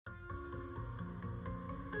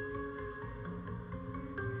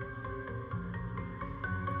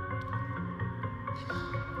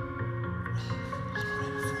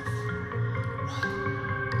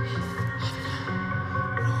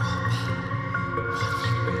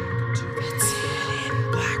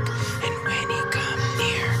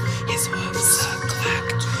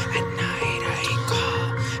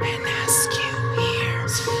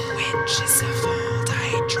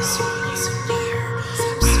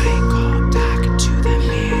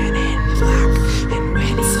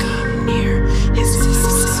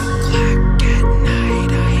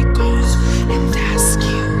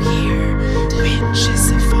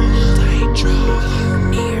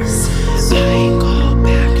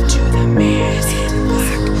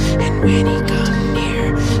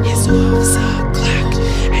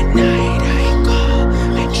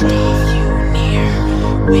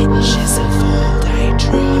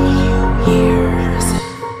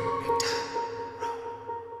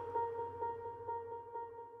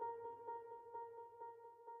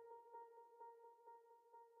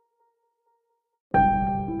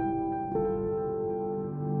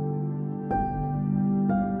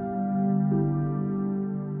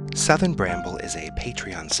Southern Bramble is a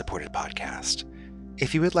Patreon-supported podcast.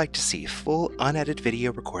 If you would like to see full, unedited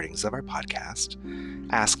video recordings of our podcast,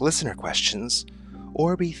 ask listener questions,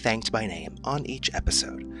 or be thanked by name on each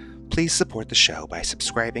episode, please support the show by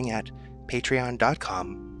subscribing at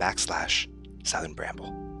patreon.com/Southern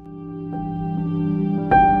Bramble.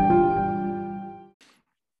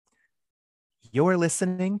 You're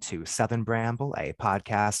listening to Southern Bramble, a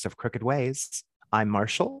podcast of crooked ways. I'm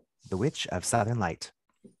Marshall, the Witch of Southern Light.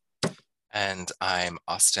 And I'm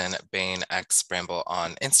Austin Bain X Bramble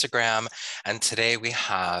on Instagram. And today we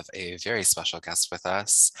have a very special guest with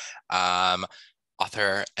us,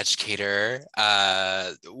 author, educator,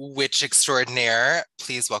 witch extraordinaire.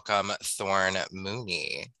 Please welcome Thorn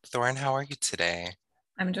Mooney. Thorn, how are you today?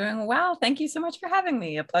 I'm doing well. Thank you so much for having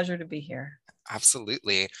me. A pleasure to be here.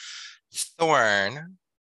 Absolutely. Thorn,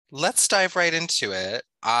 let's dive right into it.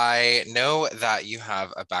 I know that you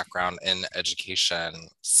have a background in education.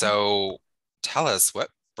 So tell us what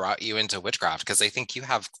brought you into witchcraft, because I think you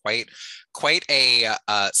have quite a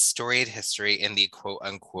storied history in the quote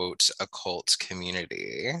unquote occult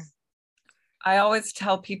community. I always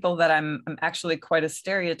tell people that I'm actually quite a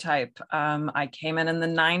stereotype. I came in the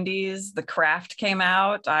 90s. The Craft came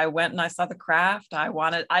out. I went and I saw The Craft.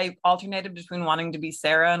 I alternated between wanting to be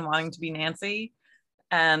Sarah and wanting to be Nancy,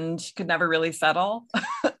 and could never really settle.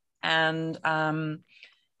 And,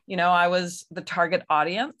 I was the target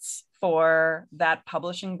audience for that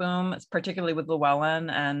publishing boom, particularly with Llewellyn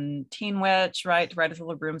and Teen Witch, right? To Write a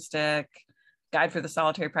Little Broomstick, Guide for the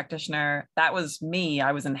Solitary Practitioner. That was me.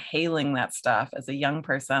 I was inhaling that stuff as a young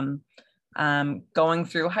person, going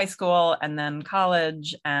through high school and then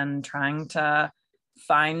college and trying to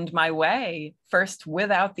find my way, first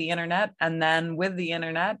without the internet and then with the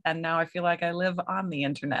internet. And now I feel like I live on the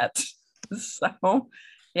internet. So,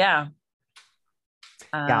 yeah.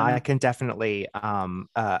 Yeah, I can definitely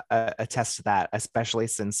attest to that, especially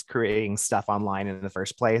since creating stuff online in the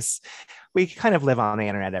first place. We kind of live on the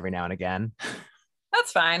internet every now and again.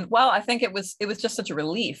 That's fine. Well, I think it was just such a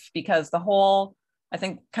relief, because I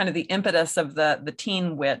think kind of the impetus of the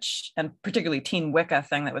teen witch and particularly teen Wicca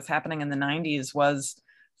thing that was happening in the 90s was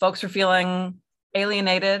folks were feeling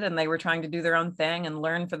alienated and they were trying to do their own thing and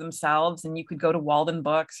learn for themselves. And you could go to Walden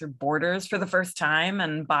Books or Borders for the first time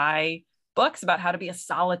and buy books about how to be a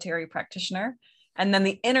solitary practitioner. And then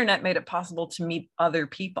the internet made it possible to meet other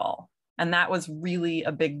people. And that was really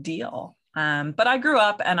a big deal. But I grew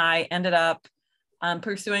up and I ended up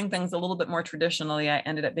pursuing things a little bit more traditionally. I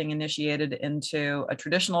ended up being initiated into a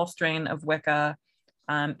traditional strain of Wicca,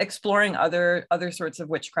 exploring other sorts of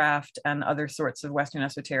witchcraft and other sorts of Western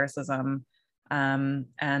esotericism,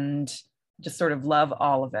 and just sort of love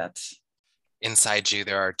all of it. Inside you,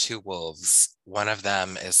 there are two wolves. One of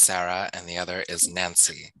them is Sarah and the other is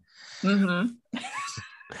Nancy. Mm-hmm.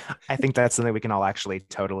 I think that's something we can all actually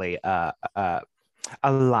totally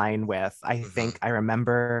align with. I think I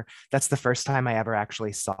remember that's the first time I ever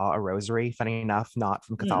actually saw a rosary, funny enough, not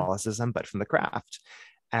from Catholicism, but from The Craft.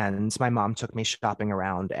 And my mom took me shopping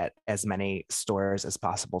around at as many stores as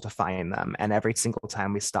possible to find them. And every single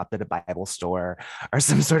time we stopped at a Bible store or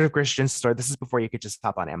some sort of Christian store, this is before you could just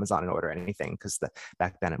hop on Amazon and order anything, because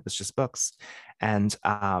back then it was just books. And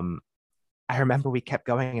I remember we kept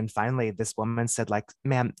going, and finally this woman said, like,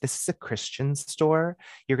 ma'am, this is a Christian store.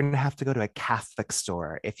 You're going to have to go to a Catholic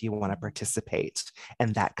store if you want to participate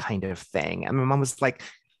in that kind of thing. And my mom was like,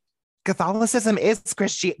 Catholicism is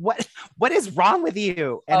Christian. What is wrong with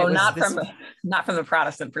you? And not from the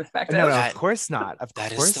Protestant perspective. No, of course not.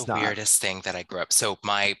 That is the weirdest thing that I grew up. So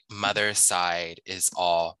my mother's side is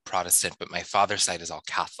all Protestant, but my father's side is all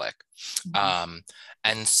Catholic.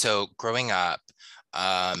 And so growing up,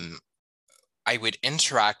 I would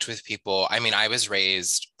interact with people. I mean, I was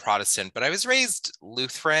raised Protestant, but I was raised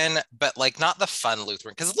Lutheran, but like not the fun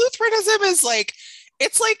Lutheran, because Lutheranism is like,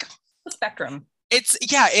 it's like a spectrum.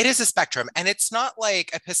 It is a spectrum, and it's not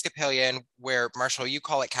like Episcopalian where, Marshall, you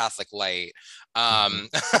call it Catholic light,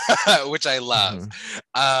 which I love.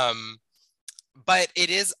 But it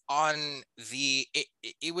is on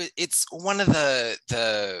it's one of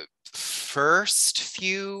the first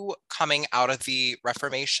few coming out of the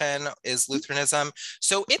Reformation is Lutheranism.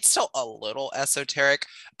 So it's still a little esoteric,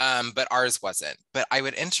 but ours wasn't. But I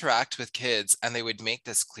would interact with kids and they would make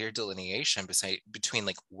this clear delineation between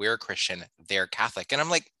like, we're Christian, they're Catholic. And I'm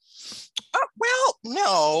like, oh, well,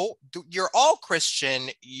 no, you're all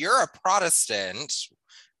Christian, you're a Protestant,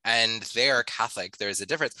 and they're Catholic. There's a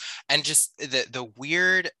difference. And just the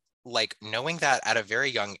weird, like, knowing that at a very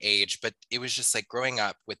young age, but it was just like growing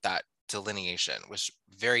up with that delineation was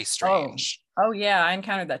very strange. Oh yeah, I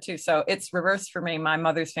encountered that too. So it's reversed for me. My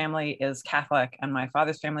mother's family is Catholic and my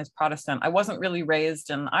father's family is Protestant. I wasn't really raised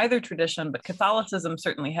in either tradition, but Catholicism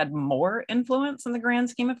certainly had more influence in the grand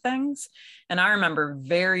scheme of things. And I remember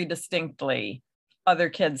very distinctly other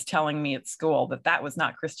kids telling me at school that that was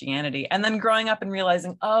not Christianity. And then growing up and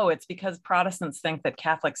realizing, oh, it's because Protestants think that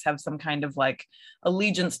Catholics have some kind of like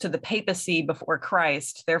allegiance to the papacy before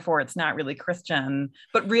Christ. Therefore, it's not really Christian,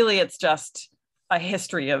 but really it's just a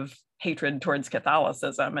history of hatred towards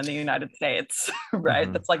Catholicism in the United States, right?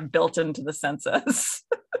 Mhm. That's like built into the census.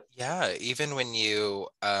 Yeah, even when you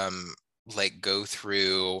like go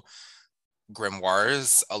through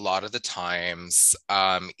grimoires, a lot of the times,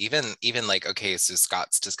 even like, okay, so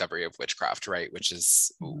Scott's Discovery of Witchcraft, right, which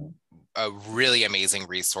is a really amazing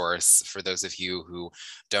resource for those of you who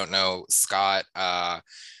don't know. Scott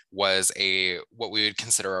was what we would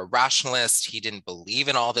consider a rationalist. He didn't believe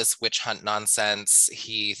in all this witch hunt nonsense.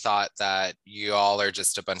 He thought that you all are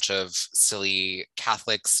just a bunch of silly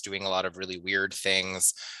Catholics doing a lot of really weird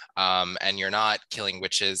things. And you're not killing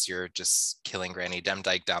witches, you're just killing Granny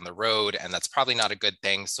Demdike down the road, and that's probably not a good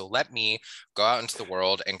thing. So let me go out into the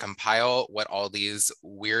world and compile what all these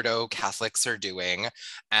weirdo Catholics are doing,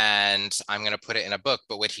 and I'm going to put it in a book.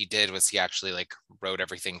 But what he did was he actually like wrote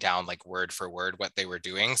everything down, like word for word what they were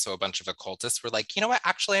doing. So a bunch of occultists were like, you know what,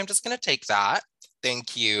 actually I'm just going to take that,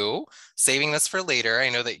 thank you, saving this for later. I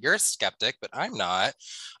know that you're a skeptic, but I'm not.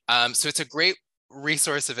 So it's a great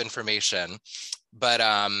resource of information. But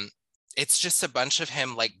it's just a bunch of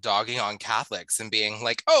him like dogging on Catholics and being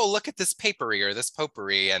like, oh, look at this papery or this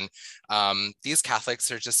popery. And these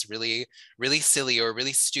Catholics are just really, really silly or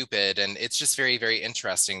really stupid. And it's just very, very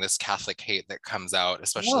interesting, this Catholic hate that comes out,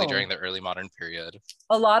 especially during the early modern period.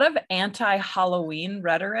 A lot of anti-Halloween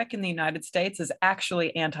rhetoric in the United States is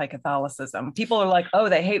actually anti-Catholicism. People are like, oh,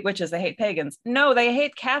 they hate witches, they hate pagans. No, they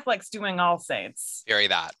hate Catholics doing All Saints. Very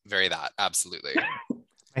that, absolutely.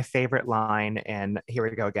 My favorite line, and here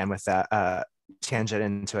we go again with a tangent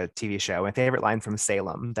into a TV show. My favorite line from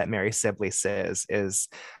Salem that Mary Sibley says is,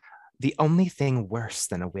 "The only thing worse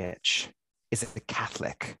than a witch is a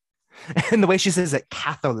Catholic." And the way she says it,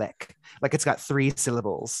 Catholic, like it's got 3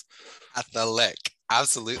 syllables. Catholic,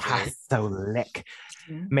 absolutely. Catholic.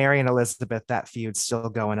 Mary and Elizabeth, that feud's still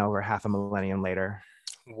going over half a millennium later.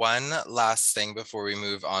 One last thing before we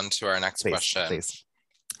move on to our next question. Please.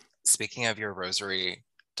 Speaking of your rosary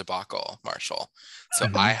debacle, Marshall. So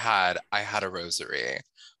I had a rosary.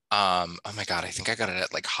 Oh my God, I think I got it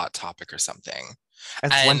at like Hot Topic or something.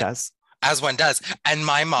 As one does. As one does. And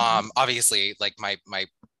my mom, obviously, like my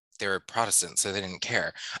they were Protestant, so they didn't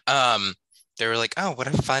care. They were like, oh, what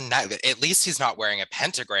a fun night. At least he's not wearing a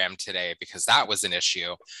pentagram today, because that was an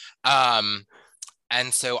issue. And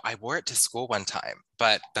so I wore it to school one time,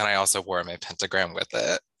 but then I also wore my pentagram with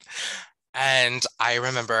it. And I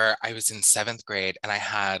remember I was in 7th grade and I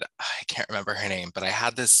can't remember her name, but I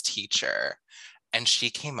had this teacher, and she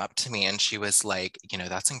came up to me and she was like, you know,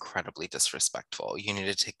 that's incredibly disrespectful. You need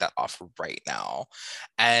to take that off right now.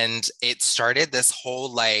 And it started this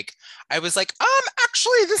whole like, I was like,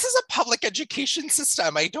 actually, this is a public education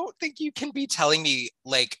system. I don't think you can be telling me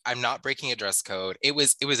like I'm not breaking a dress code. It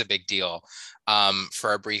was a big deal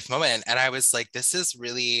for a brief moment. And I was like, this is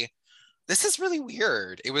really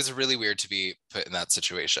weird. It was really weird to be put in that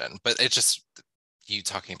situation. But it just, you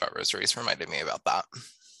talking about rosaries reminded me about that.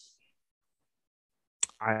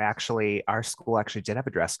 Our school actually did have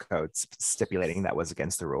a dress code stipulating that was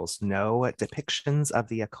against the rules. No depictions of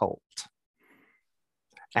the occult.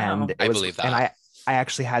 And I believe that. And I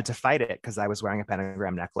actually had to fight it because I was wearing a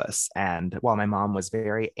pentagram necklace. And while my mom was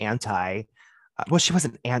very anti, well, she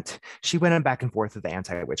wasn't she went back and forth with the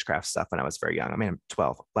anti-witchcraft stuff when I was very young. I mean, I'm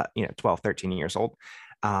 12, 13 years old.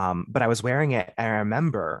 But I was wearing it. And I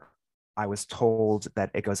remember I was told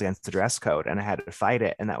that it goes against the dress code and I had to fight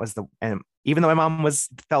it. And and even though my mom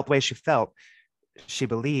felt the way she felt, she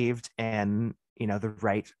believed in, the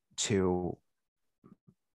right to,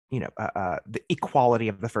 the equality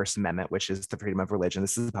of the First Amendment, which is the freedom of religion.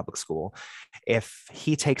 This is a public school. If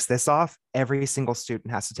he takes this off, every single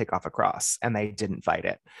student has to take off a cross, and they didn't fight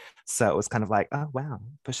it. So it was kind of like, oh, wow,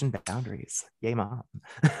 pushing boundaries. Yay, mom.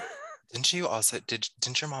 Didn't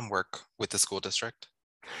your mom work with the school district?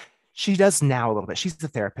 She does now a little bit. She's a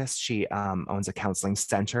therapist. She owns a counseling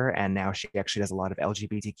center, and now she actually does a lot of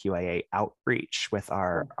LGBTQIA outreach with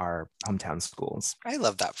our hometown schools. I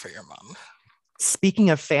love that for your mom. Speaking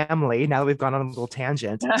of family, now that we've gone on a little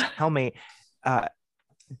tangent, tell me,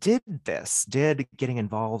 did getting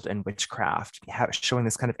involved in witchcraft, showing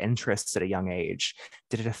this kind of interest at a young age,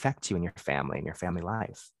 did it affect you and your family and your family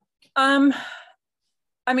life? I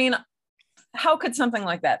mean, how could something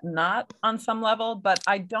like that not on some level? But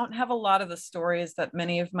I don't have a lot of the stories that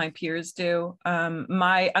many of my peers do.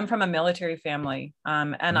 I'm from a military family,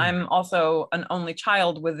 and I'm also an only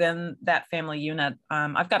child within that family unit.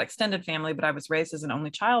 I've got extended family, but I was raised as an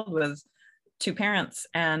only child with two parents,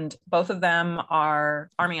 and both of them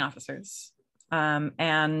are Army officers.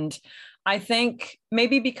 And I think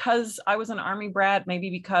maybe because I was an Army brat,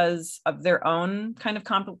 maybe because of their own kind of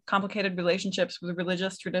complicated relationships with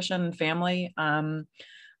religious tradition and family,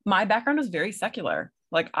 my background was very secular.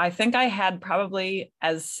 Like, I think I had probably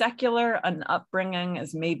as secular an upbringing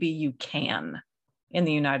as maybe you can in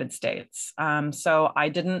the United States. So I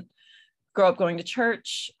didn't grow up going to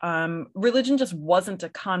church. Religion just wasn't a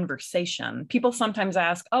conversation. People sometimes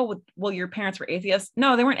ask, oh, well, your parents were atheists.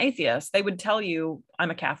 No, they weren't atheists. They would tell you, I'm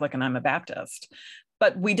a Catholic and I'm a Baptist.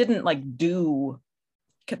 But we didn't like do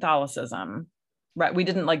Catholicism, right? We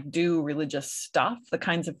didn't like do religious stuff, the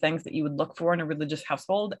kinds of things that you would look for in a religious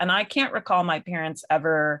household. And I can't recall my parents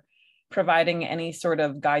ever providing any sort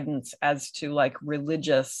of guidance as to like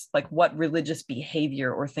religious, like what religious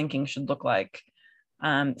behavior or thinking should look like.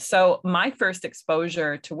 So my first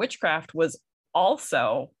exposure to witchcraft was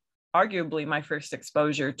also arguably my first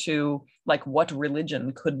exposure to like what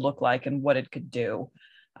religion could look like and what it could do.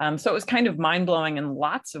 So it was kind of mind-blowing in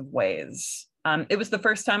lots of ways. It was the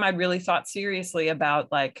first time I really thought seriously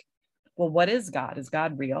about like, well, what is God? Is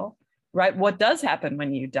God real? Right? What does happen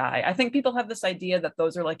when you die? I think people have this idea that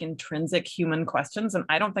those are like intrinsic human questions, and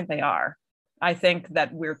I don't think they are. I think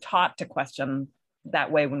that we're taught to question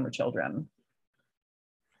that way when we're children.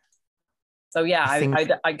 So yeah,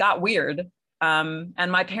 I got weird.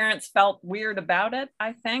 And my parents felt weird about it,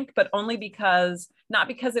 I think, but only because, not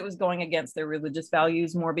because it was going against their religious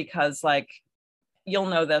values, more because like, you'll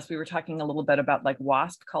know this, we were talking a little bit about like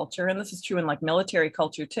WASP culture, and this is true in like military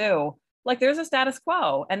culture too. Like there's a status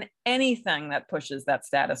quo, and anything that pushes that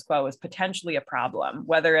status quo is potentially a problem,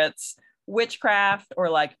 whether it's witchcraft or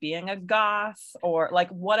like being a goth or like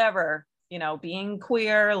whatever, you know, being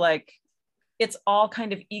queer, like it's all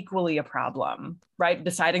kind of equally a problem, right?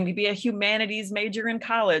 Deciding to be a humanities major in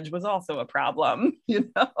college was also a problem,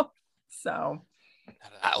 you know? So.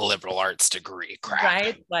 That liberal arts degree crap.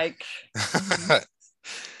 Right? Like.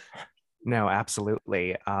 No,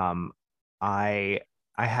 absolutely. I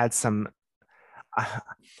had some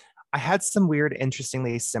I had some weird,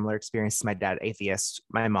 interestingly similar experiences. My dad, atheist,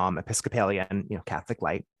 my mom, Episcopalian, Catholic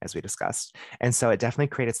light, as we discussed. And so it definitely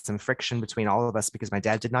created some friction between all of us because my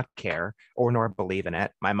dad did not care or nor believe in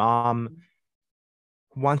it. My mom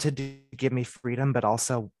wanted to give me freedom, but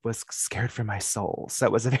also was scared for my soul. So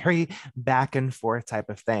it was a very back and forth type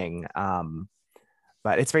of thing.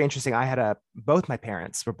 But it's very interesting. Both my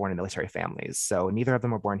parents were born in military families. So neither of them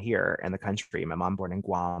were born here in the country. My mom born in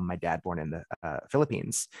Guam, my dad born in the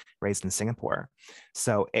Philippines, raised in Singapore.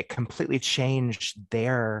 So it completely changed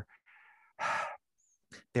their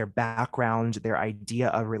background, their idea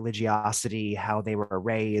of religiosity, how they were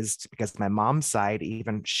raised, because my mom's side,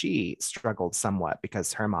 even she struggled somewhat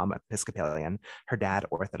because her mom, Episcopalian, her dad,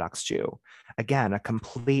 Orthodox Jew. Again, a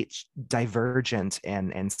complete divergent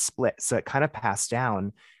and split. So it kind of passed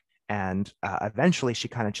down. And eventually she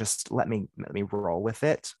kind of just let me roll with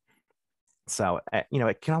it. So,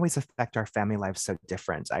 it can always affect our family lives so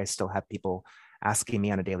different. I still have people asking me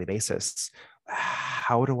on a daily basis,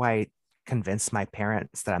 how do I convince my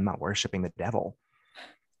parents that I'm not worshiping the devil?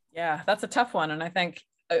 Yeah, that's a tough one. And I think,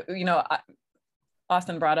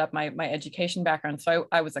 Austin brought up my education background. So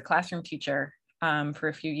I was a classroom teacher for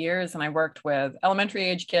a few years, and I worked with elementary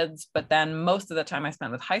age kids, but then most of the time I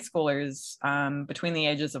spent with high schoolers between the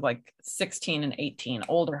ages of like 16 and 18,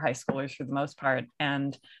 older high schoolers for the most part.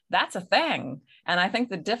 And that's a thing. And I think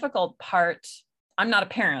the difficult part, I'm not a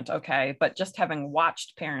parent, okay, but just having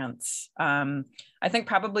watched parents, I think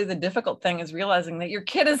probably the difficult thing is realizing that your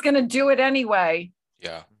kid is going to do it anyway.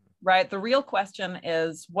 Yeah. Right. The real question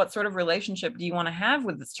is, what sort of relationship do you want to have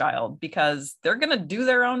with this child? Because they're going to do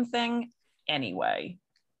their own thing anyway.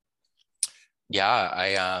 Yeah,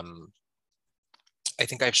 I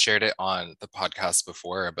think I've shared it on the podcast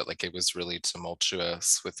before, but like it was really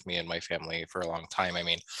tumultuous with me and my family for a long time. I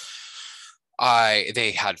mean,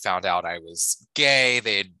 they had found out I was gay.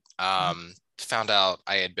 They'd found out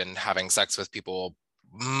I had been having sex with people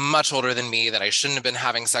much older than me that I shouldn't have been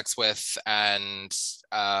having sex with, and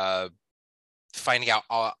finding out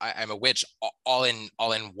I'm a witch all in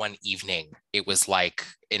one evening. It was like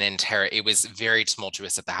it was very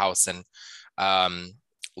tumultuous at the house, and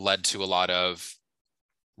led to a lot of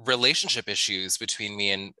relationship issues between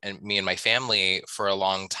me and my family for a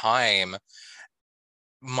long time.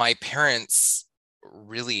 My parents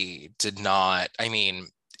really did not, I mean,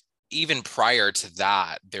 even prior to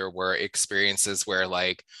that, there were experiences where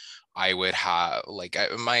like I would have like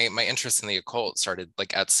my interest in the occult started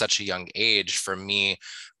like at such a young age, for me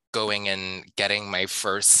going and getting my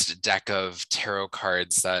first deck of tarot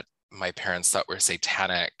cards that my parents thought were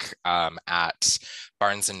satanic at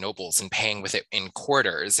Barnes and Nobles, and paying with it in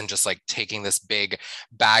quarters, and just like taking this big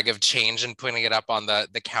bag of change and putting it up on the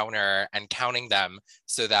counter and counting them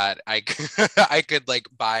so that I I could like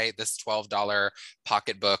buy this $12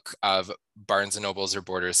 pocketbook of Barnes and Nobles or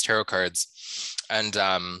Borders tarot cards. And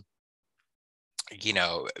you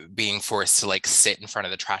know, being forced to like sit in front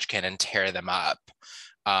of the trash can and tear them up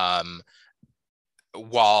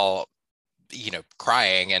while, you know,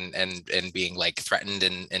 crying and being like threatened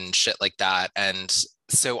and shit like that. And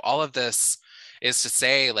so all of this is to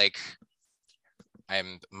say, like,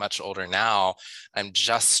 I'm much older now. I'm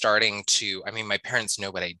just starting to, I mean, my parents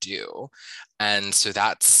know what I do. And so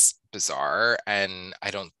that's bizarre. And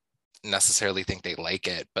I don't necessarily think they like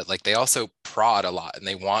it, but like they also prod a lot and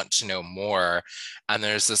they want to know more. And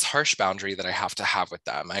there's this harsh boundary that I have to have with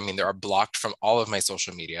them. I mean, they are blocked from all of my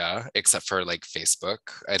social media except for like Facebook.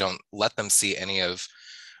 I don't let them see any of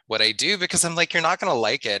what I do because I'm like, you're not going to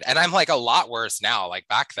like it. And I'm like a lot worse now. Like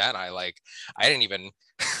back then I didn't even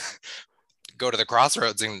go to the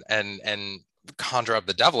crossroads and conjure up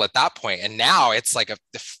the devil at that point. And now it's like a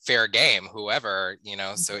fair game, whoever, you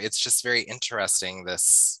know. So it's just very interesting,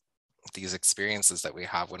 these experiences that we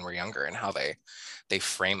have when we're younger and how they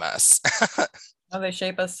frame us. Oh, they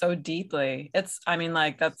shape us so deeply. It's, I mean,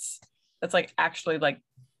 like that's like actually like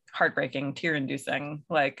heartbreaking, tear inducing,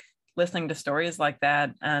 like listening to stories like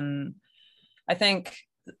that. And I think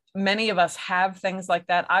many of us have things like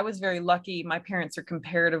that. I was very lucky. My parents are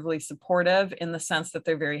comparatively supportive in the sense that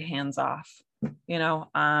they're very hands off, you know.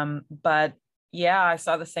 But yeah, I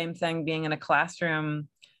saw the same thing being in a classroom.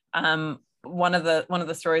 One of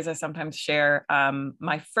the stories I sometimes share,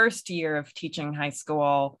 my first year of teaching high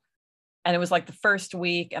school, and it was like the first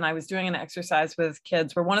week, and I was doing an exercise with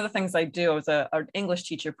kids where one of the things I do, I was an English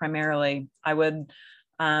teacher primarily. I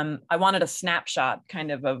wanted a snapshot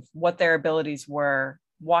kind of what their abilities were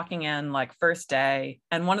walking in like first day.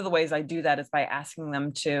 And one of the ways I do that is by asking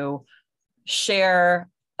them to share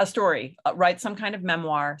a story, write some kind of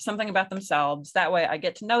memoir, something about themselves. That way I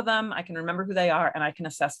get to know them, I can remember who they are, and I can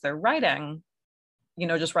assess their writing, you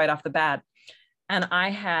know, just right off the bat. And I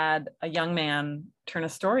had a young man turn a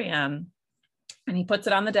story in, and he puts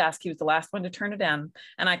it on the desk. He was the last one to turn it in.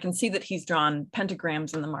 And I can see that he's drawn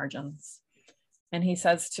pentagrams in the margins. And he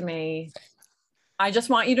says to me, I just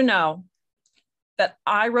want you to know that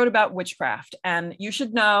I wrote about witchcraft, and you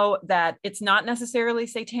should know that it's not necessarily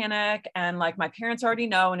satanic. And like my parents already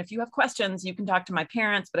know. And if you have questions, you can talk to my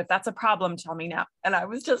parents. But if that's a problem, tell me now. And I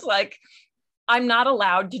was just like, I'm not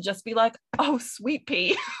allowed to just be like, oh, sweet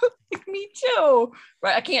pea, me too.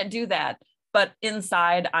 Right. I can't do that. But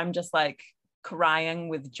inside, I'm just like crying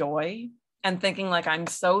with joy and thinking like, I'm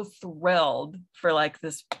so thrilled for like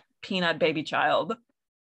this peanut baby child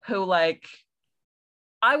who like,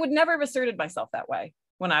 I would never have asserted myself that way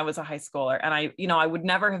when I was a high schooler. And I would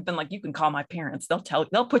never have been like, you can call my parents.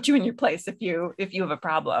 They'll put you in your place if you have a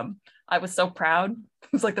problem. I was so proud. It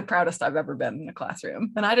was like the proudest I've ever been in a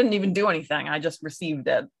classroom. And I didn't even do anything. I just received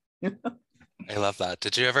it. I love that.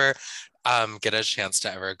 Did you ever get a chance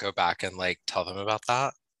to ever go back and like tell them about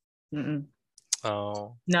that? Mm-mm.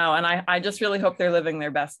 Oh. No, and I just really hope they're living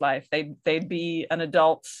their best life. They'd be an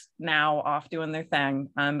adult now off doing their thing.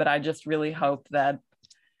 But I just really hope that,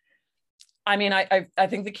 I mean, I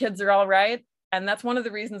think the kids are all right. And that's one of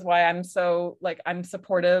the reasons why I'm so like, I'm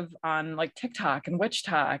supportive on like TikTok and Witch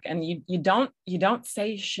Talk. And you don't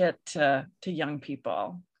say shit to young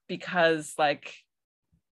people, because like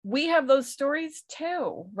we have those stories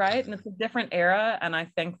too, right? And it's a different era. And I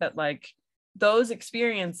think that like those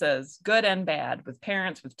experiences, good and bad, with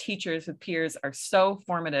parents, with teachers, with peers, are so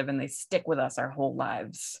formative, and they stick with us our whole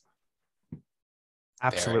lives.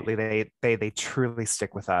 Absolutely. They truly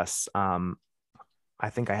stick with us. I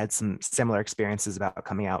think I had some similar experiences about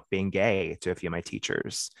coming out being gay to a few of my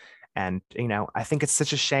teachers. And, you know, I think it's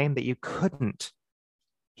such a shame that you couldn't,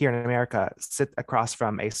 here in America, sit across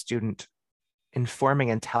from a student informing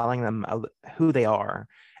and telling them who they are,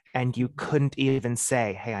 and you couldn't even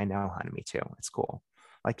say, hey, I know, honey, me too, it's cool.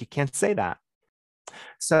 Like, you can't say that.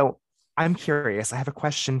 So I'm curious, I have a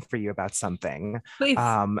question for you about something. Please.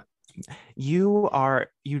 You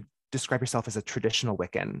describe yourself as a traditional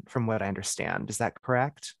Wiccan, from what I understand. Is that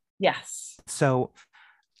correct? Yes. So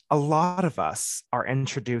a lot of us are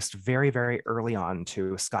introduced very, very early on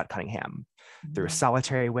to Scott Cunningham through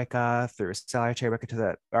solitary Wicca, through solitary Wicca to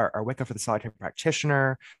the or Wicca for the solitary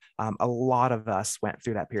practitioner. A lot of us went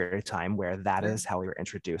through that period of time where that is how we were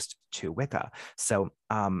introduced to Wicca. So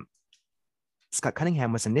Scott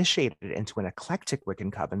Cunningham was initiated into an eclectic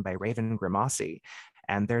Wiccan coven by Raven Grimassi.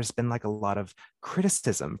 And there's been like a lot of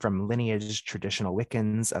criticism from lineage traditional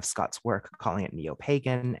Wiccans of Scott's work, calling it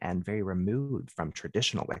neo-pagan and very removed from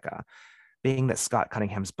traditional Wicca. Being that Scott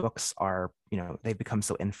Cunningham's books are, they've become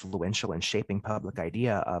so influential in shaping public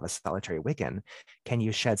idea of a solitary Wiccan, can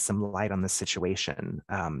you shed some light on the situation?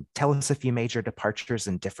 Tell us a few major departures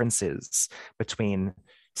and differences between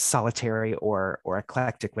solitary or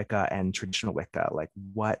eclectic Wicca and traditional Wicca. Like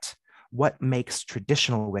what makes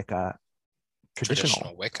traditional Wicca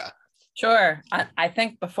traditional Wicca? Sure. I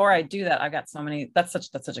think before I do that, I've got so many. That's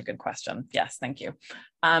such a good question. Yes, thank you.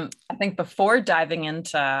 I think before diving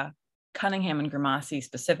into Cunningham and Grimassi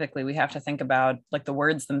specifically, we have to think about like the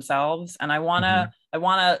words themselves. And I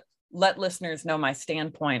wanna let listeners know my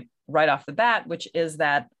standpoint right off the bat, which is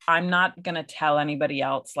that I'm not gonna tell anybody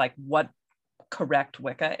else like what correct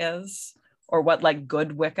Wicca is or what like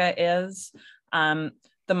good Wicca is. The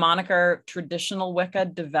moniker traditional Wicca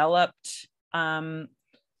developed,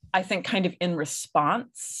 I think, kind of in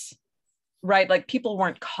response, right? Like people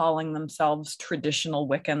weren't calling themselves traditional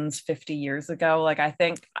Wiccans 50 years ago. Like I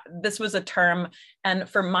think this was a term, and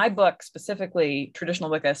for my book specifically, Traditional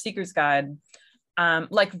Wicca: Seeker's Guide,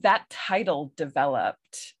 like that title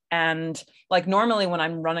developed. And like normally when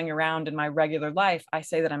I'm running around in my regular life, I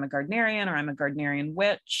say that I'm a Gardnerian or I'm a Gardnerian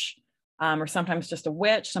witch, or sometimes just a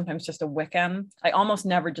witch, sometimes just a Wiccan. I almost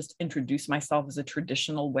never just introduce myself as a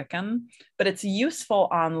traditional Wiccan, but it's useful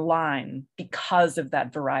online because of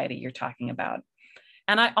that variety you're talking about.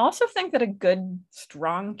 And I also think that a good,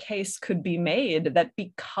 strong case could be made that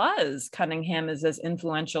because Cunningham is as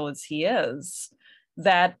influential as he is,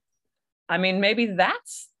 that, I mean, maybe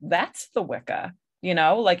that's the Wicca,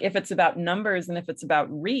 like if it's about numbers and if it's about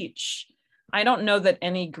reach. I don't know that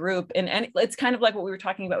any group it's kind of like what we were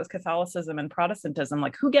talking about with Catholicism and Protestantism,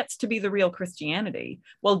 like who gets to be the real Christianity?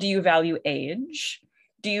 Well, do you value age?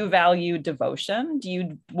 Do you value devotion?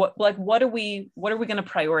 What are we going to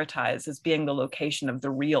prioritize as being the location of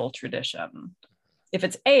the real tradition? If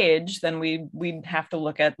it's age, then we'd have to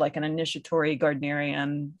look at like an initiatory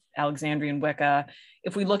Gardnerian, Alexandrian Wicca.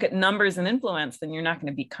 If we look at numbers and influence, then you're not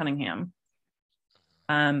going to beat Cunningham.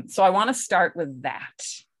 So I want to start with that,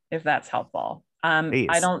 if that's helpful.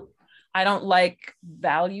 I don't like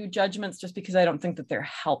value judgments just because I don't think that they're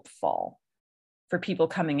helpful for people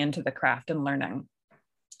coming into the craft and learning.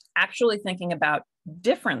 Actually thinking about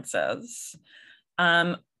differences,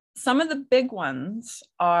 some of the big ones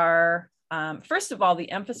are, first of all,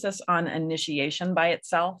 the emphasis on initiation by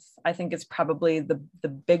itself, I think is probably the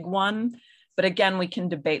big one. But again, we can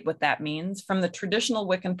debate what that means. From the traditional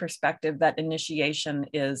Wiccan perspective, that initiation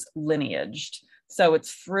is lineaged. So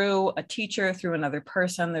it's through a teacher, through another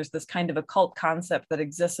person. There's this kind of occult concept that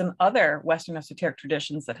exists in other Western esoteric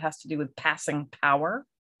traditions that has to do with passing power.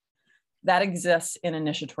 That exists in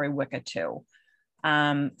initiatory Wicca too.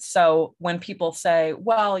 So when people say,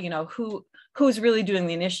 well, who's really doing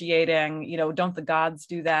the initiating? Don't the gods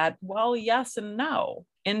do that? Well, yes and no.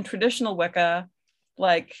 In traditional Wicca,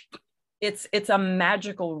 like it's a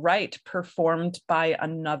magical rite performed by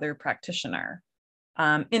another practitioner.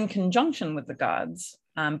 In conjunction with the gods,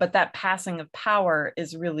 but that passing of power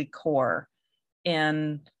is really core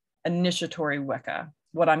in initiatory Wicca,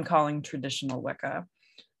 what I'm calling traditional Wicca.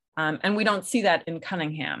 And we don't see that in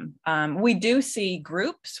Cunningham. We do see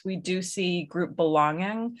groups, we do see group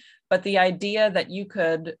belonging, but the idea that you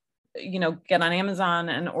could, get on Amazon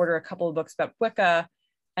and order a couple of books about Wicca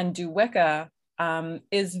and do Wicca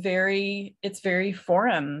is very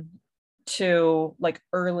foreign to like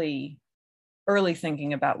early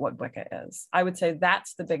thinking about what Wicca is. I would say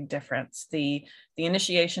that's the big difference, the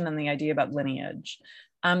initiation and the idea about lineage.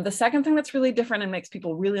 The second thing that's really different and makes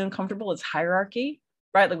people really uncomfortable is hierarchy,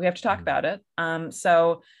 right? Like we have to talk about it.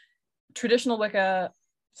 So traditional Wicca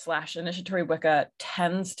 / initiatory Wicca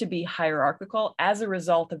tends to be hierarchical as a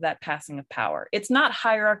result of that passing of power. It's not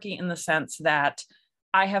hierarchy in the sense that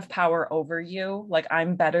I have power over you, like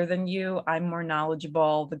I'm better than you, I'm more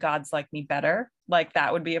knowledgeable, the gods like me better. Like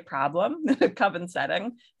that would be a problem in a coven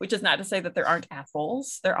setting, which is not to say that there aren't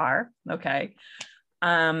assholes. There are, okay.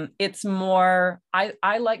 It's more,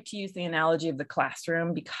 I like to use the analogy of the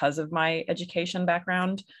classroom because of my education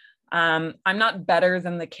background. I'm not better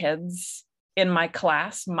than the kids in my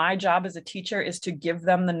class, my job as a teacher is to give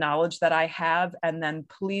them the knowledge that I have, and then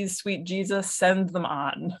please, sweet Jesus, send them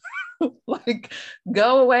on. Like,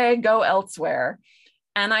 go away, go elsewhere.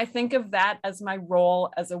 And I think of that as my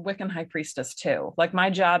role as a Wiccan high priestess too. Like, my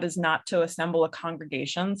job is not to assemble a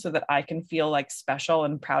congregation so that I can feel like special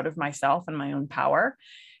and proud of myself and my own power.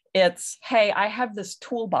 It's, hey, I have this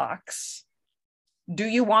toolbox. Do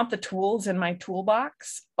you want the tools in my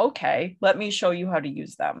toolbox? Okay, let me show you how to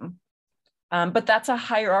use them. But that's a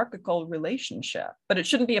hierarchical relationship, but it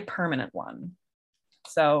shouldn't be a permanent one.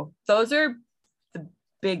 So those are the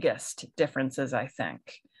biggest differences, I think.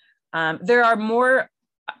 There are more,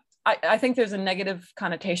 I think there's a negative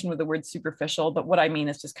connotation with the word superficial, but what I mean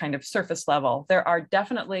is just kind of surface level. There are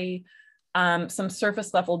definitely some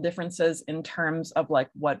surface level differences in terms of like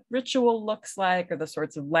what ritual looks like or the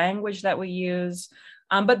sorts of language that we use.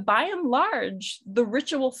 But by and large, the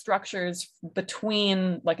ritual structures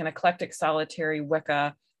between like an eclectic solitary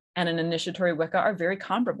Wicca and an initiatory Wicca are very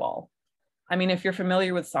comparable. I mean, if you're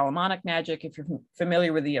familiar with Solomonic magic, if you're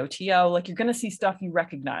familiar with the OTO, like, you're going to see stuff you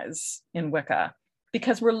recognize in Wicca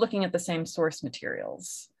because we're looking at the same source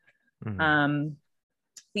materials. Mm-hmm.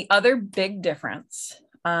 The other big difference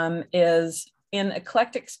is in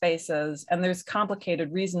eclectic spaces, and there's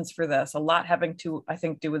complicated reasons for this, a lot having to, I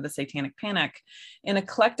think, do with the Satanic Panic. In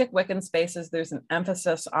eclectic Wiccan spaces, there's an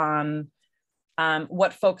emphasis on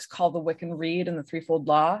what folks call the Wiccan Rede and the Threefold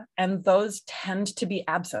Law, and those tend to be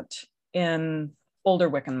absent in older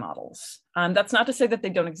Wiccan models. That's not to say that they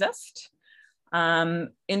don't exist.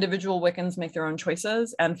 Individual Wiccans make their own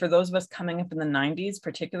choices, and for those of us coming up in the 90s,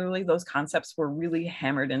 particularly, those concepts were really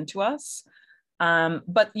hammered into us.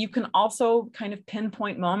 But you can also kind of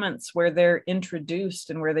pinpoint moments where they're introduced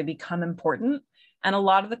and where they become important. And a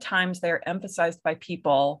lot of the times they're emphasized by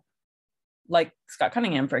people like Scott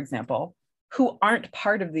Cunningham, for example, who aren't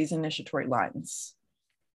part of these initiatory lines.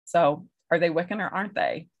 So are they Wiccan or aren't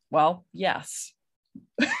they? Well, yes.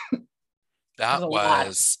 That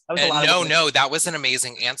was that was an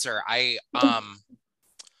amazing answer. I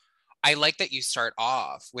like that you start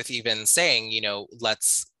off with even saying, you know,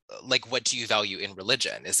 like, what do you value in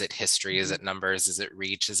religion? Is it history? Is it numbers? Is it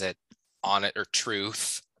reach? Is it on it or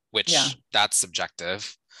truth? Which that's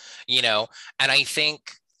subjective, you know? And I think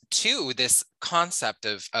too, this concept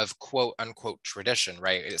of quote unquote tradition,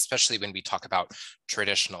 right? Especially when we talk about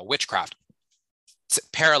traditional witchcraft, it's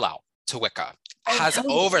parallel to Wicca, has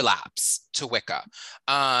overlaps to Wicca,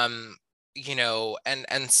 you know,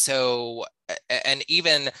 and so, and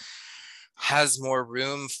even has more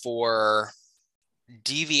room for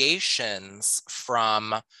deviations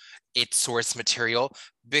from its source material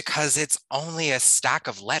because it's only a stack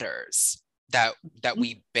of letters that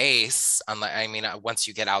we base on. I mean, once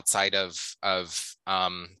you get outside of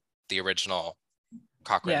the original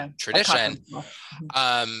Cochrane tradition,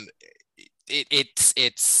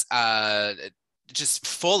 it's just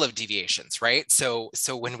full of deviations, right? So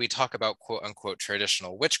when we talk about quote unquote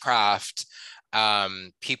traditional witchcraft,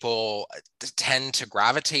 people tend to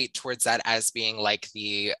gravitate towards that as being like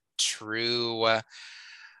the true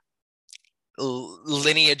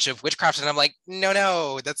lineage of witchcraft, and I'm like,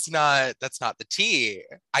 no, that's not the tea.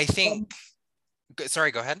 I think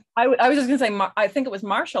sorry, go ahead. I was just gonna say, I think it was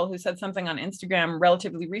Marshall who said something on Instagram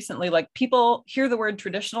relatively recently, like, people hear the word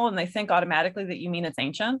traditional and they think automatically that you mean it's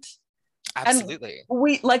ancient. Absolutely. And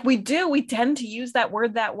we tend to use that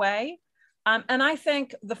word that way. And I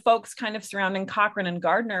think the folks kind of surrounding Cochrane and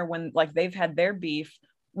Gardner, when like they've had their beef,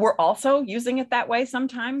 were also using it that way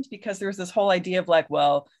sometimes, because there's this whole idea of like,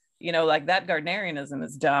 well, you know, like that Gardnerianism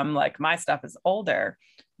is dumb, like my stuff is older.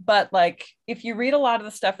 But like, if you read a lot of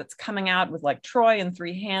the stuff that's coming out with like Troy and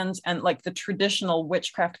Three Hands and like the traditional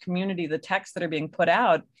witchcraft community, the texts that are being put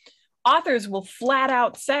out, authors will flat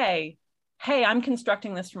out say, hey, I'm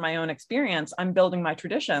constructing this from my own experience. I'm building my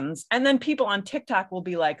traditions. And then people on TikTok will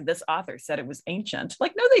be like, this author said it was ancient.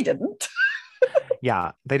 Like, no, they didn't.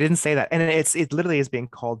 Yeah, they didn't say that. And it literally is being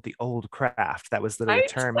called the old craft. That was literally a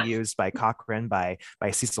term used by Cochrane, by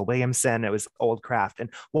Cecil Williamson. It was old craft.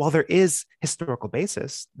 And while there is historical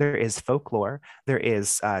basis, there is folklore, there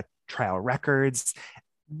is trial records.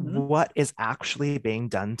 Mm-hmm. What is actually being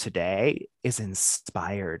done today is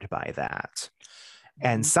inspired by that.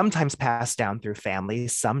 And sometimes passed down through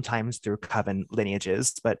families, sometimes through coven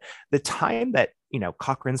lineages. But the time that, you know,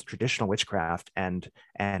 Cochrane's traditional witchcraft and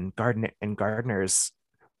Gardner's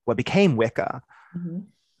what became Wicca,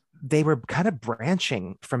 they were kind of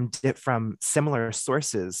branching from similar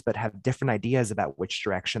sources, but have different ideas about which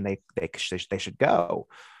direction they should go.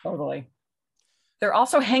 Totally. They're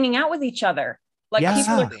also hanging out with each other. Like,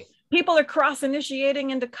 people are cross initiating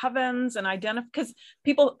into covens and because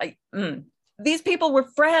people. these people were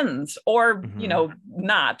friends or, Mhm.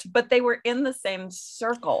 not, but they were in the same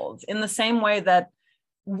circles in the same way that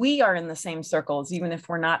we are in the same circles, even if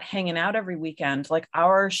we're not hanging out every weekend. Like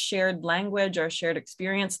our shared language, our shared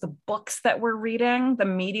experience, the books that we're reading, the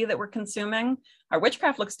media that we're consuming, our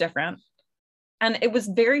witchcraft looks different. And it was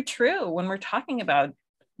very true when we're talking about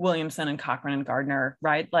Williamson and Cochrane and Gardner,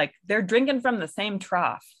 right? Like they're drinking from the same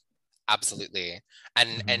trough. Absolutely.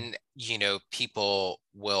 And Mhm. people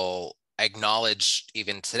will acknowledge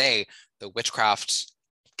even today the witchcraft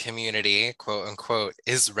community, quote unquote,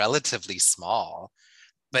 is relatively small.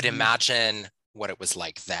 But Mhm. imagine what it was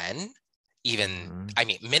like then. Even, Mhm. I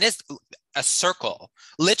mean, minutes, a circle,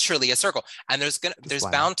 literally a circle. And Just there's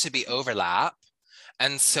wow. bound to be overlap.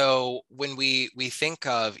 And so when we think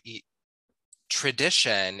of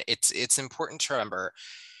tradition, it's important to remember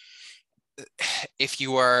if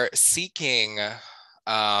you are seeking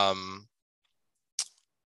um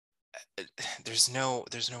there's no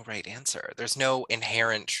right answer. There's no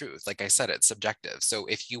inherent truth. Like I said, it's subjective. So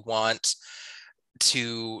if you want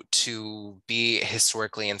to be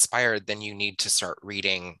historically inspired, then you need to start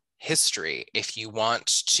reading history. If you want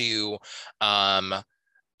to um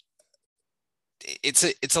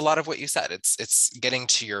it's a lot of what you said. It's getting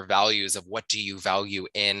to your values of what do you value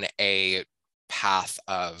in a path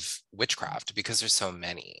of witchcraft, because there's so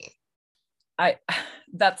many. I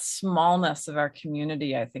that smallness of our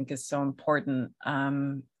community, I think, is so important,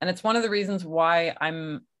 and it's one of the reasons why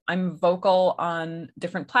I'm vocal on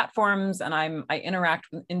different platforms and I interact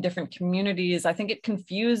in different communities. I think it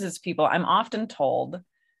confuses people. I'm often told,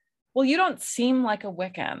 "Well, you don't seem like a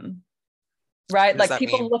Wiccan," right? What does Like that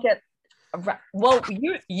people mean? look at well,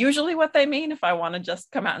 usually what they mean, if I want to just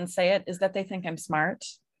come out and say it, is that they think I'm smart.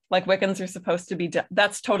 Like Wiccans are supposed to be.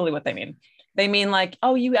 That's totally what they mean. They mean like,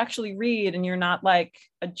 oh, you actually read and you're not like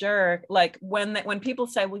a jerk. Like when people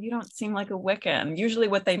say, well, you don't seem like a Wiccan, usually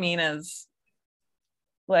what they mean is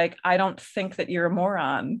like, I don't think that you're a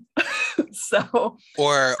moron. So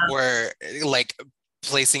Or like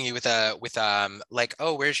placing you with like,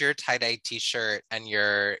 oh, where's your tie-dye t-shirt and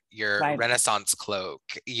your right, Renaissance cloak,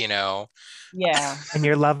 you know? yeah, And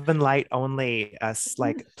your love and light only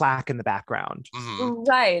like plaque in the background. Mhm.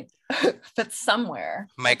 right. That's somewhere.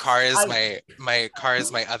 My That's car is I. my car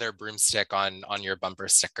is my other broomstick on your bumper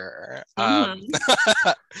sticker.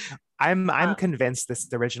 Mhm. I'm convinced this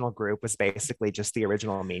original group was basically just the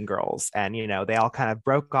original Mean Girls, and they all kind of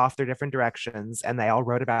broke off their different directions, and they all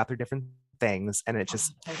wrote about their different things, and it Oh,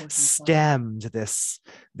 just I totally think so. stemmed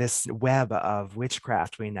this web of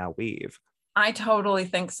witchcraft we now weave. I totally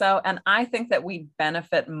think so. And I think that we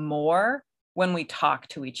benefit more when we talk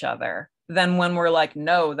to each other than when we're like,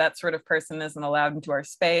 no, that sort of person isn't allowed into our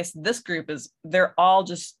space. This group they're all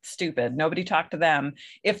just stupid. Nobody talk to them.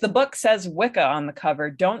 If the book says Wicca on the cover,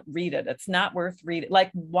 don't read it. It's not worth reading.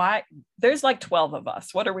 Like, why? There's like 12 of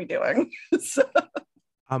us. What are we doing? So,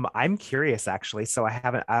 I'm curious actually, so I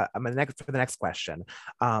haven't. I'm next for the next question.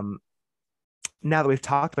 Um, now that we've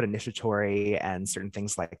talked about initiatory and certain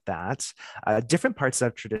things like that, different parts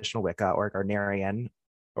of traditional Wicca or Gardnerian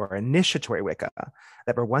or initiatory Wicca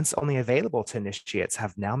that were once only available to initiates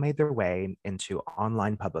have now made their way into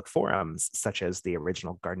online public forums, such as the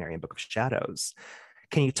original Gardnerian Book of Shadows.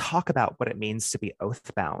 Can you talk about what it means to be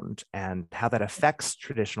oath-bound and how that affects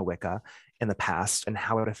traditional Wicca in the past and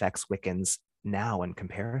how it affects Wiccans now in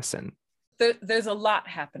comparison? there's a lot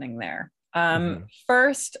happening there. Mhm.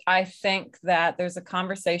 First, I think that there's a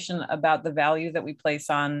conversation about the value that we place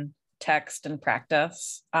on text and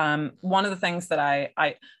practice. One of the things that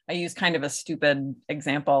I use kind of a stupid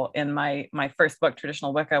example in my first book,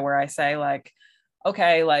 Traditional Wicca, where I say like,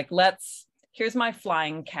 okay, like here's my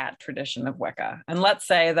flying cat tradition of Wicca, and let's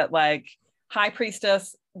say that like High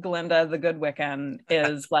Priestess Glinda, the Good Wiccan,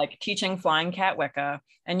 is like teaching flying cat Wicca,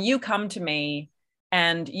 and you come to me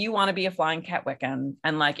and you want to be a flying cat Wiccan,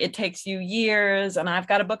 and like it takes you years, and I've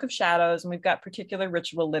got a book of shadows, and we've got particular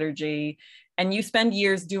ritual liturgy, and you spend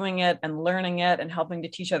years doing it and learning it and helping to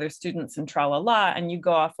teach other students and tra la la, and you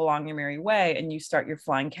go off along your merry way and you start your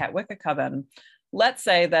flying cat Wicca coven. Let's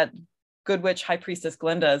say that Good Witch High Priestess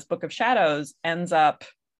Glinda's Book of Shadows ends up,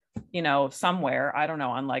 somewhere, I don't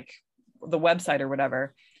know, on like the website or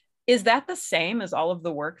whatever. Is that the same as all of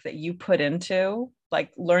the work that you put into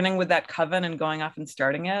like learning with that coven and going off and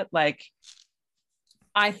starting it? Like,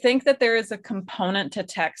 I think that there is a component to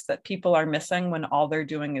text that people are missing when all they're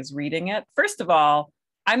doing is reading it. First of all,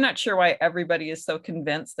 I'm not sure why everybody is so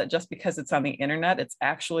convinced that just because it's on the internet, it's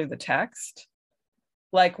actually the text.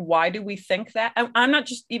 Like, why do we think that? I'm not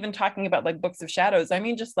just even talking about like books of shadows. I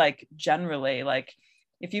mean, just like generally, like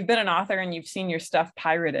if you've been an author and you've seen your stuff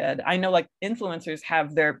pirated, I know like influencers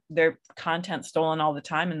have their content stolen all the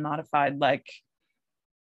time and modified. Like,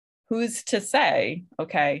 who's to say?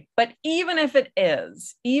 Okay, but even if it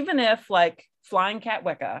is, even if like Flying Cat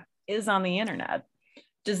Wicca is on the internet,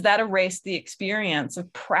 does that erase the experience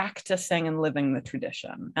of practicing and living the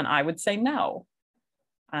tradition? And I would say no.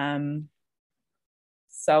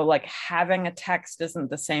 So like having a text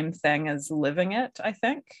isn't the same thing as living it, I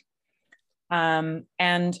think. And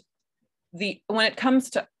when it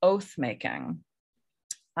comes to oath making,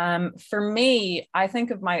 for me, I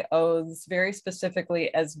think of my oaths very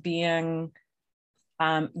specifically as being,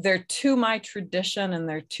 they're to my tradition and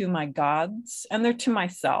they're to my gods and they're to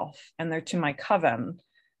myself and they're to my coven.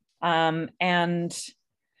 And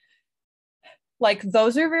like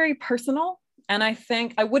those are very personal. And I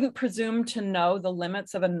think I wouldn't presume to know the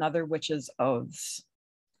limits of another witch's oaths.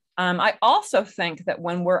 I also think that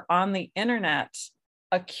when we're on the internet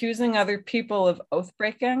accusing other people of oath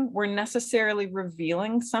breaking, we're necessarily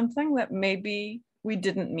revealing something that maybe we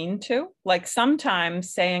didn't mean to. Like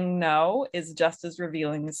sometimes saying no is just as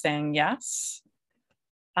revealing as saying yes.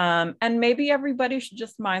 And maybe everybody should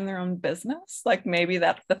just mind their own business. Like maybe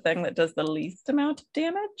that's the thing that does the least amount of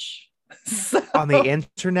damage. So, on the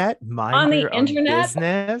internet, mind your own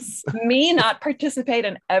business. Me not participate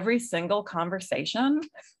in every single conversation.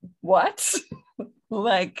 What?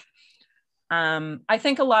 Like, I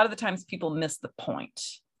think a lot of the times people miss the point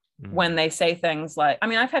when they say things like, I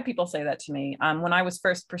mean, I've had people say that to me. When I was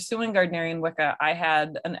first pursuing Gardnerian Wicca, I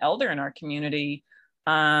had an elder in our community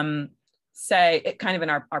say, it kind of in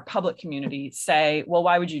our public community, say, well,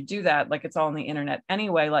 why would you do that? Like, it's all on the internet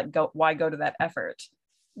anyway. Like, why go to that effort?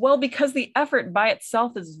 Well, because the effort by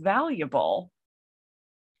itself is valuable,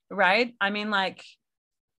 right? I mean, like,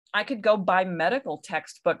 I could go buy medical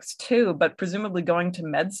textbooks too, but presumably going to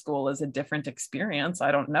med school is a different experience.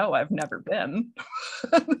 I don't know. I've never been.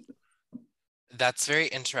 That's very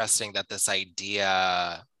interesting that this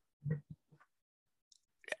idea,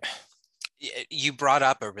 you brought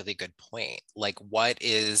up a really good point. Like, what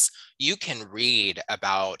is, you can read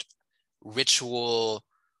about ritual,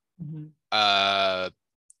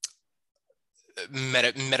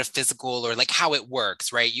 metaphysical, or like how it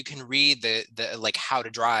works, right? You can read the like how to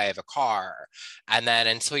drive a car, and then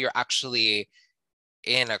until you're actually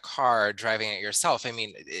in a car driving it yourself, I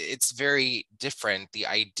mean, it's very different. The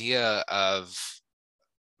idea of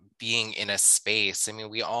being in a space, I mean,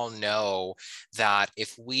 we all know that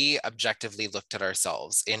if we objectively looked at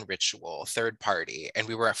ourselves in ritual, third party, and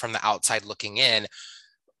we were from the outside looking in,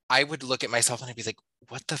 I would look at myself and I'd be like,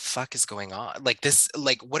 what the fuck is going on? Like this,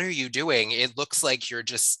 like, what are you doing? It looks like you're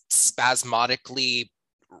just spasmodically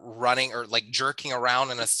running or like jerking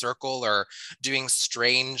around in a circle or doing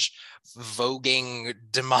strange voguing,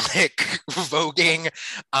 demonic voguing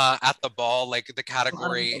at the ball. Like the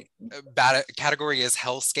category is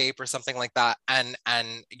hellscape or something like that. And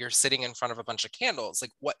you're sitting in front of a bunch of candles.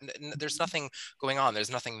 Like what, there's nothing going on.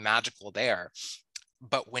 There's nothing magical there.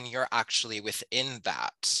 But when you're actually within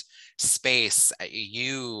that space,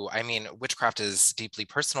 I mean, witchcraft is deeply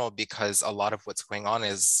personal because a lot of what's going on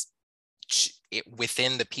is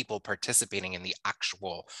within the people participating in the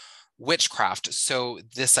actual witchcraft. So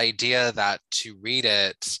this idea that to read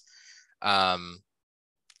it and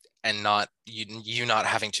not you not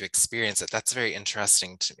having to experience it, that's very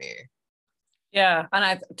interesting to me. Yeah,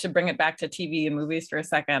 and to bring it back to TV and movies for a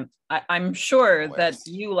second, I'm sure that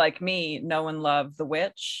you, like me, know and love The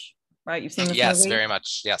Witch, right? You've seen this movie? Yes, very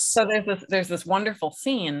much, yes. So there's this wonderful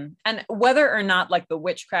scene, and whether or not like the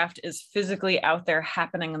witchcraft is physically out there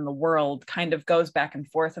happening in the world kind of goes back and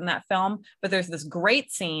forth in that film, but there's this great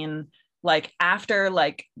scene like after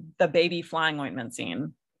like the baby flying ointment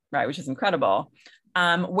scene, right, which is incredible,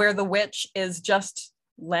 where the witch is just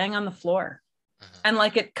laying on the floor. And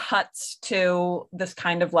like it cuts to this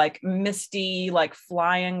kind of like misty, like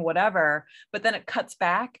flying, whatever. But then it cuts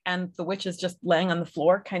back and the witch is just laying on the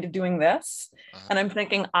floor, kind of doing this. And I'm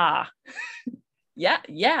thinking,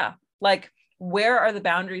 yeah. Like, where are the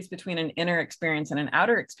boundaries between an inner experience and an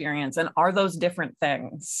outer experience? And are those different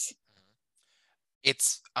things?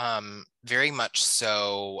 It's very much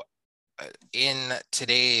so in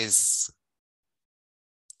today's,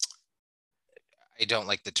 I don't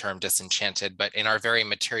like the term disenchanted, but in our very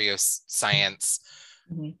material science,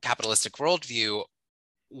 capitalistic worldview,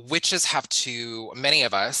 witches have to, many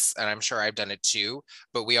of us, and I'm sure I've done it too,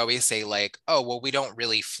 but we always say like, oh, well, we don't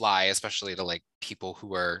really fly, especially to like people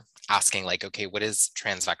who are asking like, okay, what is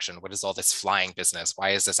transvection? What is all this flying business?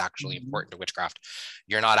 Why is this actually important to witchcraft?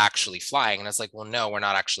 You're not actually flying. And it's like, well, no, we're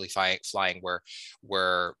not actually flying.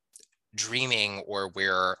 We're dreaming or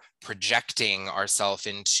we're projecting ourselves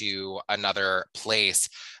into another place.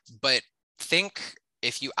 But think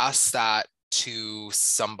if you ask that to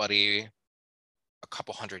somebody a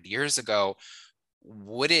couple hundred years ago,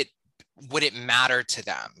 would it matter to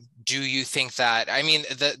them? Do you think that, I mean,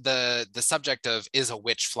 the subject of is a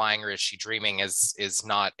witch flying or is she dreaming is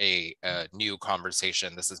not a new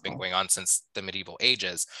conversation. This has been going on since the medieval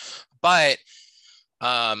ages. But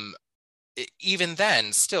even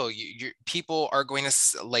then, still, people are going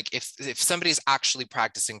to, like, if somebody's actually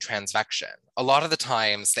practicing transvection, a lot of the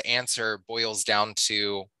times the answer boils down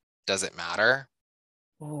to, does it matter?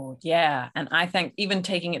 Oh, yeah. And I think even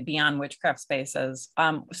taking it beyond witchcraft spaces,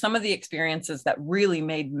 some of the experiences that really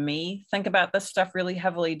made me think about this stuff really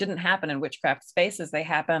heavily didn't happen in witchcraft spaces. They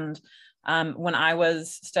happened when I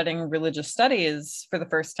was studying religious studies for the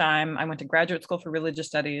first time. I went to graduate school for religious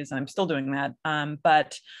studies, and I'm still doing that.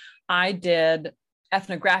 But I did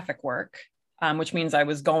ethnographic work, which means I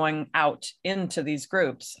was going out into these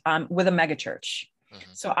groups with a megachurch.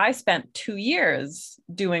 So I spent 2 years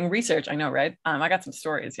doing research. I know, right? I got some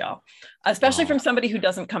stories, y'all, especially from somebody who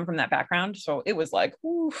doesn't come from that background. So it was like,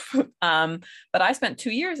 oof. But I spent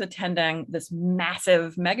 2 years attending this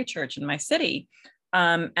massive megachurch in my city.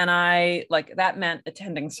 And I, like, that meant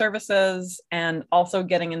attending services and also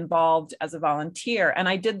getting involved as a volunteer. And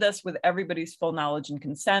I did this with everybody's full knowledge and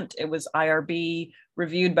consent. It was IRB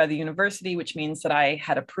reviewed by the university, which means that I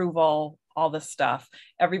had approval, all this stuff.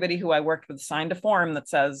 Everybody who I worked with signed a form that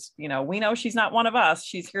says, you know, we know she's not one of us.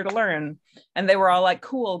 She's here to learn. And they were all like,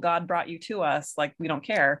 cool, God brought you to us. Like, we don't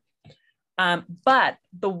care. But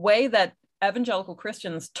the way that evangelical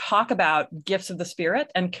Christians talk about gifts of the Spirit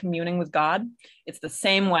and communing with God, it's the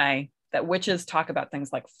same way that witches talk about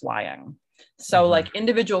things like flying. So like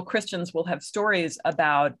individual Christians will have stories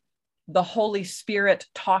about the Holy Spirit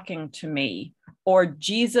talking to me or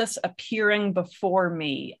Jesus appearing before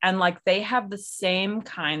me. And like they have the same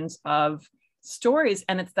kinds of stories.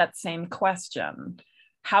 And it's that same question.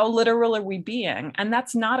 How literal are we being? And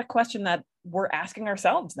that's not a question that we're asking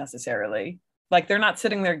ourselves necessarily. Like they're not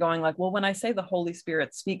sitting there going like, well, when I say the Holy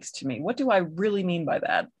Spirit speaks to me, what do I really mean by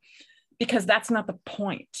that? Because that's not the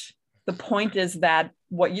point. The point is that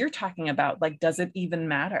what you're talking about, like, does it even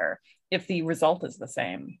matter if the result is the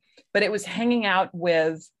same? But it was hanging out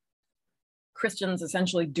with Christians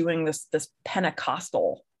essentially doing this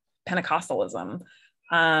Pentecostalism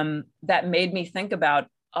that made me think about,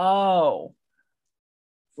 oh,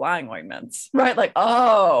 flying ointments, right? Like,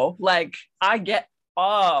 oh, like I get,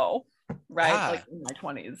 oh, right. Yeah. Like in my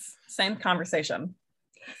 20s, same conversation.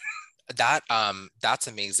 That's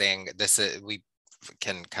amazing. We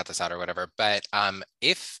can cut this out or whatever, but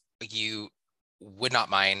if you would not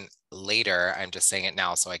mind later, I'm just saying it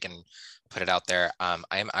now so I can put it out there. I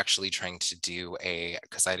am actually trying to do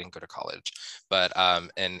because I didn't go to college, but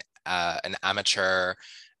an amateur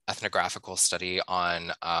ethnographical study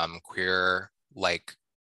on queer like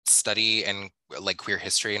study and like queer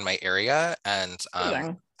history in my area, and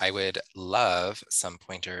I would love some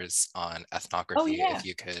pointers on ethnography. Oh, yeah. If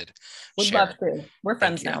you could We'd love to. We're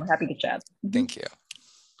friends now. Happy to chat. Thank you.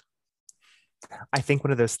 I think one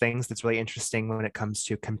of those things that's really interesting when it comes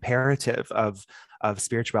to comparative of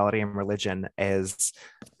spirituality and religion is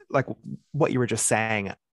like what you were just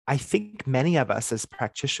saying. I think many of us as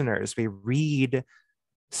practitioners, we read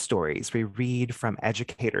stories, we read from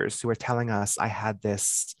educators who are telling us, I had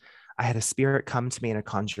a spirit come to me in a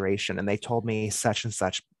conjuration and they told me such and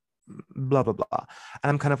such, blah, blah, blah. And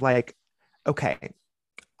I'm kind of like, okay,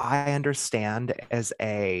 I understand as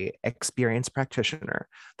a experienced practitioner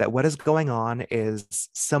that what is going on is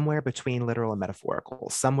somewhere between literal and metaphorical,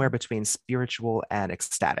 somewhere between spiritual and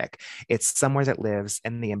ecstatic. It's somewhere that lives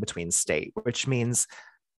in the in-between state, which means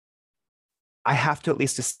I have to at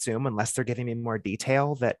least assume, unless they're giving me more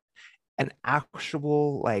detail, that an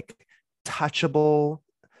actual like touchable,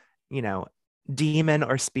 demon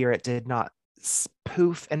or spirit did not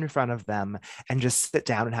poof in front of them and just sit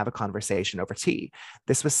down and have a conversation over tea.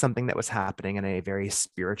 This was something that was happening in a very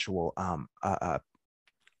spiritual,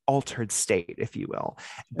 altered state, if you will.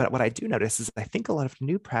 But what I do notice is I think a lot of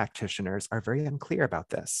new practitioners are very unclear about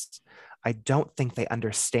this. I don't think they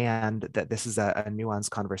understand that this is a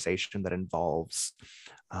nuanced conversation that involves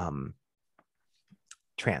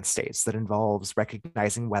trance states, that involves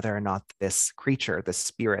recognizing whether or not this creature, this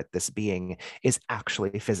spirit, this being is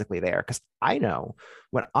actually physically there. Because I know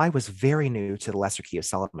when I was very new to the Lesser Key of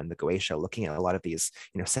Solomon, the Goetia, looking at a lot of these,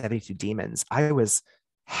 72 demons, I was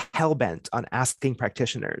hell-bent on asking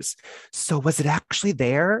practitioners, so was it actually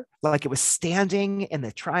there? Like it was standing in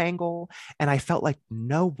the triangle, and I felt like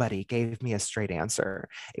nobody gave me a straight answer.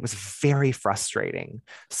 It was very frustrating.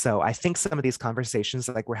 So I think some of these conversations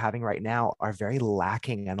like we're having right now are very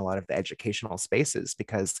lacking in a lot of the educational spaces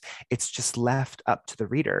because it's just left up to the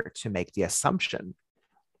reader to make the assumption.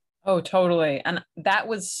 Oh, totally. And that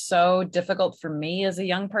was so difficult for me as a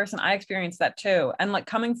young person. I experienced that too. And like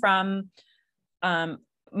coming from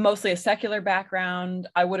mostly a secular background,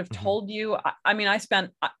 I would have told you, I mean, I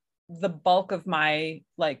spent the bulk of my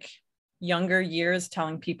like younger years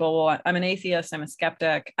telling people, well, I'm an atheist, I'm a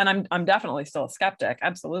skeptic, and I'm definitely still a skeptic,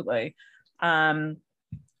 absolutely.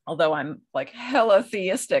 Although I'm like hella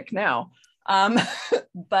theistic now.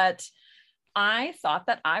 But I thought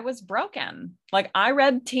that I was broken. Like I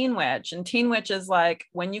read Teen Witch, and Teen Witch is like,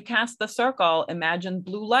 when you cast the circle, imagine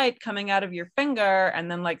blue light coming out of your finger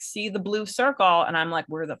and then like see the blue circle. And I'm like,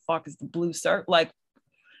 where the fuck is the blue circle? Like,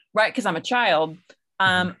 right, because I'm a child.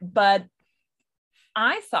 But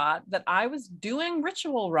I thought that I was doing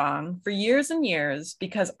ritual wrong for years and years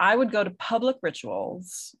because I would go to public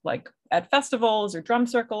rituals, like at festivals or drum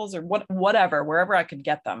circles or whatever, wherever I could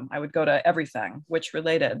get them. I would go to everything witch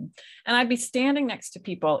related. And I'd be standing next to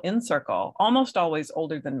people in circle, almost always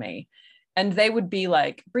older than me. And they would be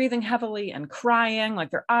like breathing heavily and crying,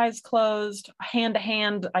 like their eyes closed, hand to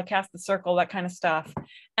hand. I cast the circle, that kind of stuff.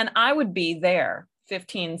 And I would be there,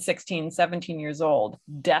 15, 16, 17 years old,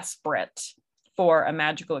 desperate for a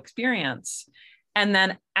magical experience. And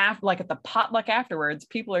then like at the potluck afterwards,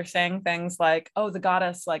 people are saying things like, oh, the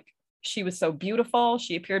goddess, like she was so beautiful,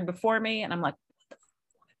 she appeared before me. And I'm like, what?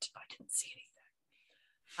 I didn't see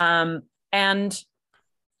anything. And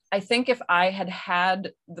I think if I had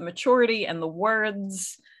had the maturity and the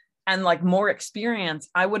words and like more experience,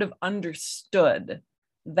 I would have understood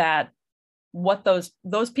that what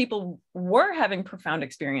those people were having profound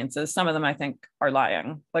experiences. Some of them I think are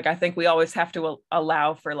lying. Like I think we always have to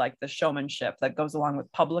allow for like the showmanship that goes along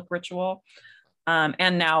with public ritual.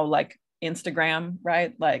 And now like Instagram,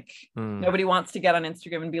 right? Like nobody wants to get on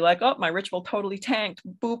Instagram and be like, oh, my ritual totally tanked,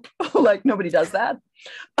 boop. Like nobody does that.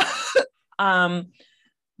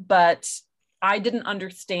 But I didn't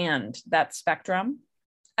understand that spectrum.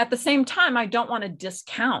 At the same time, I don't want to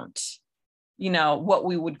discount, you know, what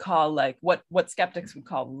we would call like what skeptics would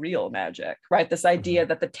call real magic, right? This idea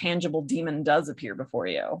that the tangible demon does appear before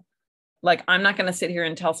you. Like, I'm not going to sit here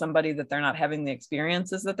and tell somebody that they're not having the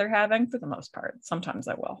experiences that they're having for the most part. Sometimes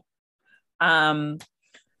I will.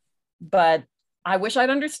 But I wish I'd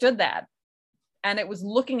understood that. And it was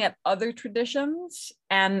looking at other traditions.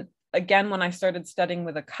 And again, when I started studying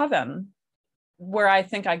with a coven, where I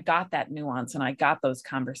think I got that nuance and I got those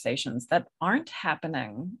conversations that aren't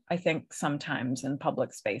happening, I think, sometimes in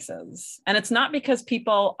public spaces. And it's not because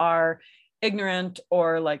people are ignorant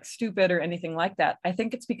or like stupid or anything like that. I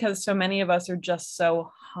think it's because so many of us are just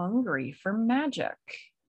so hungry for magic.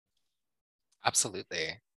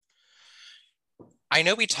 Absolutely. I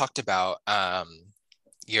know we talked about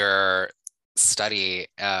your study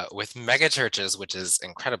with megachurches, which is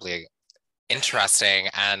incredibly interesting,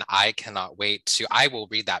 and I cannot wait I will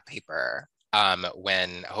read that paper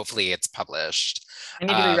when hopefully it's published. I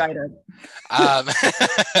need to rewrite it.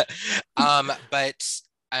 But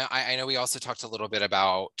I know we also talked a little bit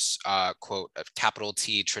about quote capital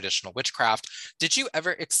T traditional witchcraft. Did you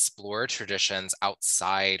ever explore traditions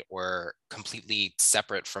outside or completely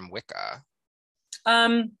separate from Wicca?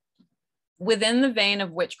 Within the vein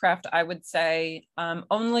of witchcraft, I would say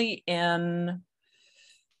only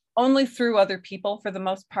through other people for the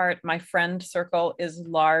most part. My friend circle is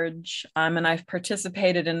large, and I've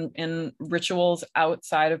participated in rituals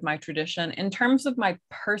outside of my tradition. In terms of my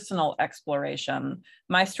personal exploration,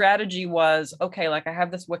 my strategy was, okay, like I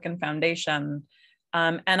have this Wiccan foundation,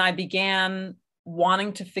 and I began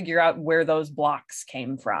wanting to figure out where those blocks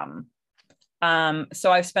came from.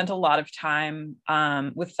 So I've spent a lot of time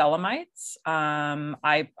with Thelemites.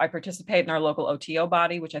 I participate in our local OTO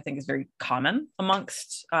body, which I think is very common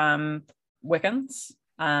amongst Wiccans.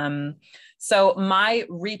 So my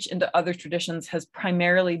reach into other traditions has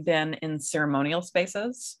primarily been in ceremonial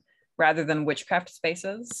spaces rather than witchcraft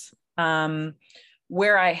spaces.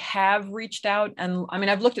 Where I have reached out, and I mean,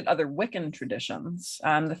 I've looked at other Wiccan traditions.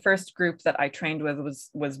 The first group that I trained with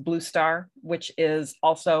was Blue Star, which is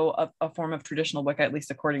also a form of traditional Wicca, at least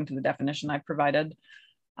according to the definition I provided.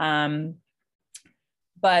 But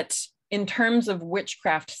in terms of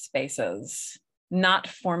witchcraft spaces, not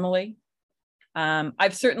formally.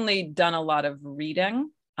 I've certainly done a lot of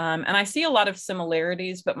reading, and I see a lot of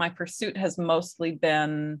similarities, but my pursuit has mostly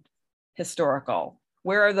been historical.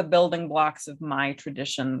 where are the building blocks of my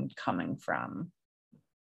tradition coming from?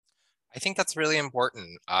 I think that's really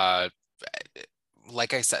important.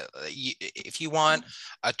 Like I said, if you want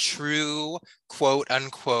a true quote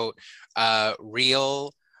unquote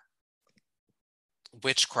real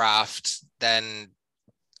witchcraft, then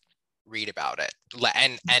read about it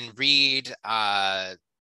and read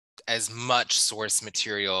as much source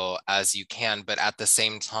material as you can, but at the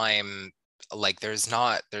same time, like there's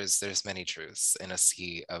many truths in a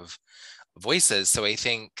sea of voices. So I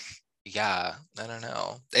think, yeah, I don't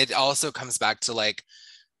know. It also comes back to like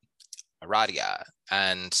Aradia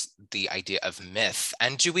and the idea of myth.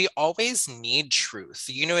 And do we always need truth?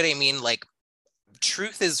 You know what I mean? Like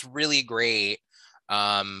truth is really great,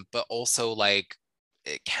 but also like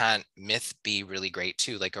can't myth be really great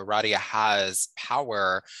too? Like Aradia has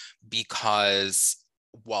power because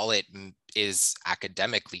while it is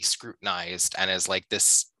academically scrutinized and is like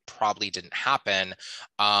this probably didn't happen,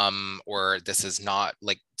 or this is not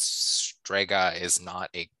like Strega is not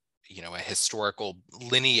a a historical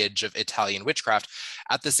lineage of Italian witchcraft.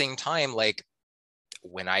 At the same time, like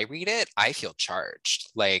when I read it, I feel charged.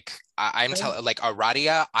 Like I'm telling, like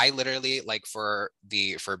Aradia, I literally like for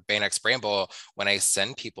Baynex Bramble, when I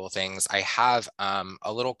send people things, I have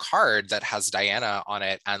a little card that has Diana on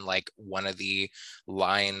it and like one of the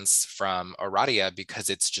lines from Aradia, because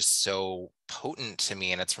it's just so potent to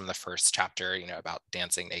me, and it's from the first chapter, about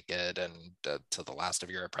dancing naked and till the last of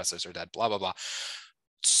your oppressors are dead, blah blah blah.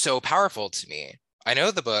 So powerful to me. I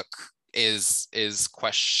know the book is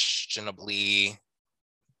questionably,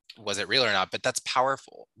 was it real or not, but that's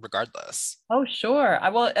powerful regardless. Oh, sure.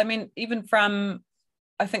 I mean, even from,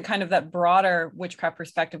 I think, kind of that broader witchcraft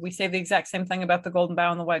perspective, we say the exact same thing about the Golden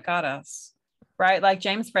Bough and the White Goddess, right? Like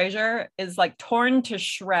James Frazer is like torn to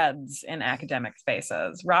shreds in academic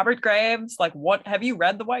spaces. Robert Graves, like, what, have you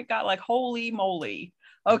read the White Goddess? Like, holy moly.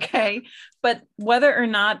 Okay. But whether or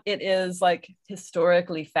not it is like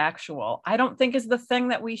historically factual, I don't think is the thing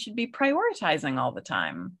that we should be prioritizing all the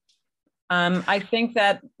time. I think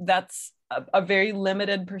that that's a very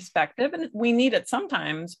limited perspective, and we need it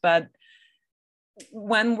sometimes, but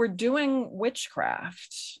when we're doing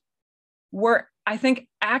witchcraft, we're, I think,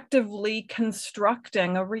 actively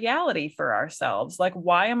constructing a reality for ourselves. Like,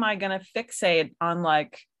 why am I going to fixate on,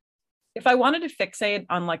 like, if I wanted to fixate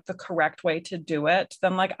on like the correct way to do it,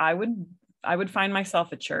 then like I would find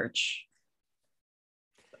myself at church.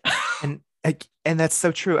 And that's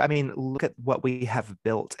so true. I mean, look at what we have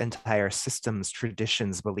built entire systems,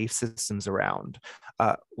 traditions, belief systems around.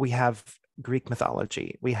 We have Greek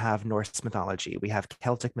mythology, we have Norse mythology, we have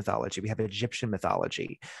Celtic mythology, we have Egyptian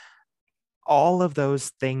mythology. All of those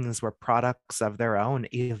things were products of their own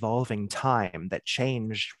evolving time that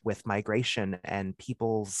changed with migration and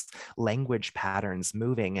people's language patterns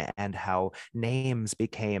moving, and how names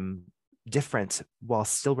became different while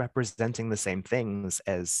still representing the same things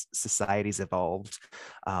as societies evolved,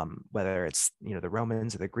 whether it's the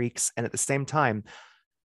Romans or the Greeks. And at the same time,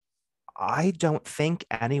 I don't think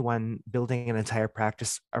anyone building an entire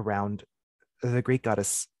practice around the Greek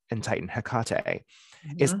goddess and Titan Hecate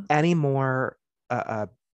is any more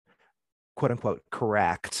quote unquote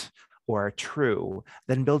correct or true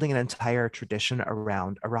than building an entire tradition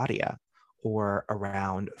around Aradia, or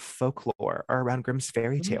around folklore, or around Grimm's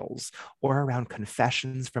fairy tales, or around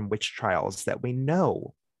confessions from witch trials that we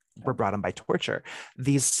know were brought on by torture.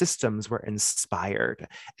 These systems were inspired,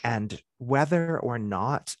 and whether or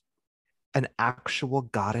not an actual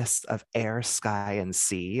goddess of air, sky, and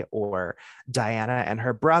sea, or Diana and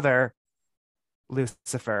her brother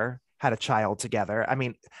Lucifer had a child together, I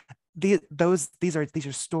mean, these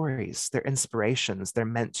are stories. They're inspirations. They're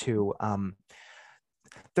meant to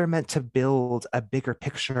build a bigger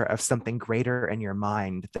picture of something greater in your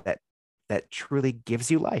mind that truly gives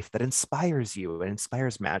you life, that inspires you and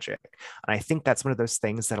inspires magic. And I think that's one of those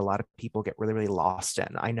things that a lot of people get really, really lost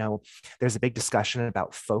in. I know there's a big discussion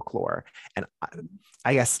about folklore, and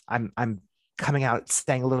I guess I'm coming out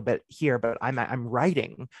saying a little bit here, but I'm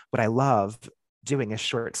writing what I love doing as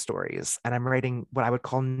short stories, and I'm writing what I would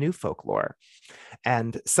call new folklore.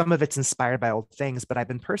 And some of it's inspired by old things, but I've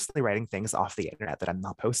been personally writing things off the internet that I'm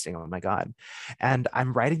not posting. Oh my God. And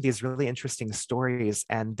I'm writing these really interesting stories,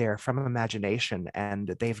 and they're from imagination, and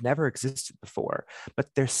they've never existed before, but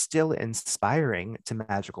they're still inspiring to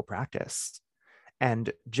magical practice.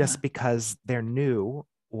 And just because they're new,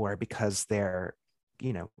 or because they're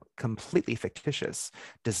completely fictitious,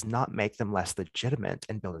 does not make them less legitimate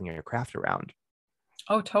in building your craft around.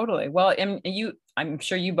 Oh, totally. Well, and I'm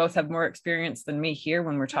sure you both have more experience than me here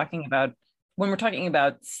when we're talking about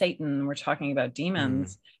Satan, we're talking about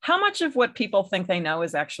demons. How much of what people think they know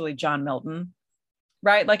is actually John Milton?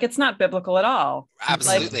 right? Like it's not biblical at all.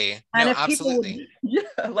 Absolutely. Like, and No, if absolutely. people would,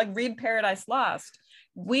 yeah, like read Paradise Lost,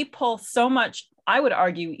 we pull so much, I would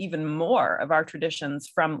argue even more of our traditions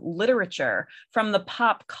from literature, from the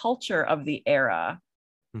pop culture of the era.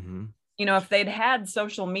 Mm-hmm. You know, if they'd had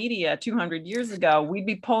social media 200 years ago, we'd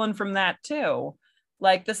be pulling from that too.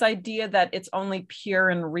 Like this idea that it's only pure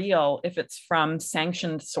and real if it's from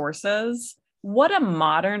sanctioned sources. What a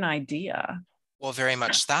modern idea. Well, very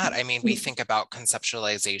much that. I mean, we think about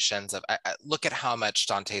conceptualizations of look at how much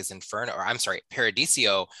Dante's Inferno, or I'm sorry,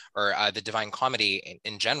 Paradiso, or the Divine Comedy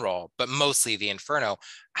in general, but mostly the Inferno.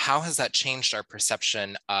 How has that changed our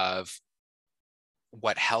perception of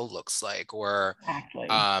what hell looks like? Or, Exactly.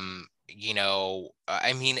 you know,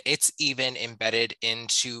 I mean, it's even embedded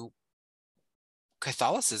into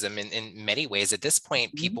Catholicism in many ways. At this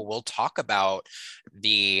point, people will talk about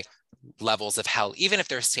the levels of hell, even if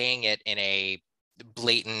they're saying it in a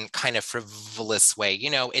blatant kind of frivolous way.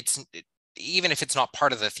 You know, even if it's not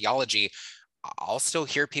part of the theology, I'll still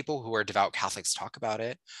hear people who are devout Catholics talk about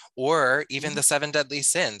it. Or even the seven deadly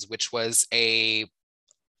sins, which was a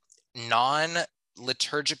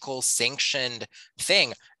non-liturgical sanctioned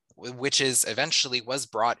thing, which is eventually was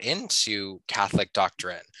brought into Catholic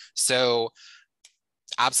doctrine. So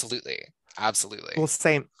absolutely. Well,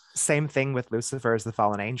 same thing with Lucifer as the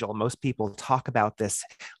fallen angel. Most people talk about this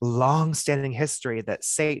long-standing history that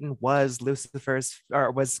Satan was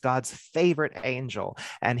was God's favorite angel,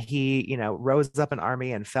 and he, you know, rose up an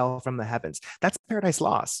army and fell from the heavens. That's Paradise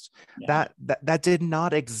Lost. Yeah. That did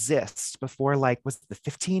not exist before, like, was it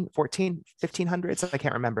the 1500s? I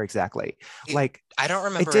can't remember exactly. Like, I don't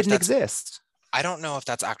remember. It didn't exist. I don't know if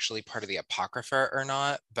that's actually part of the Apocrypha or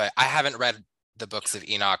not, but I haven't read the books of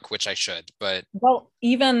Enoch, which I should. But well,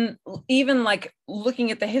 even like looking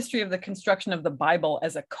at the history of the construction of the Bible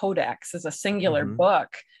as a codex, as a singular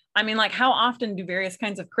book, I mean, like, how often do various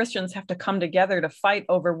kinds of Christians have to come together to fight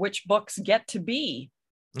over which books get to be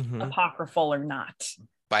apocryphal or not?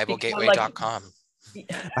 BibleGateway.com.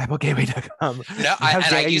 BibleGateway.com. No,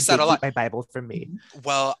 I use that a lot. My Bible from me.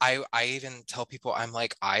 Well, I even tell people, I'm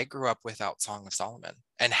like, I grew up without Song of Solomon.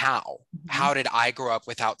 And how did I grow up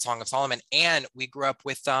without Song of Solomon? And we grew up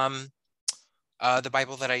with the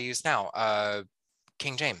Bible that I use now,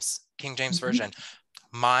 King James Version.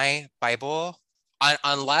 My Bible,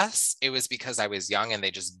 unless it was because I was young and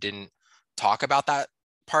they just didn't talk about that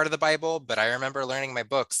part of the Bible, but I remember learning my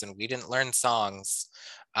books and we didn't learn songs.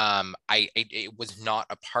 It was not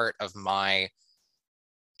a part of my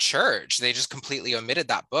church. They just completely omitted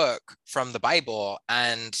that book from the Bible.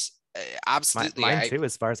 And absolutely, mine too,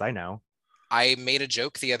 as far as I know. I made a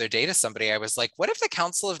joke the other day to somebody. I was like, what if the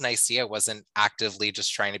Council of Nicaea wasn't actively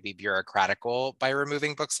just trying to be bureaucratical by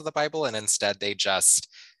removing books of the Bible, and instead they just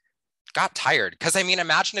got tired? Because I mean,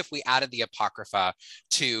 imagine if we added the Apocrypha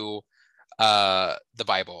to the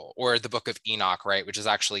Bible, or the Book of Enoch, right, which is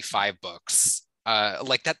actually 5 books.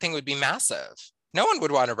 Like, that thing would be massive. No one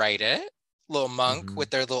would want to write it. Little monk with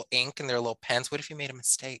their little ink and their little pens. What if you made a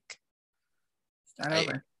mistake? Start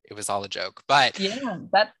over. It was all a joke, but yeah,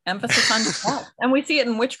 that emphasis on depth. And we see it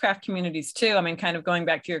in witchcraft communities too. I mean, kind of going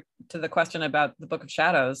back to the question about the Book of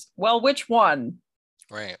Shadows. Well, which one?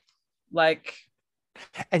 Right. Like,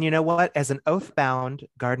 and you know what? As an oath-bound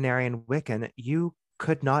Gardnerian Wiccan, you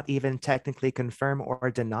could not even technically confirm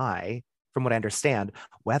or deny, from what I understand,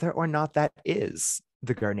 whether or not that is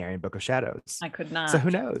the Gardnerian Book of Shadows. I could not. So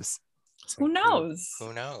who knows? Who knows?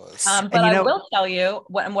 Who knows? But I will tell you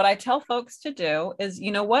what I tell folks to do is,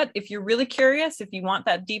 you know what? If you're really curious, if you want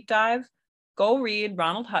that deep dive, go read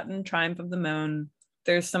Ronald Hutton, Triumph of the Moon.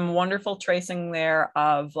 There's some wonderful tracing there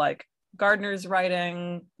of like Gardner's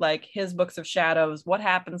writing, like his books of shadows, what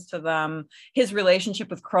happens to them, his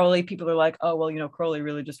relationship with Crowley. People are like, oh, well, you know, Crowley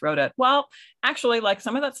really just wrote it. Well, actually, like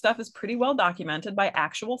some of that stuff is pretty well documented by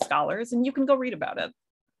actual scholars, and you can go read about it.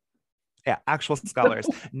 Yeah, actual scholars,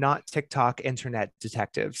 not TikTok internet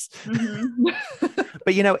detectives.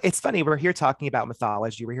 But you know, it's funny. We're here talking about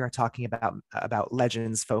mythology. We're here talking about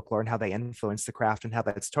legends, folklore, and how they influence the craft, and how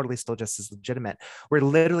that's totally still just as legitimate. We're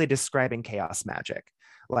literally describing chaos magic.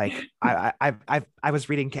 Like I've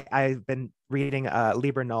been reading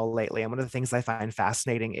Liber Null lately, and one of the things I find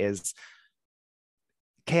fascinating is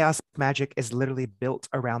chaos magic is literally built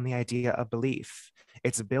around the idea of belief.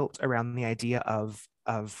 It's built around the idea of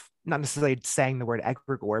not necessarily saying the word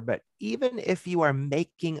egregore, but even if you are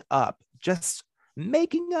making up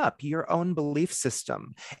your own belief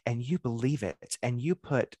system and you believe it and you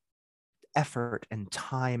put effort and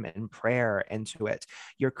time and prayer into it,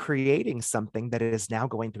 you're creating something that is now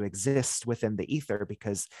going to exist within the ether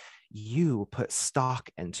because you put stock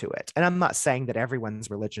into it. And I'm not saying that everyone's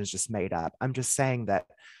religion is just made up. I'm just saying that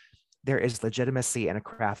there is legitimacy in a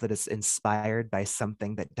craft that is inspired by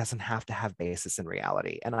something that doesn't have to have basis in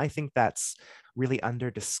reality. And I think that's really under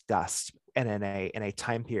discussed and in a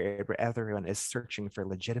time period where everyone is searching for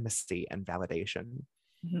legitimacy and validation.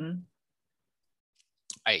 Mm-hmm.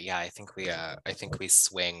 I think we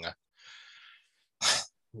swing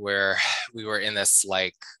where we were in this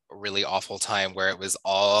like really awful time where it was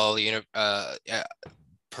all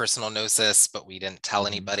personal gnosis, but we didn't tell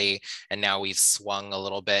anybody. And now we've swung a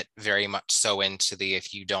little bit, very much so into the,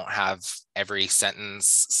 if you don't have every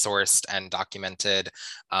sentence sourced and documented,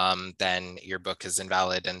 then your book is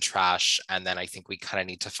invalid and trash. And then I think we kind of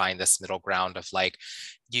need to find this middle ground of like,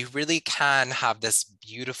 you really can have this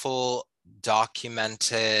beautiful,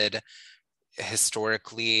 documented,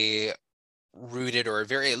 historically rooted, or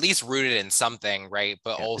very at least rooted in something, right?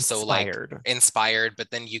 But also inspired. Like inspired, but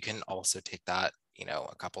then you can also take that, you know,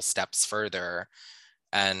 a couple steps further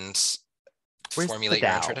and formulate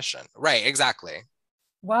your own tradition. Right, exactly.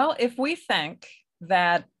 Well, if we think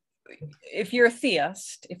that, if you're a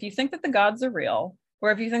theist, if you think that the gods are real,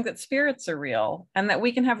 or if you think that spirits are real and that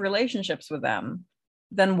we can have relationships with them,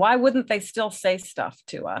 then why wouldn't they still say stuff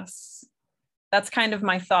to us? That's kind of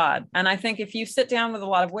my thought. And I think if you sit down with a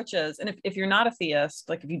lot of witches, and if you're not a theist,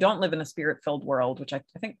 like if you don't live in a spirit-filled world, which I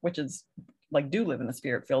think witches like do live in a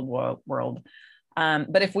spirit-filled world,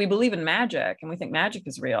 but if we believe in magic and we think magic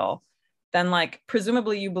is real, then like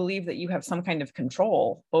presumably you believe that you have some kind of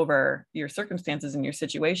control over your circumstances and your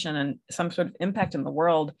situation and some sort of impact in the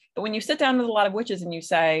world. But when you sit down with a lot of witches and you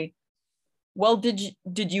say, well, did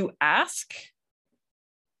you ask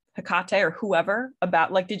Hecate or whoever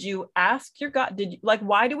about, like, did you ask your god,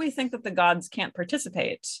 why do we think that the gods can't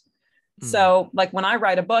participate? So like when I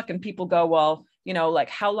write a book and people go, well, you know, like,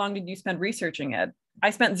 how long did you spend researching it? I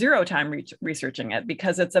spent zero time researching it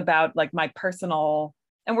because it's about like my personal,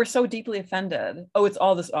 and we're so deeply offended. Oh, it's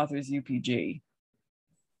all this author's UPG.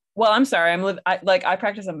 Well, I'm sorry. I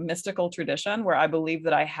practice a mystical tradition where I believe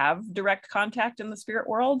that I have direct contact in the spirit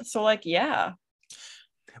world. So like, yeah.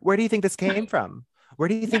 Where do you think this came from? Where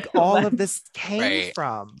do you think all of this came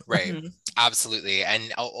from? Right. Mm-hmm. Absolutely.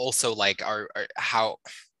 And also like how,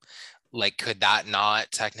 like, could that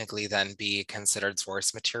not technically then be considered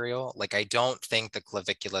source material? Like, I don't think the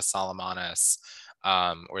Clavicula Solomonus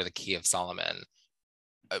or the Key of Solomon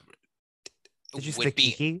would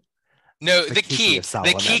be. Kiki? No, the key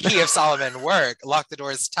of Solomon work. Lock the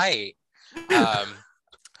doors tight.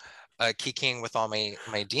 Keying with all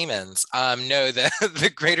my demons. No,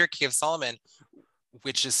 the Greater Key of Solomon,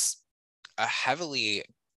 which is a heavily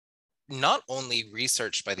not only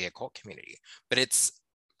researched by the occult community, but it's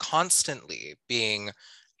constantly being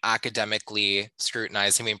academically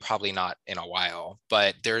scrutinized. I mean, probably not in a while,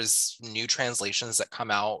 but there's new translations that come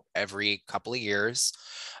out every couple of years.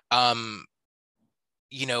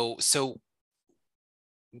 You know, so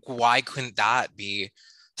why couldn't that be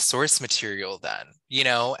source material then? You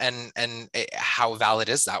know, and how valid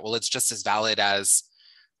is that? Well, it's just as valid as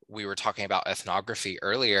we were talking about ethnography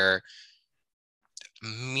earlier.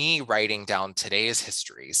 Me writing down today's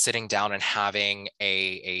history, sitting down and having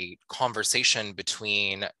a conversation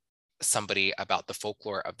between somebody about the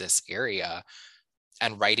folklore of this area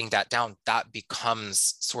and writing that down, that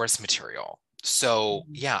becomes source material. So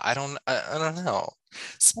yeah, I don't know.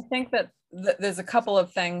 I think that there's a couple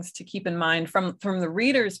of things to keep in mind from the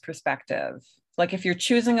reader's perspective. Like if you're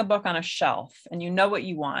choosing a book on a shelf and you know what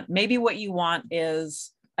you want, maybe what you want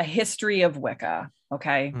is a history of Wicca.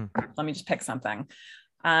 Okay, let me just pick something.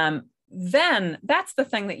 Then that's the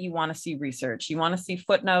thing that you want to see research. You want to see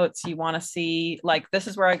footnotes. You want to see, like, this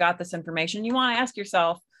is where I got this information. You want to ask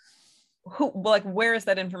yourself, where is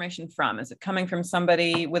that information from? Is it coming from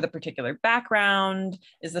somebody with a particular background?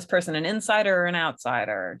 Is this person an insider or an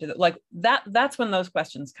outsider? That's when those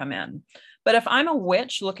questions come in. But if I'm a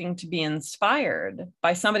witch looking to be inspired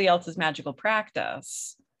by somebody else's magical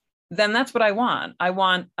practice, then that's what I want. I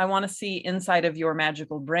want to see inside of your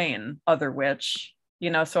magical brain, other witch,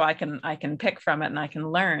 you know, so I can pick from it and I can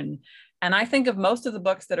learn. And I think of most of the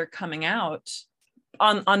books that are coming out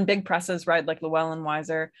on big presses, right, like Llewellyn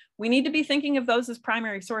Weiser, we need to be thinking of those as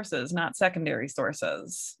primary sources, not secondary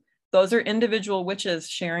sources. Those are individual witches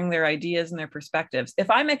sharing their ideas and their perspectives. If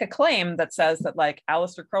I make a claim that says that like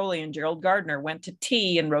Aleister Crowley and Gerald Gardner went to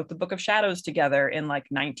tea and wrote the Book of Shadows together in like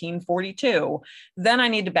 1942, then I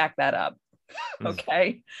need to back that up.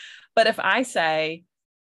 Okay. But if I say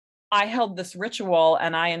I held this ritual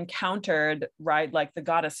and I encountered, right, like the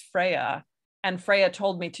goddess Freya, and Freya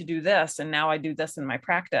told me to do this, and now I do this in my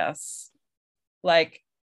practice. Like,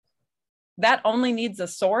 that only needs a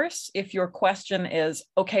source if your question is,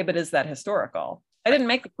 okay, but is that historical? I didn't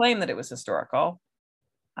make the claim that it was historical.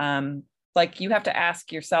 Like, you have to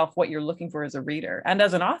ask yourself what you're looking for as a reader. And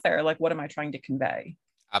as an author, like, what am I trying to convey?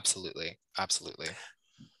 Absolutely. Absolutely.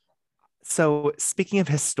 So speaking of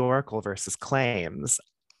historical versus claims,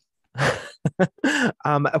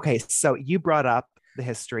 okay, so you brought up the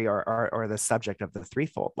history or the subject of the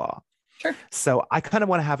threefold law. Sure. So I kind of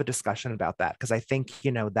want to have a discussion about that because I think,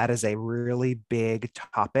 that is a really big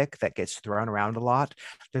topic that gets thrown around a lot.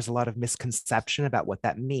 There's a lot of misconception about what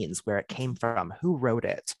that means, where it came from, who wrote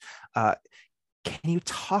it. Can you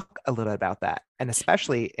talk a little about that? And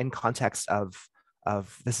especially in context of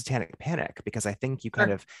the Satanic Panic, because I think you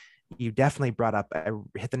you definitely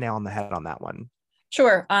hit the nail on the head on that one.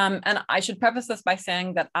 Sure. And I should preface this by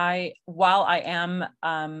saying that while I am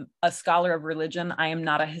a scholar of religion, I am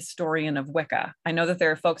not a historian of Wicca. I know that there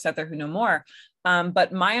are folks out there who know more,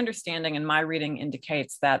 but my understanding and my reading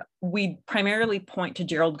indicates that we primarily point to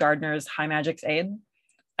Gerald Gardner's High Magic's Aid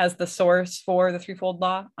as the source for the threefold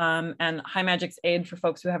law. And High Magic's Aid, for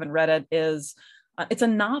folks who haven't read it, is it's a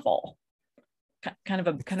novel. Kind of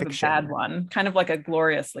a bad one, kind of like a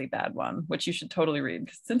gloriously bad one, which you should totally read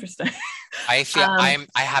because it's interesting. I feel I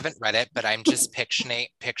haven't read it, but I'm just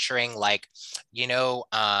picturing like,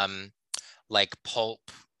 like pulp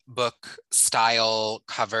book style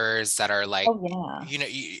covers that are like, oh yeah,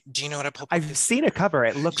 do you know what a pulp? I've seen a cover.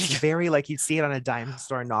 It looks very like you'd see it on a dime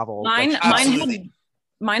store novel.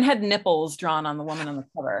 Mine had nipples drawn on the woman on the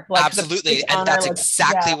cover. Like, absolutely, and that's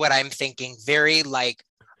exactly what I'm thinking. Very like.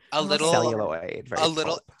 A little celluloid,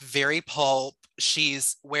 very pulp.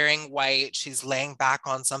 She's wearing white. She's laying back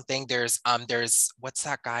on something. There's what's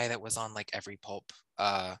that guy that was on like every pulp?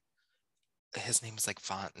 His name's like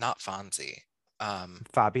not Fonzie.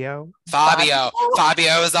 Fabio. Fabio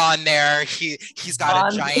is on there. He's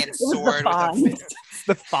got a giant sword with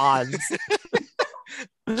the Fonz.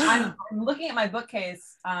 I'm looking at my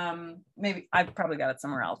bookcase. Maybe I've probably got it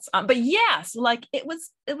somewhere else. But yes, like it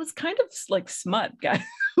was kind of like smut, guys.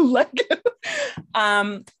 Like,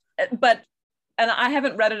 but I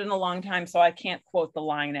haven't read it in a long time, so I can't quote the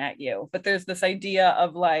line at you. But there's this idea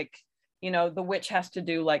of like, the witch has to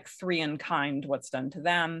do like three in kind what's done to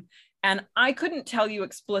them. And I couldn't tell you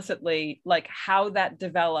explicitly like how that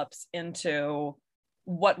develops into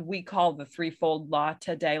what we call the threefold law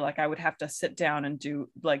today. Like, I would have to sit down and do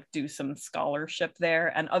some scholarship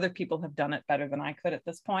there, and other people have done it better than I could at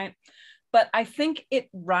this point. But I think it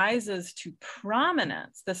rises to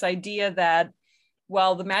prominence, this idea that,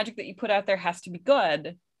 well, the magic that you put out there has to be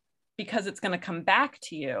good because it's going to come back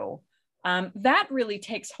to you. That really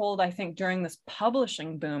takes hold, I think, during this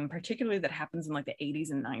publishing boom, particularly that happens in like the 80s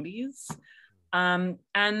and 90s.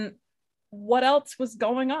 And what else was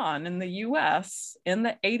going on in the US in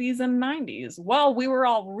the 80s and 90s? Well, we were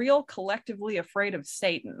all real collectively afraid of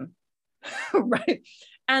Satan, right?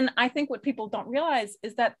 And I think what people don't realize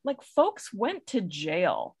is that like folks went to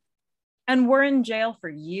jail and were in jail for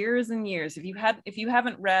years and years. If you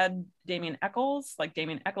haven't read Damien Eccles, like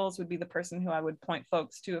Damien Eccles would be the person who I would point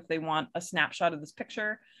folks to if they want a snapshot of this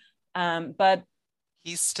picture. But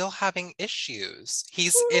he's still having issues.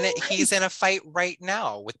 He's in a fight right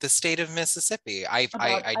now with the state of Mississippi.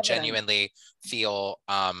 I genuinely feel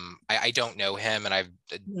I don't know him, and I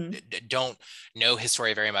don't know his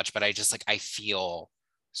story very much, but I just like I feel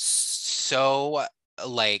so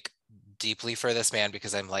like deeply for this man,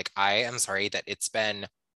 because I'm like, I am sorry that it's been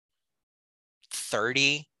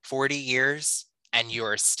 30, 40 years and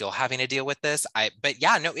you're still having to deal with this. But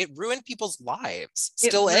yeah, no, it ruined people's lives.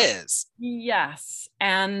 Still is. Yes.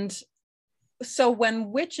 And so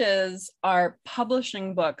when witches are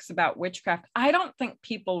publishing books about witchcraft, I don't think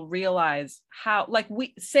people realize how, like,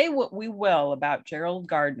 we say what we will about Gerald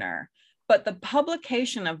Gardner, but the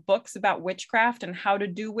publication of books about witchcraft and how to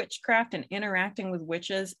do witchcraft and interacting with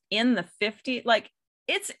witches in the 50s, like,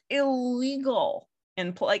 it's illegal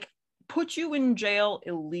in like put you in jail,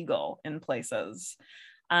 illegal in places.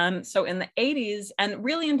 So in the 80s and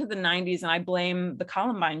really into the 90s, and I blame the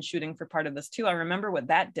Columbine shooting for part of this too. I remember what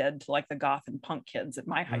that did to like the goth and punk kids at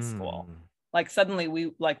my high school. Like suddenly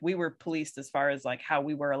we were policed as far as like how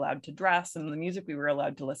we were allowed to dress and the music we were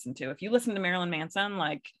allowed to listen to. If you listen to Marilyn Manson,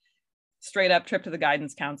 like straight up trip to the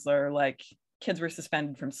guidance counselor, like kids were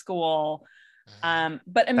suspended from school. But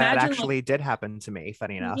That imagine, like, actually did happen to me,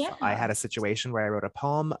 funny enough. I yeah, had a situation where I wrote a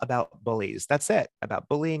poem about bullies. That's it, about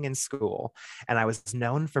bullying in school. And I was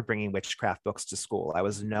known for bringing witchcraft books to school. I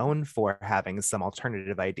was known for having some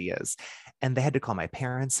alternative ideas. And they had to call my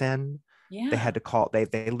parents in. They yeah, had to call,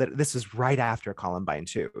 this was right after Columbine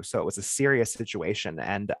too. So it was a serious situation.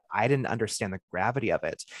 And I didn't understand the gravity of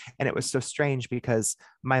it. And it was so strange because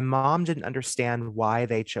my mom didn't understand why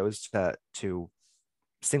they chose to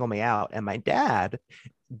single me out. And my dad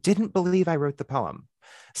didn't believe I wrote the poem.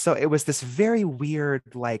 So it was this very weird,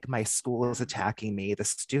 like, my school is attacking me, the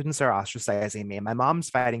students are ostracizing me, my mom's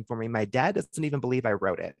fighting for me, my dad doesn't even believe I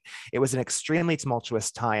wrote it. It was an extremely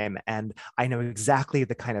tumultuous time. And I know exactly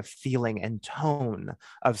the kind of feeling and tone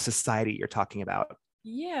of society you're talking about.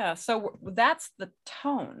 yeah. So that's the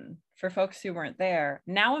tone for folks who weren't there.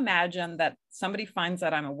 Now imagine that somebody finds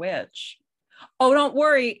out I'm a witch. Oh, don't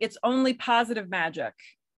worry, it's only positive magic.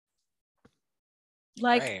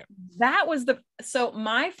 Like, Right. that was so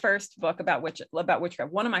my first book about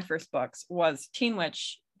witchcraft, one of my first books was Teen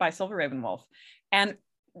Witch by Silver Ravenwolf. And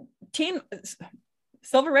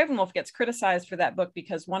Silver Ravenwolf gets criticized for that book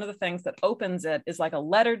because one of the things that opens it is like a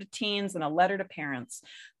letter to teens and a letter to parents.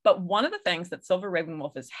 But one of the things that Silver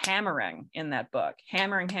Ravenwolf is hammering in that book,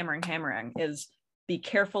 hammering, is be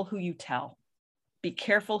careful who you tell. Be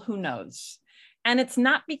careful who knows. And it's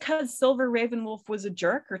not because Silver Ravenwolf was a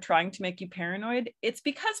jerk or trying to make you paranoid. It's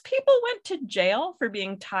because people went to jail for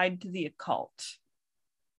being tied to the occult.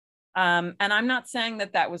 And I'm not saying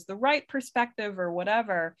that that was the right perspective or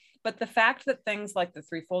whatever, but the fact that things like the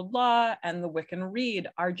Threefold Law and the Wiccan Rede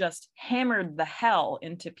are just hammered the hell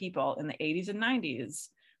into people in the 80s and 90s,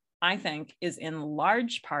 I think is in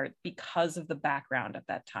large part because of the background at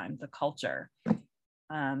that time, the culture.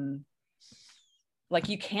 Like,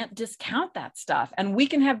 you can't discount that stuff. And we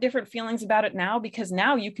can have different feelings about it now because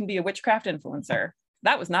now you can be a witchcraft influencer.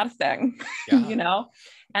 That was not a thing, Yeah. you know?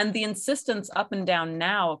 And the insistence up and down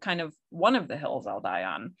now, kind of one of the hills I'll die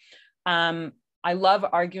on. I love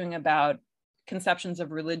arguing about conceptions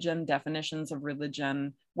of religion, definitions of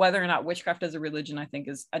religion, whether or not witchcraft is a religion, I think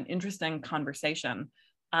is an interesting conversation.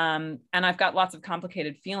 And I've got lots of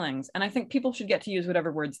complicated feelings. And I think people should get to use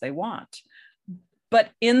whatever words they want. But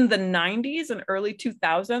in the 90s and early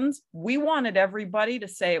 2000s, we wanted everybody to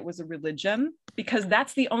say it was a religion because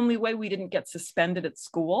that's the only way we didn't get suspended at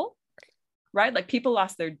school, right? Like, people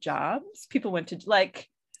lost their jobs. People went to, like,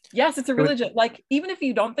 yes, it's a religion. Like, even if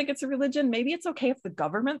you don't think it's a religion, maybe it's okay if the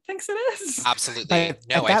government thinks it is. Absolutely. But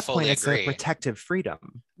No, at I that fully point, it's agree. a protective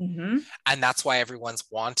freedom. Mm-hmm. And that's why everyone's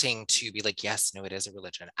wanting to be like, yes, no, it is a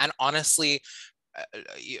religion. And honestly,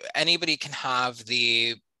 anybody can have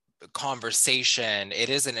the conversation. It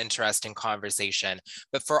is an interesting conversation,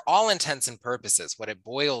 but for all intents and purposes, what it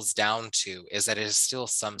boils down to is that it is still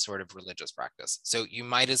some sort of religious practice. So you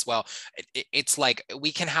might as well, it's like,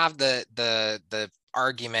 we can have the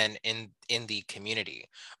argument in the community,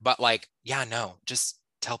 but like, yeah, no, just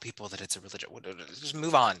tell people that it's a religion. Just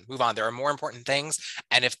move on. There are more important things.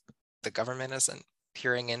 And if the government isn't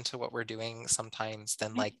peering into what we're doing sometimes,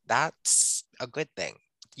 then like, that's a good thing,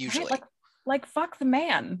 usually. Right? Like fuck the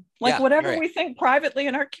man. Like, Yeah, whatever right. we think privately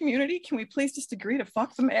in our community, can we please just agree to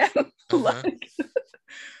fuck the man? Like,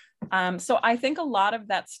 so I think a lot of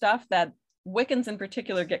that stuff that Wiccans in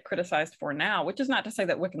particular get criticized for now, which is not to say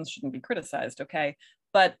that Wiccans shouldn't be criticized, okay?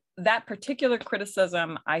 But that particular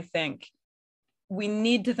criticism, I think we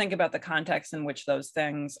need to think about the context in which those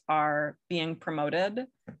things are being promoted.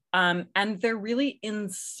 And they're really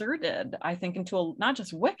inserted, I think, into not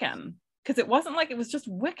just Wiccan, because it wasn't like it was just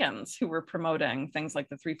Wiccans who were promoting things like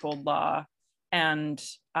the Threefold Law and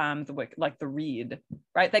the Rede,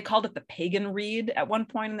 right? They called it the pagan Rede at one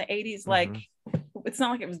point in the 80s. Like, it's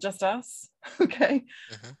not like it was just us, okay?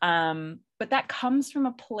 But that comes from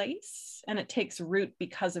a place and it takes root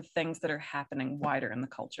because of things that are happening wider in the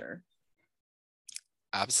culture.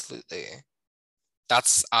 Absolutely.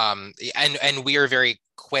 That's and we are very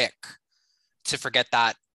quick to forget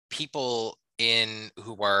that people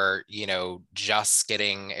who are, you know, just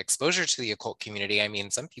getting exposure to the occult community. I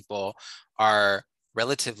mean, some people are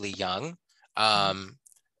relatively young, and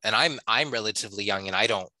I'm relatively young, and I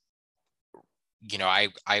don't, you know,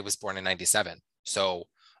 I was born in 97. So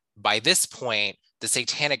by this point, the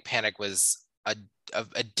Satanic Panic was a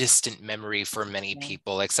distant memory for many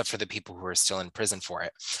people, except for the people who are still in prison for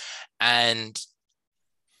it. And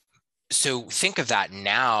so think of that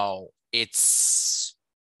now. It's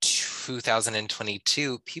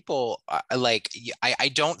 2022. People like, I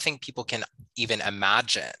don't think people can even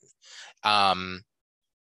imagine the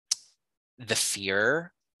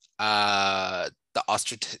fear the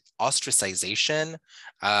ostracization.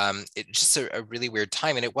 It just a really weird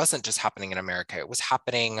time. And it wasn't just happening in America. It was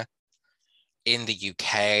happening in the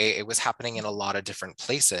UK. It was happening in a lot of different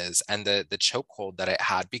places. And the chokehold that it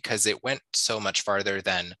had, because it went so much farther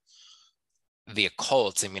than the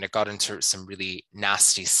occult. I mean, it got into some really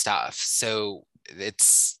nasty stuff. So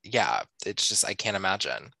it's just, I can't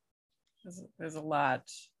imagine. There's a lot.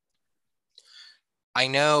 I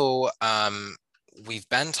know we've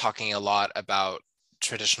been talking a lot about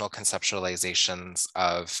traditional conceptualizations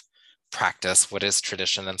of practice, what is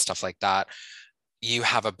tradition and stuff like that. You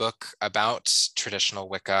have a book about traditional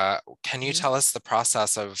Wicca. Can you tell us the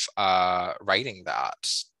process of writing that?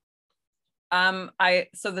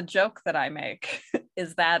 So the joke that I make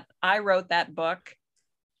is that I wrote that book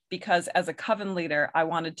because as a coven leader, I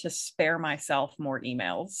wanted to spare myself more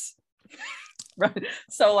emails. Right.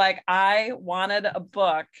 So like I wanted a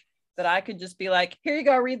book that I could just be like, here you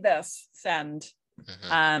go, read this, send.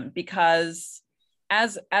 Because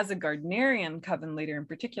as a Gardnerian coven leader in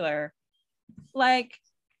particular, like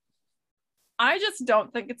I just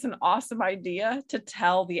don't think it's an awesome idea to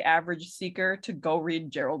tell the average seeker to go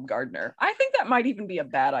read Gerald Gardner. I think that might even be a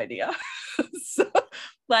bad idea. So,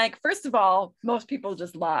 like, first of all, most people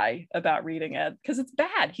just lie about reading it because it's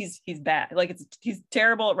bad. He's bad. Like he's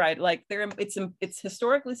terrible at writing. Like it's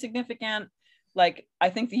historically significant. Like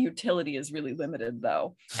I think the utility is really limited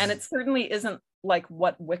though, and it certainly isn't like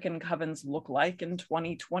what Wiccan covens look like in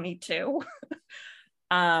 2022.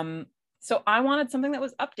 So I wanted something that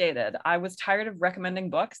was updated. I was tired of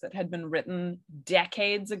recommending books that had been written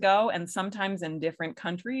decades ago and sometimes in different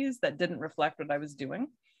countries that didn't reflect what I was doing.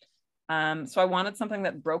 So I wanted something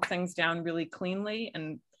that broke things down really cleanly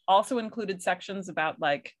and also included sections about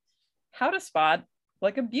like how to spot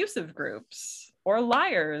like abusive groups or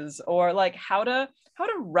liars, or like how to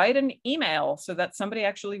write an email so that somebody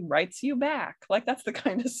actually writes you back. Like that's the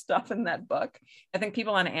kind of stuff in that book. I think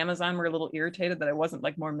people on Amazon were a little irritated that I wasn't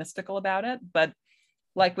like more mystical about it, but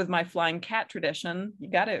like with my flying cat tradition, you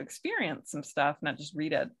got to experience some stuff, not just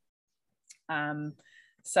read it.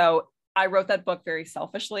 So I wrote that book very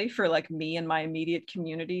selfishly for like me and my immediate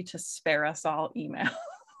community to spare us all email.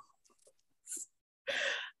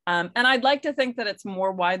 And I'd like to think that it's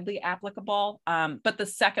more widely applicable. But the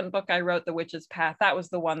second book I wrote, The Witch's Path, that was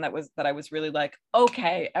the one that I was really like,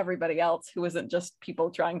 okay, everybody else who isn't just people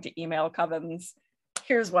trying to email covens,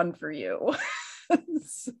 here's one for you.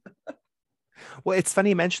 Well, it's funny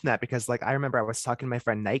you mention that because like I remember I was talking to my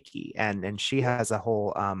friend Nike and she has a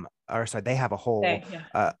whole they have a whole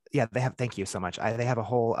thank you so much. They have a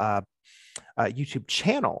whole YouTube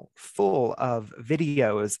channel full of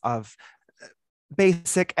videos of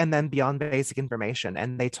basic and then beyond basic information.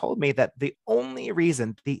 And they told me that the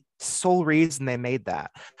sole reason they made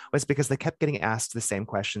that was because they kept getting asked the same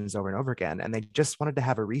questions over and over again. And they just wanted to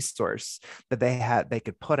have a resource that they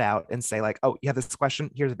could put out and say like, oh, you have this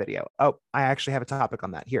question, here's a video. Oh, I actually have a topic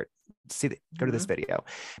on that. Here, go to this video.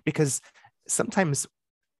 Because sometimes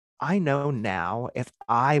I know now if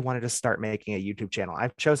I wanted to start making a YouTube channel,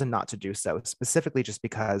 I've chosen not to do so specifically just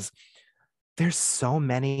because there's so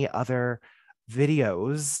many other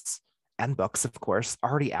videos and books, of course,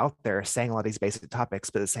 already out there saying a lot of these basic topics.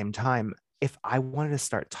 But at the same time, if I wanted to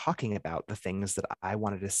start talking about the things that I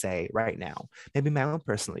wanted to say right now, maybe my own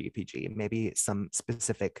personal UPG, maybe some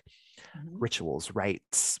specific rituals,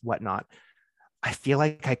 rites, whatnot, I feel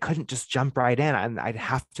like I couldn't just jump right in, and I'd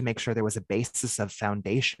have to make sure there was a basis of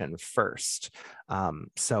foundation first.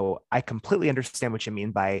 So I completely understand what you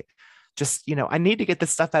mean by just, I need to get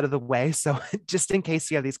this stuff out of the way. So just in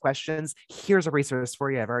case you have these questions, here's a resource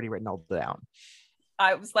for you. I've already written all down.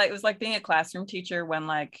 It was like being a classroom teacher when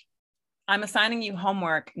like I'm assigning you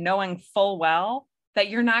homework knowing full well that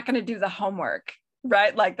you're not going to do the homework,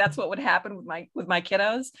 right? Like that's what would happen with my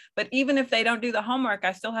kiddos. But even if they don't do the homework,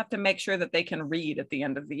 I still have to make sure that they can read at the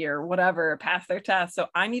end of the year or whatever, pass their test. So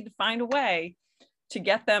I need to find a way to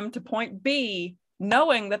get them to point B,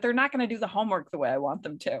 knowing that they're not going to do the homework the way I want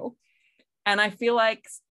them to. And I feel like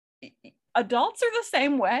adults are the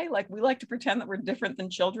same way. Like we like to pretend that we're different than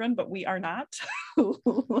children, but we are not.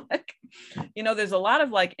 Like, there's a lot of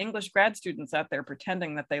like English grad students out there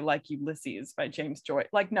pretending that they like Ulysses by James Joyce.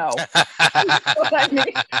 Like, no. What I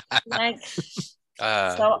mean? Like,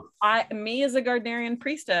 so me as a Gardnerian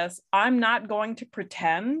priestess, I'm not going to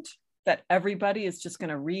pretend that everybody is just going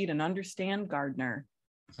to read and understand Gardner.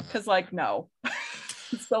 Because like, no.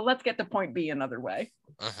 So let's get to point B another way.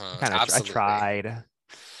 I tried.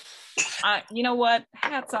 You know what?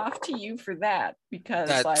 Hats off to you for that, because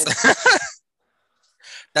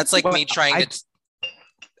that's like me trying to.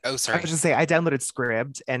 Oh, I sorry. was just say I downloaded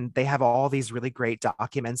Scribd, and they have all these really great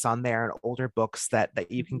documents on there and older books that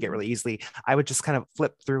you can get really easily. I would just kind of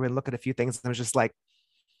flip through and look at a few things, and I was just like,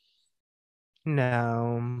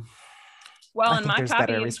 no, Well, I and think there's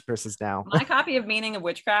better resources now. my copy of Meaning of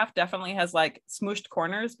Witchcraft definitely has like smooshed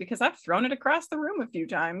corners because I've thrown it across the room a few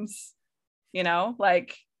times. You know,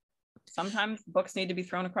 like sometimes books need to be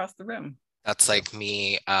thrown across the room. That's like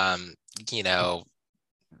me, you know,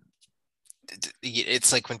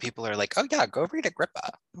 it's like when people are like, oh yeah, go read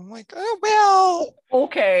Agrippa. I'm like, oh, well,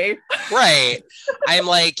 Okay. right. I'm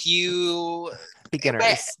like, you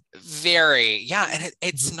Beginners. very, yeah. And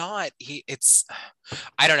it's not, it's,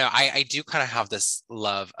 I don't know. I do kind of have this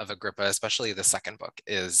love of Agrippa, especially the second book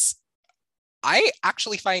is I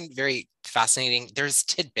actually find very fascinating. There's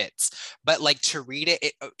tidbits, but like to read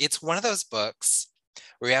it, it's one of those books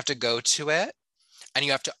where you have to go to it and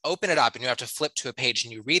you have to open it up and you have to flip to a page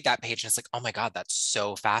and you read that page and it's like, oh my God, that's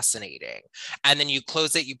so fascinating. And then you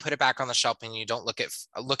close it, you put it back on the shelf and you don't look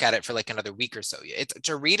at it for like another week or so. It's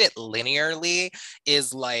to read it linearly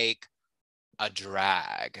is like a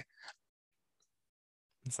drag.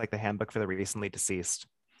 It's like the handbook for the recently deceased.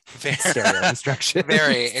 Very, Stereo instructions.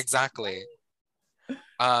 very exactly.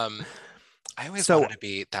 I always wanted to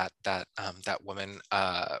be that woman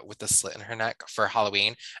with the slit in her neck for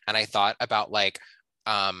Halloween, and I thought about like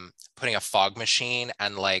putting a fog machine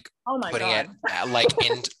and like putting it like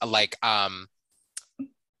in like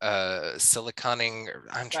siliconing,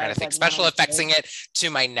 I'm trying to think, special effectsing it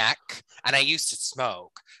to my neck, and I used to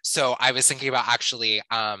smoke, so I was thinking about actually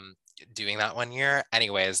doing that one year.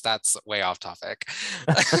 Anyways, that's way off topic.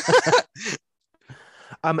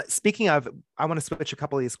 Speaking of, I want to switch a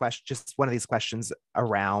couple of these questions, just one of these questions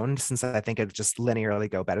around, since I think it just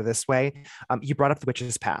linearly go better this way. You brought up The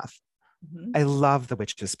Witch's Path. Mm-hmm. I love The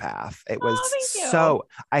Witch's Path. It was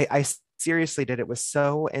I seriously did. It was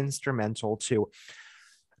so instrumental to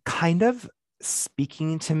kind of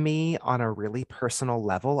speaking to me on a really personal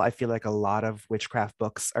level. I feel like a lot of witchcraft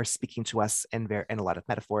books are speaking to us in a lot of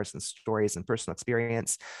metaphors and stories and personal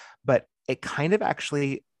experience, but it kind of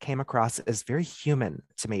actually came across as very human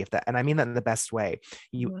to me, and I mean that in the best way.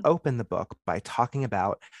 You open the book by talking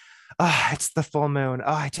about, oh, it's the full moon.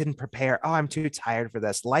 Oh, I didn't prepare. Oh, I'm too tired for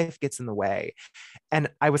this. Life gets in the way. And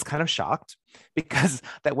I was kind of shocked because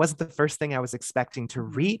that wasn't the first thing I was expecting to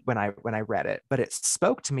read when I read it, but it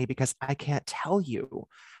spoke to me because I can't tell you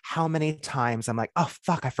how many times I'm like, oh,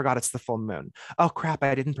 fuck, I forgot it's the full moon. Oh, crap,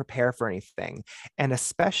 I didn't prepare for anything. And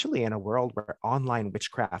especially in a world where online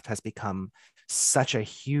witchcraft has become such a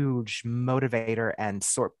huge motivator and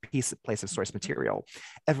place of source material,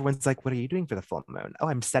 everyone's like, what are you doing for the full moon? Oh,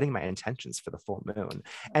 I'm setting my intentions for the full moon.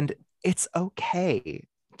 And it's okay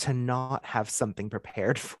to not have something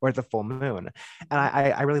prepared for the full moon. And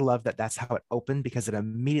I really love that that's how it opened, because it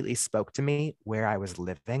immediately spoke to me where I was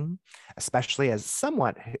living, especially as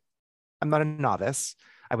someone who, I'm not a novice.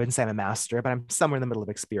 I wouldn't say I'm a master, but I'm somewhere in the middle of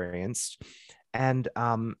experience. And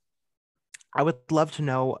I would love to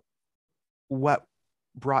know what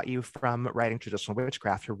brought you from writing traditional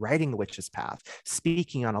witchcraft to writing The Witch's Path,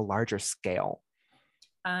 speaking on a larger scale.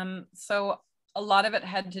 So a lot of it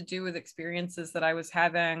had to do with experiences that I was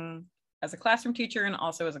having as a classroom teacher and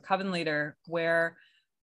also as a coven leader, where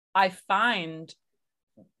I find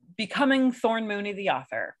becoming Thorn Mooney the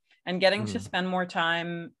author and getting to spend more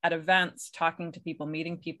time at events, talking to people,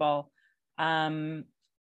 meeting people.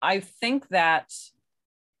 I think that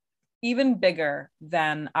even bigger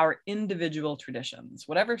than our individual traditions,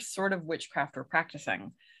 whatever sort of witchcraft we're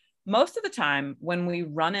practicing, most of the time when we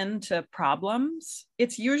run into problems,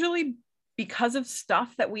 it's usually because of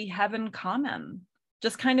stuff that we have in common,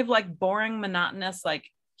 just kind of like boring, monotonous, like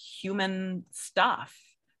human stuff,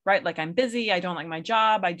 right? Like I'm busy, I don't like my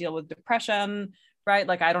job, I deal with depression, right?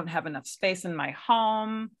 Like I don't have enough space in my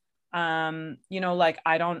home. Like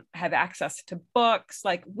I don't have access to books.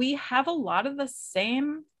 Like we have a lot of the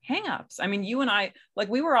same hangups. I mean, you and I, like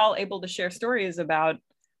we were all able to share stories about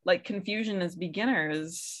like confusion as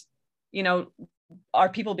beginners. Are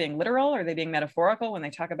people being literal? Are they being metaphorical when they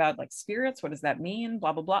talk about like spirits? What does that mean?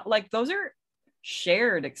 Blah, blah, blah. Like those are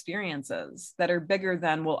shared experiences that are bigger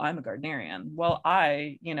than, well, I'm a Gardnerian. Well,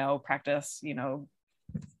 I, practice, I'm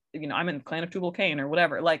in the clan of Tubal Cain or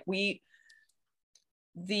whatever. Like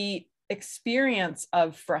the experience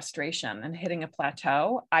of frustration and hitting a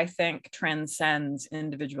plateau, I think transcends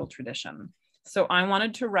individual tradition. So I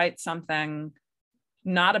wanted to write something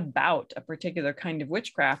not about a particular kind of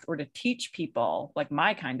witchcraft or to teach people like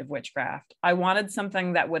my kind of witchcraft. I wanted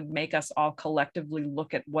something that would make us all collectively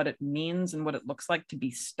look at what it means and what it looks like to be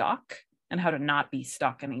stuck and how to not be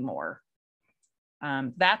stuck anymore.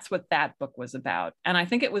 That's what that book was about. And I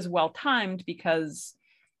think it was well timed because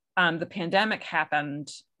the pandemic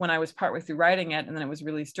happened when I was partway through writing it, and then it was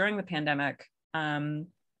released during the pandemic, when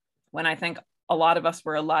I think a lot of us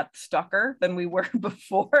were a lot stucker than we were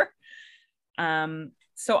before.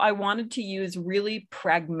 So I wanted to use really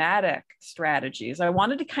pragmatic strategies. I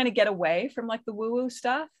wanted to kind of get away from like the woo-woo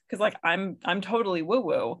stuff, because like I'm totally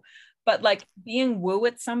woo-woo, but like being woo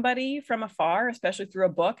at somebody from afar, especially through a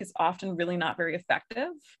book, is often really not very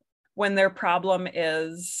effective when their problem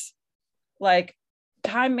is like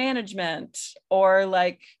time management or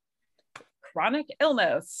like chronic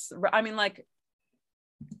illness. I mean, like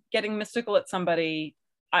getting mystical at somebody.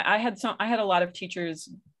 I had a lot of teachers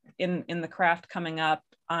in the craft coming up,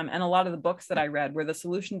 and a lot of the books that I read where the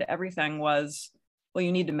solution to everything was, well,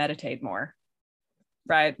 you need to meditate more,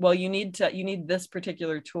 right? Well, you need this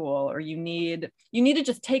particular tool, or you need to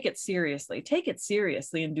just take it seriously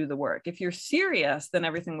and do the work. If you're serious, then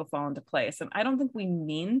everything will fall into place. And I don't think we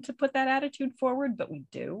mean to put that attitude forward, but we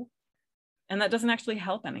do. And that doesn't actually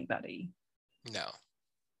help anybody. No.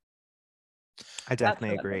 I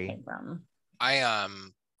definitely agree.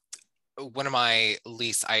 One of my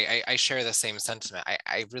least, I share the same sentiment.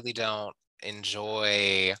 I really don't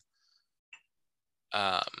enjoy,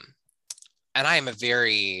 and I am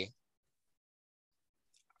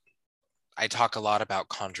I talk a lot about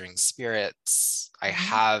conjuring spirits. I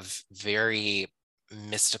have very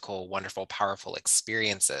mystical, wonderful, powerful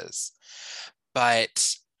experiences.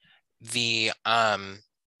 But the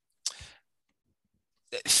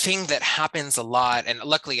thing that happens a lot, and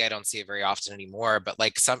luckily I don't see it very often anymore, but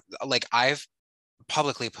like I've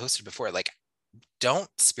publicly posted before, like, don't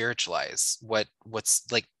spiritualize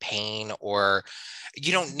what's like pain, or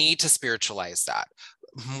you don't need to spiritualize that.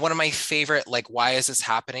 One of my favorite, like, why is this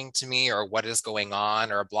happening to me, or what is going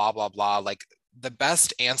on, or blah blah blah, like the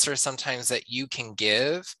best answer sometimes that you can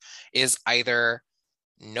give is either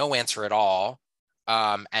no answer at all,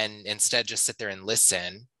 and instead just sit there and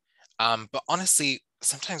listen. But honestly,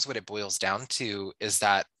 sometimes what it boils down to is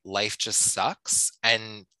that life just sucks,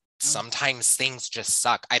 and sometimes things just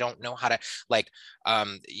suck. I don't know how to like I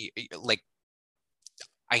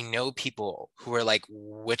know people who are like,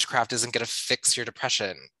 witchcraft isn't going to fix your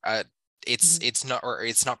depression. It's not, or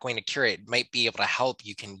it's not going to cure it. It might be able to help.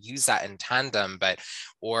 You can use that in tandem, but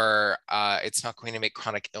it's not going to make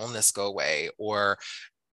chronic illness go away, or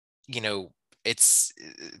it's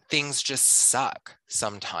things just suck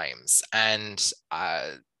sometimes, and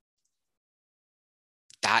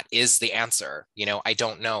that is the answer. I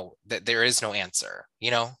don't know, that there is no answer.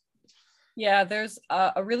 Yeah, there's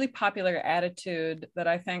a really popular attitude that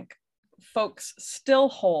I think folks still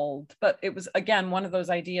hold, but it was, again, one of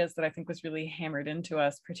those ideas that I think was really hammered into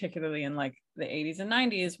us, particularly in like the 80s and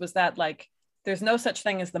 90s, was that like there's no such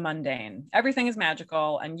thing as the mundane. Everything is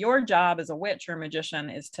magical, and your job as a witch or magician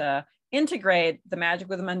is to integrate the magic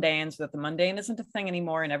with the mundane so that the mundane isn't a thing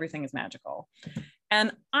anymore and everything is magical.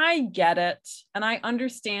 And I get it, and I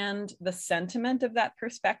understand the sentiment of that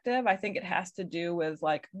perspective. I think it has to do with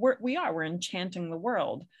like we're enchanting the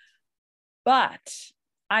world. But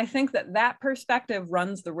I think that perspective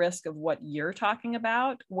runs the risk of what you're talking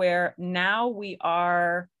about, where now we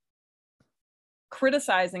are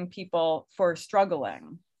criticizing people for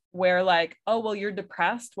struggling, where like, oh, well, you're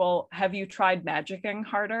depressed. Well, have you tried magicking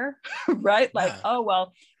harder? Right? Like, oh,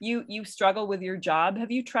 well, you struggle with your job.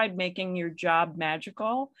 Have you tried making your job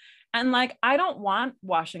magical? And like, I don't want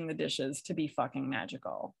washing the dishes to be fucking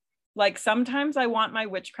magical. Like, sometimes I want my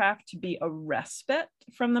witchcraft to be a respite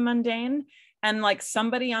from the mundane. And like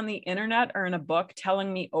somebody on the internet or in a book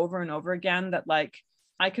telling me over and over again that like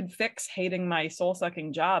I could fix hating my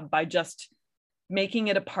soul-sucking job by just making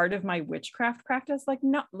it a part of my witchcraft practice.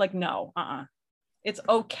 No. It's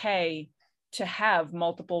okay to have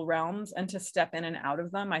multiple realms and to step in and out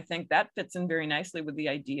of them. I think that fits in very nicely with the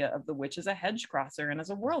idea of the witch as a hedge crosser and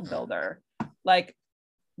as a world builder. Like,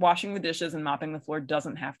 washing the dishes and mopping the floor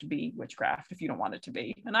doesn't have to be witchcraft if you don't want it to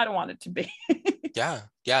be, and I don't want it to be. Yeah,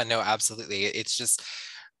 no, absolutely. It's just,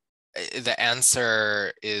 the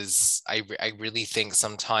answer is, I really think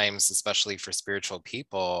sometimes, especially for spiritual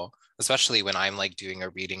people, especially when I'm like doing a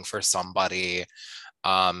reading for somebody,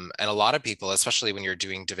 and a lot of people, especially when you're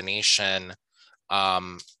doing divination,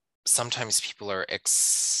 sometimes people are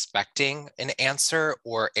expecting an answer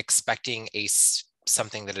or expecting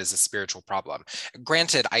something that is a spiritual problem.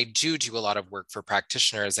 Granted, I do a lot of work for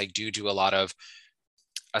practitioners. I do a lot of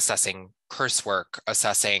assessing curse work,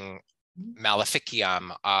 assessing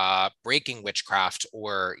maleficium, breaking witchcraft,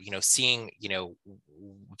 or seeing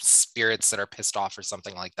spirits that are pissed off or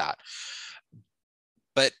something like that.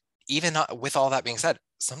 But even with all that being said,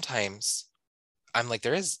 sometimes I'm like,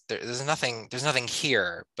 there's nothing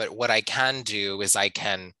here, but what I can do is I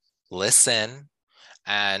can listen,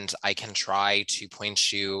 and I can try to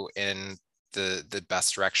point you in the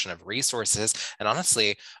best direction of resources. And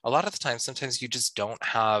honestly, a lot of the time, sometimes you just don't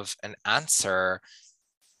have an answer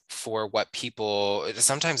for what people,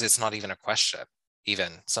 sometimes it's not even a question,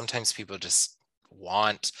 even. Sometimes people just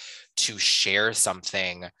want to share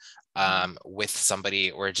something with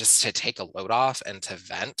somebody, or just to take a load off and to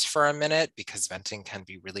vent for a minute, because venting can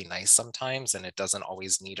be really nice sometimes and it doesn't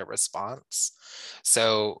always need a response.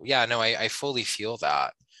 So yeah, no, I fully feel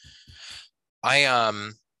that.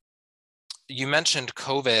 You mentioned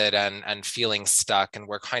COVID and feeling stuck, and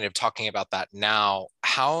we're kind of talking about that now.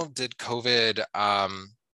 How did COVID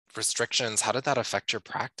restrictions, how did that affect your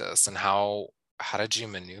practice, and how did you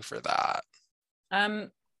maneuver that?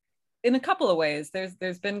 In a couple of ways.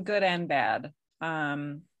 There's been good and bad.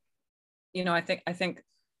 I think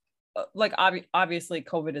like obviously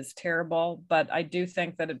COVID is terrible, but I do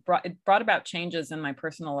think that it brought about changes in my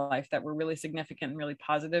personal life that were really significant and really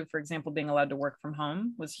positive. For example, being allowed to work from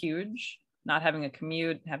home was huge. Not having a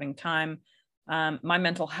commute, having time. My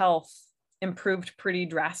mental health improved pretty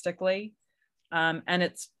drastically. And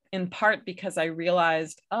it's in part because I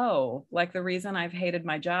realized, oh, like the reason I've hated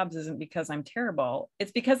my jobs isn't because I'm terrible.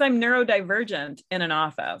 It's because I'm neurodivergent in an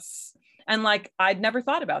office. And like, I'd never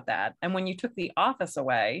thought about that. And when you took the office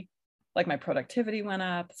away, like my productivity went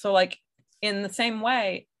up. So like in the same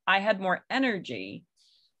way, I had more energy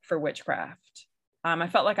for witchcraft. I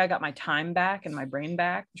felt like I got my time back and my brain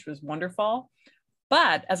back, which was wonderful.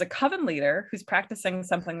 But as a coven leader who's practicing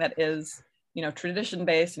something that is,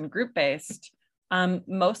 tradition-based and group-based,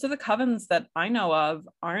 most of the covens that I know of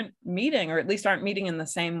aren't meeting, or at least aren't meeting in the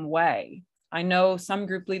same way. I know some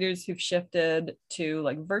group leaders who've shifted to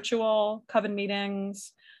like virtual coven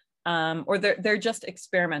meetings, or they're just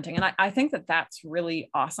experimenting. And I think that that's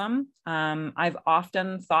really awesome. I've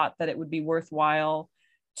often thought that it would be worthwhile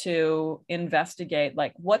to investigate,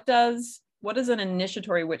 like, what does an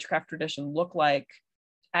initiatory witchcraft tradition look like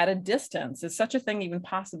at a distance? Is such a thing even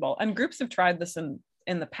possible? And groups have tried this in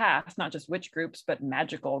the past, not just witch groups, but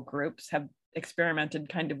magical groups have experimented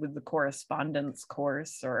kind of with the correspondence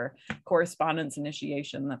course or correspondence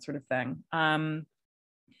initiation, that sort of thing.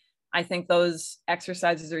 I think those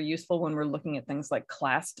exercises are useful when we're looking at things like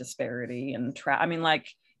class disparity and like,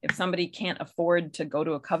 if somebody can't afford to go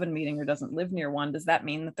to a coven meeting or doesn't live near one, does that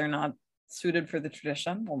mean that they're not suited for the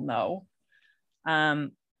tradition? Well, no.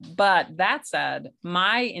 But that said,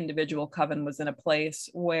 my individual coven was in a place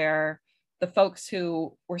where the folks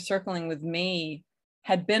who were circling with me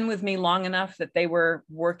had been with me long enough that they were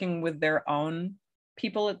working with their own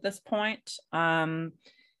people at this point. And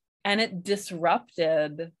it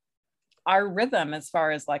disrupted our rhythm as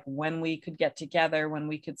far as like when we could get together, when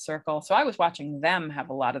we could circle. So I was watching them have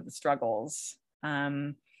a lot of the struggles.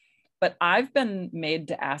 But I've been made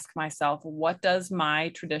to ask myself, what does my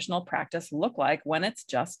traditional practice look like when it's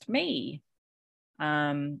just me?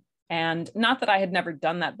 And not that I had never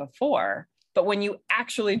done that before, but when you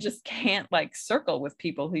actually just can't like circle with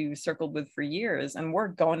people who you circled with for years, and we're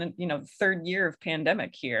going in, the third year of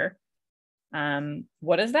pandemic here.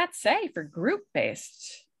 What does that say for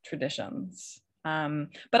group-based traditions?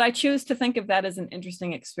 But I choose to think of that as an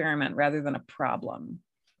interesting experiment rather than a problem.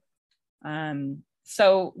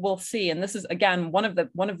 So we'll see. And this is, again, one of the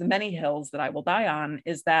many hills that I will die on,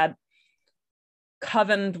 is that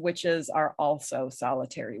covened witches are also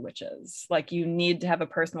solitary witches. Like, you need to have a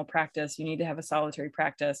personal practice. You need to have a solitary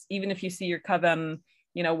practice. Even if you see your coven,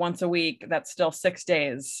 once a week, that's still 6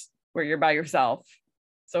 days where you're by yourself.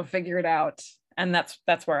 So figure it out. And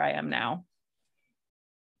that's where I am now.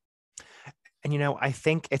 And, I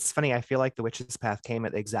think it's funny. I feel like the Witch's Path came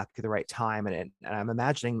at exactly the right time. And I'm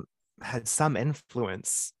imagining had some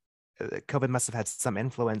influence. COVID must have had some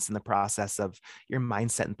influence in the process of your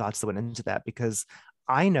mindset and thoughts that went into that, because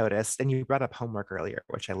I noticed, and you brought up homework earlier,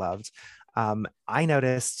 which I loved. I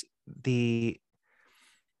noticed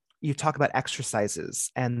you talk about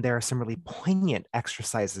exercises, and there are some really poignant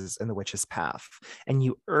exercises in the Witch's Path, and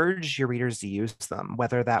you urge your readers to use them,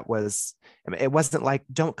 whether that was, it wasn't like,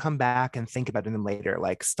 don't come back and think about them later,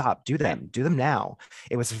 like, stop, do them now.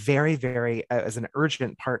 It was very, very, as an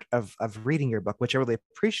urgent part of reading your book, which I really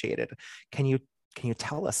appreciated. Can you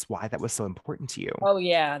tell us why that was so important to you? Oh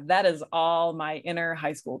yeah, that is all my inner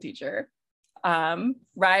high school teacher.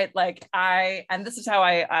 Right? Like and this is how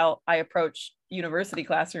I approach university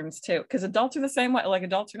classrooms too, because adults are the same way. Like,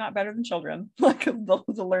 adults are not better than children. Like,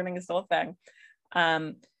 the learning is still a thing.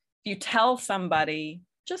 If you tell somebody,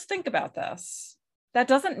 just think about this, that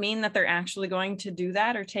doesn't mean that they're actually going to do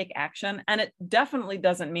that or take action. And it definitely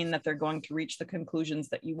doesn't mean that they're going to reach the conclusions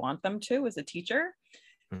that you want them to as a teacher.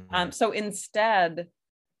 So instead,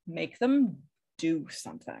 make them do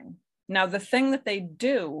something. Now, the thing that they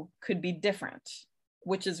do could be different,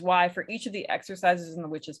 which is why for each of the exercises in the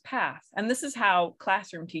Witch's Path, and this is how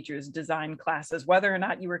classroom teachers design classes, whether or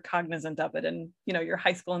not you were cognizant of it in, you know, your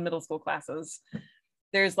high school and middle school classes,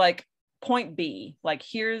 there's like point B, like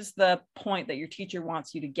here's the point that your teacher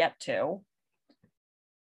wants you to get to.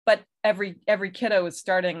 But every kiddo is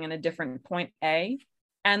starting in a different point A.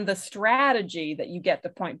 And the strategy that you get to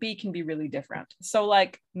point B can be really different. So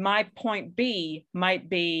like my point B might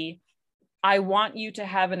be, I want you to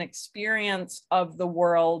have an experience of the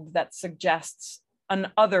world that suggests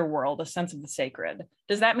an other world, a sense of the sacred.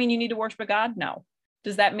 Does that mean you need to worship a god? No.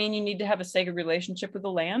 Does that mean you need to have a sacred relationship with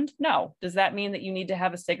the land? No. Does that mean that you need to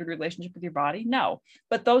have a sacred relationship with your body? No.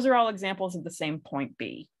 But those are all examples of the same point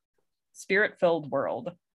B, spirit-filled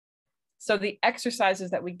world. So the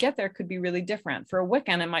exercises that we get there could be really different. For a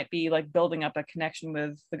Wiccan, it might be like building up a connection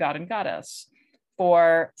with the god and goddess.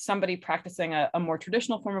 For somebody practicing a more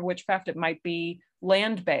traditional form of witchcraft, it might be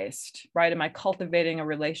land-based, right? Am I cultivating a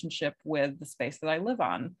relationship with the space that I live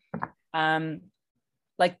on?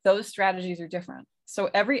 Like those strategies are different.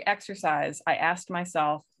 So every exercise, I asked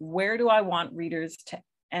myself, where do I want readers to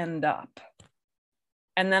end up?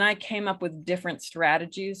 And then I came up with different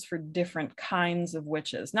strategies for different kinds of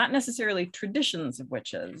witches, not necessarily traditions of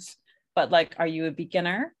witches, but like, are you a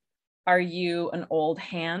beginner? Are you an old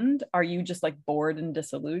hand? Are you just like bored and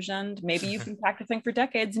disillusioned? Maybe you've been practicing for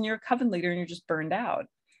decades and you're a coven leader and you're just burned out.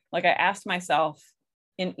 Like I asked myself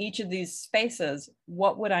in each of these spaces,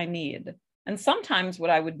 what would I need? And sometimes what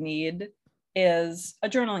I would need is a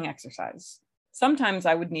journaling exercise. Sometimes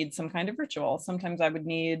I would need some kind of ritual. Sometimes I would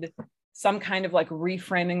need some kind of like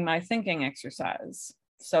reframing my thinking exercise.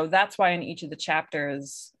 So that's why in each of the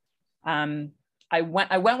chapters, I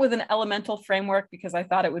went with an elemental framework because I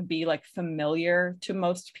thought it would be like familiar to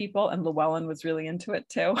most people, and Llewellyn was really into it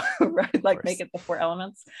too, right? Like make it the 4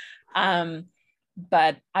 elements.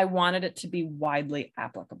 But I wanted it to be widely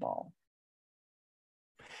applicable.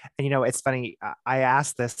 And you know, it's funny. I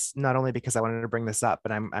asked this not only because I wanted to bring this up,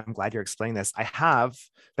 but I'm glad you're explaining this. I have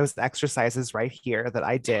those exercises right here that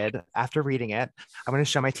I did after reading it. I'm going to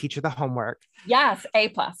show my teacher the homework. Yes,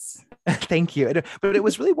 A+. Thank you. But it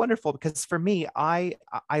was really wonderful because for me, I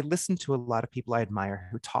listen to a lot of people I admire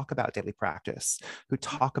who talk about daily practice, who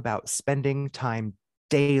talk about spending time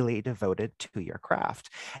daily devoted to your craft.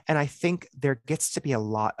 And I think there gets to be a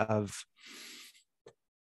lot of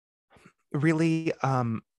really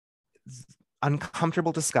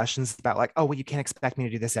uncomfortable discussions about like, oh, well, you can't expect me to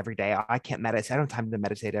do this every day. I can't meditate. I don't have time to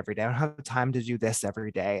meditate every day. I don't have time to do this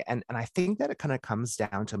every day. And I think that it kind of comes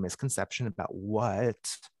down to a misconception about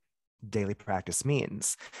what daily practice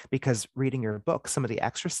means, because reading your book, some of the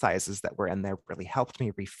exercises that were in there really helped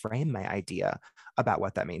me reframe my idea about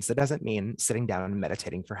what that means. That doesn't mean sitting down and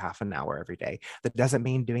meditating for half an hour every day. That doesn't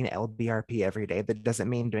mean doing LBRP every day. That doesn't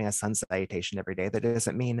mean doing a sun salutation every day. That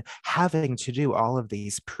doesn't mean having to do all of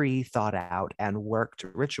these pre-thought out and worked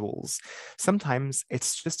rituals. Sometimes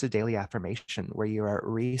it's just a daily affirmation where you are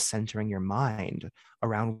recentering your mind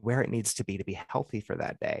around where it needs to be healthy for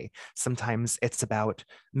that day. Sometimes it's about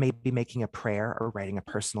maybe making a prayer or writing a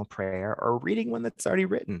personal prayer or reading one that's already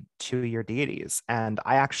written to your deities. And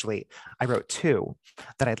I wrote 2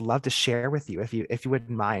 that I'd love to share with you if you wouldn't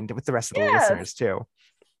mind, with the rest of the listeners too.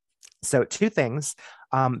 So 2 things.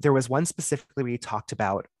 There was one specifically we talked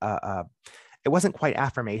about, it wasn't quite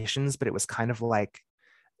affirmations, but it was kind of like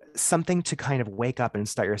something to kind of wake up and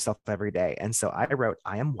start yourself every day. And so I wrote,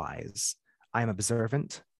 I am wise, I am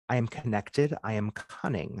observant, I am connected, I am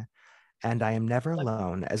cunning, and I am never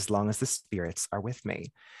alone as long as the spirits are with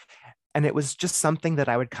me. And it was just something that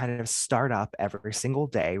I would kind of start up every single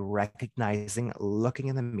day, recognizing, looking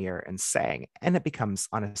in the mirror and saying, and it becomes,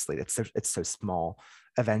 honestly, it's so small.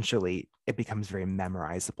 Eventually it becomes very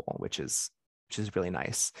memorizable, which is really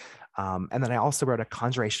nice. And then I also wrote a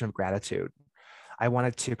conjuration of gratitude. I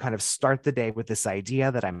wanted to kind of start the day with this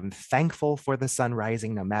idea that I'm thankful for the sun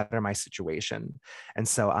rising no matter my situation. And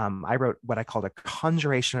so I wrote what I called a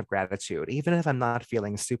conjuration of gratitude. Even if I'm not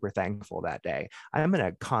feeling super thankful that day, I'm going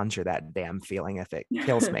to conjure that damn feeling if it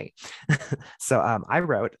kills me. So I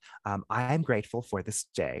wrote, I am grateful for this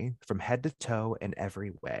day from head to toe in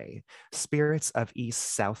every way. Spirits of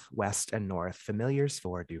east, south, west, and north, familiars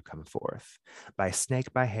four do come forth. By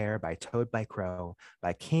snake, by hare, by toad, by crow,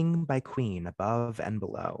 by king, by queen, above and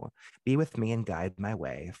below. Be with me and guide my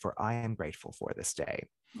way, for I am grateful for this day.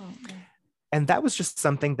 And that was just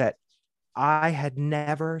something that I had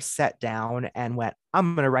never sat down and went,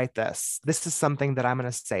 I'm going to write this. This is something that I'm going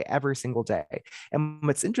to say every single day. And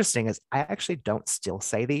what's interesting is I actually don't still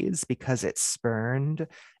say these because it spurned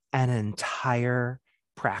an entire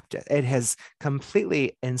practice. It has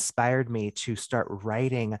completely inspired me to start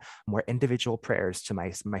writing more individual prayers to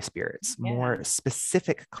my spirits, more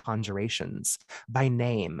specific conjurations by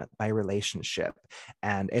name, by relationship.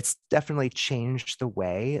 And it's definitely changed the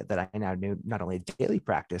way that I now do not only daily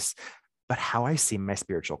practice, but how I see my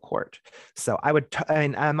spiritual court. So I would,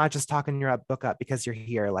 and I'm not just talking your book up because you're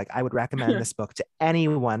here. Like, I would recommend this book to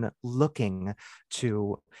anyone looking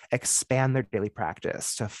to expand their daily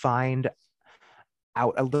practice, to find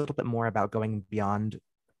out a little bit more about going beyond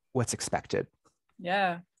what's expected.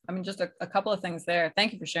 Yeah. I mean, just a couple of things there.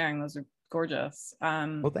 Thank you for sharing. Those are gorgeous.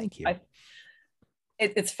 Well, thank you.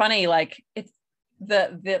 It's funny, like it's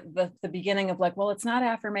the beginning of like, well, it's not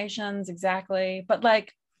affirmations exactly, but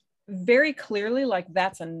like very clearly, like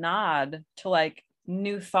that's a nod to like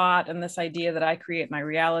new thought and this idea that I create my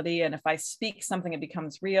reality. And if I speak something, it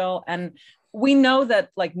becomes real. And we know that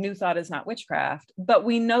like new thought is not witchcraft, but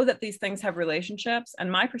we know that these things have relationships.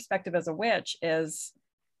 And my perspective as a witch is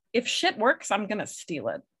if shit works, I'm going to steal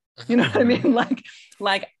it. You know what I mean?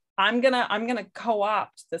 Like I'm going to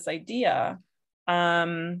co-opt this idea.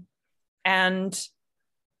 And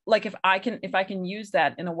like if I can use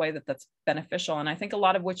that in a way that's beneficial. And I think a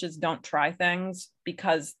lot of witches don't try things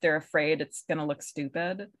because they're afraid it's going to look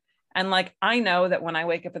stupid. And like, I know that when I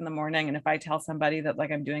wake up in the morning and if I tell somebody that like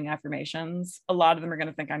I'm doing affirmations, a lot of them are going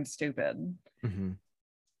to think I'm stupid. Mm-hmm.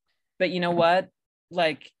 But you know what?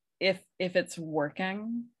 Like if it's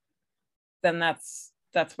working, then that's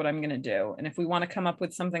what I'm going to do. And if we want to come up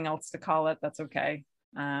with something else to call it, that's okay.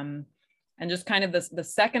 And just kind of the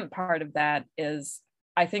second part of that is,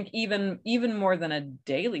 I think even more than a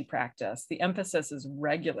daily practice, the emphasis is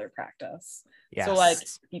regular practice. Yes. So like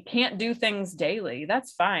you can't do things daily,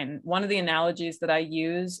 that's fine. One of the analogies that I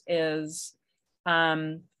use is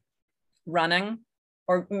running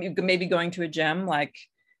or maybe going to a gym. Like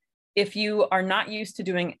if you are not used to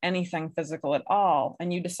doing anything physical at all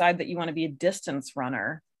and you decide that you want to be a distance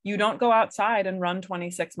runner, you don't go outside and run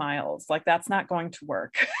 26 miles. Like that's not going to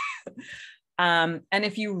work. And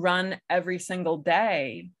if you run every single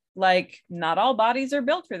day, like not all bodies are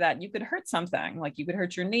built for that. You could hurt something, like you could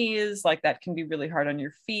hurt your knees, like that can be really hard on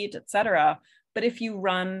your feet, etc. But if you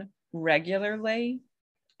run regularly,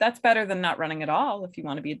 that's better than not running at all if you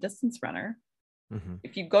want to be a distance runner. Mm-hmm.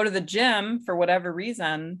 If you go to the gym for whatever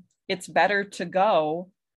reason, it's better to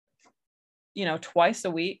go, twice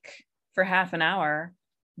a week for half an hour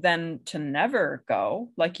than to never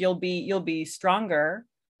go. Like you'll be stronger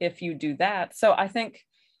if you do that. So I think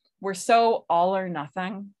we're so all or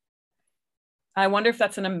nothing. I wonder if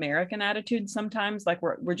that's an American attitude sometimes, like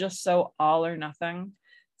we're just so all or nothing.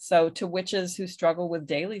 So to witches who struggle with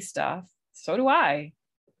daily stuff, so do I.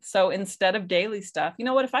 So instead of daily stuff, you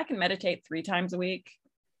know what, if I can meditate 3 times a week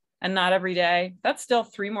and not every day, that's still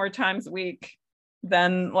 3 more times a week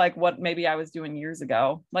than like what maybe I was doing years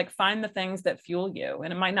ago. Like find the things that fuel you.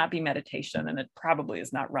 And it might not be meditation and it probably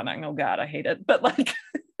is not running. Oh God, I hate it. But like,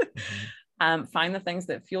 find the things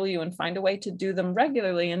that fuel you and find a way to do them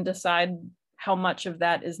regularly and decide how much of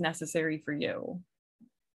that is necessary for you.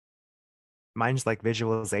 Mine's like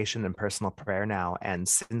visualization and personal prayer now. And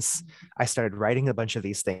since I started writing a bunch of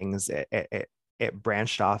these things, it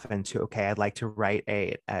branched off into, okay, I'd like to write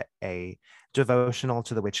a devotional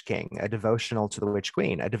to the Witch King, a devotional to the Witch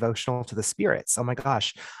Queen, a devotional to the spirits. Oh my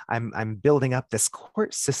gosh, I'm building up this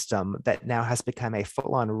court system that now has become a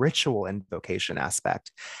full-on ritual invocation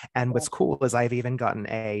aspect. And what's cool is I've even gotten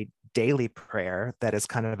a daily prayer that is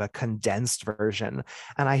kind of a condensed version,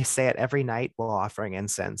 and I say it every night while offering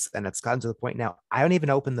incense. And it's gotten to the point now I don't even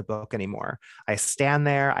open the book anymore. I stand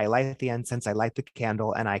there, I light the incense, I light the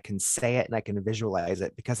candle, and I can say it and I can visualize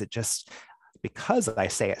it because I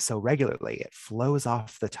say it so regularly, it flows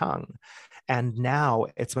off the tongue. And now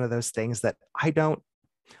it's one of those things that I don't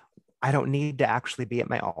need to actually be at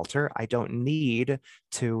my altar. I don't need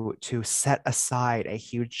to set aside a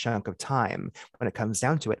huge chunk of time. When it comes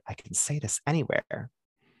down to it, I can say this anywhere.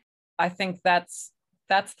 I think that's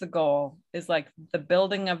the goal, is like the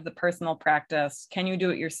building of the personal practice. Can you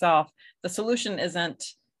do it yourself? The solution isn't,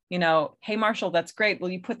 hey, Marshall, that's great. Will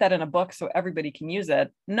you put that in a book so everybody can use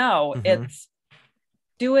it? No, it's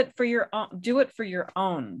do it for your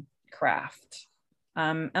own craft.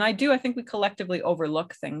 And I think we collectively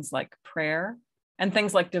overlook things like prayer and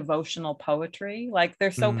things like devotional poetry. Like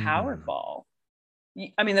they're so powerful.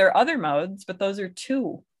 I mean, there are other modes, but those are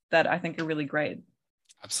 2 that I think are really great.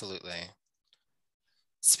 Absolutely.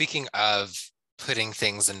 Speaking of putting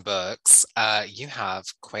things in books, you have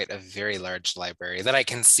quite a very large library that I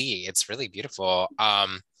can see. It's really beautiful.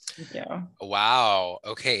 Yeah. Wow.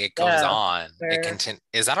 Okay, it goes Yeah. on. It continue.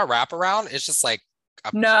 Is that a wraparound? It's just like a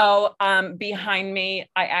No, behind me,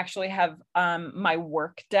 I actually have my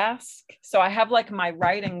work desk. So I have like my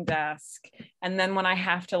writing desk. And then when I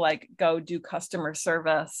have to like go do customer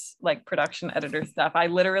service, like production editor stuff, I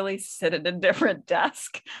literally sit at a different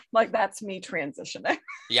desk. Like that's me transitioning.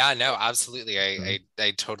 Yeah, no, absolutely.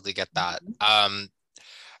 I totally get that.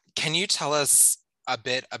 Can you tell us a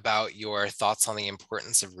bit about your thoughts on the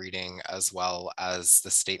importance of reading, as well as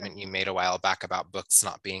the statement you made a while back about books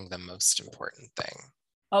not being the most important thing?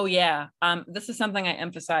 Oh yeah. This is something I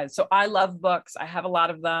emphasize. So I love books. I have a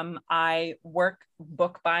lot of them. I work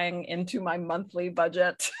book buying into my monthly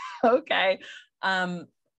budget. Okay. I'm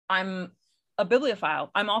a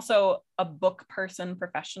bibliophile. I'm also a book person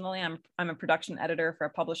professionally. I'm a production editor for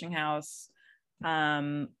a publishing house. You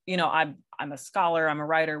know, I'm a scholar, I'm a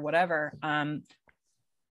writer, whatever.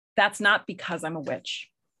 That's not because I'm a witch.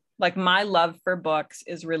 Like my love for books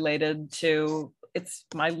is related to it's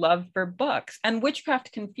my love for books, and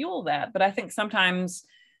witchcraft can fuel that. But I think sometimes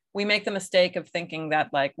we make the mistake of thinking that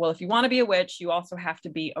like, well, if you want to be a witch, you also have to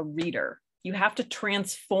be a reader. You have to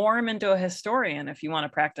transform into a historian if you want to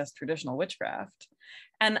practice traditional witchcraft.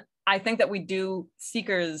 And I think that we do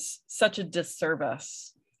seekers such a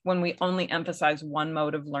disservice when we only emphasize one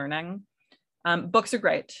mode of learning. Books are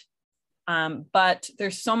great. But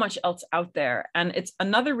there's so much else out there. And it's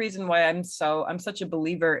another reason why I'm such a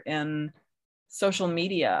believer in social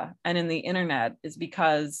media and in the internet, is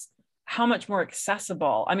because how much more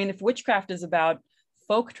accessible. I mean, if witchcraft is about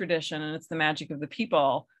folk tradition and it's the magic of the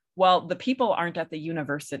people, well, the people aren't at the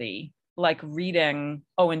university, like reading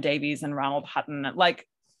Owen Davies and Ronald Hutton. Like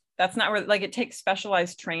that's not where, like it takes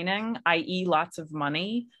specialized training, i.e. lots of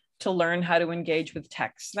money to learn how to engage with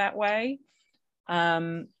text that way.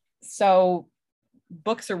 So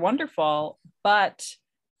books are wonderful, but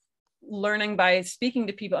learning by speaking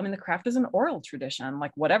to people, I mean, the craft is an oral tradition,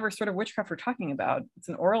 like whatever sort of witchcraft we're talking about, it's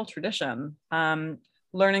an oral tradition.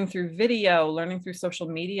 Learning through video, learning through social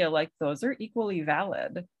media, like those are equally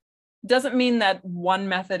valid. Doesn't mean that one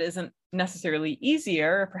method isn't necessarily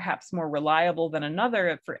easier or perhaps more reliable than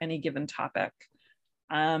another for any given topic.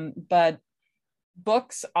 But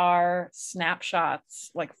books are snapshots,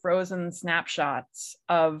 like frozen snapshots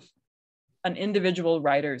of an individual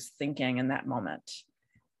writer's thinking in that moment.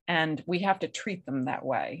 And we have to treat them that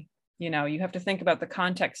way. You know, you have to think about the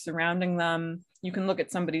context surrounding them. You can look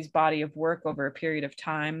at somebody's body of work over a period of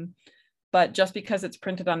time, but just because it's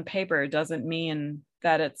printed on paper doesn't mean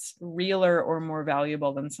that it's realer or more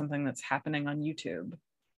valuable than something that's happening on YouTube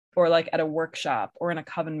or like at a workshop or in a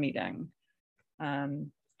coven meeting.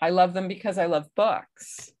 I love them because I love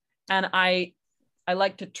books. And I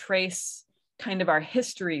like to trace kind of our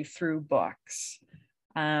history through books.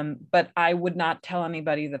 But I would not tell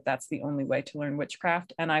anybody that that's the only way to learn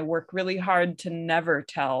witchcraft. And I work really hard to never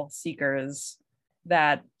tell seekers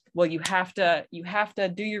that, well, you have to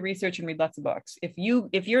do your research and read lots of books. If you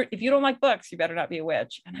don't like books, you better not be a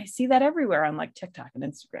witch. And I see that everywhere on like TikTok and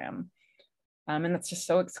Instagram. And that's just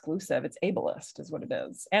so exclusive. It's ableist is what it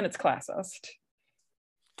is. And it's classist.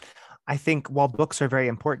 I think while books are very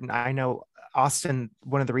important, I know, Austin,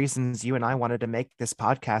 one of the reasons you and I wanted to make this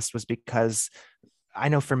podcast was because I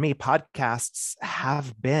know for me, podcasts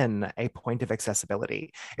have been a point of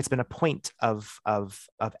accessibility. It's been a point of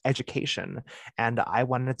education. And I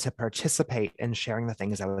wanted to participate in sharing the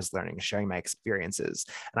things I was learning, sharing my experiences.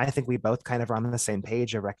 And I think we both kind of are on the same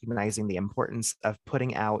page of recognizing the importance of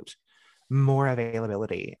putting out more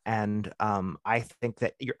availability. And I think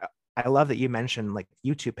that I love that you mentioned like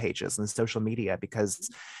YouTube pages and social media, because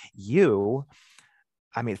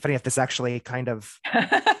I mean, funny if this actually kind of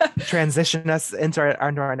transition us into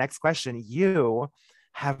our next question. You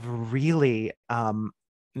have really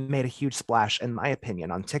made a huge splash, in my opinion,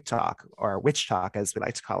 on TikTok, or Witch Talk, as we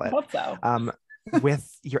like to call it. I hope so. With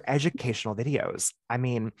your educational videos. I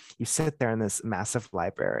mean, you sit there in this massive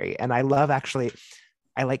library, and I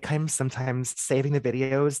like kind of sometimes saving the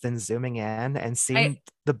videos, then zooming in and seeing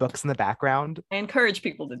the books in the background. I encourage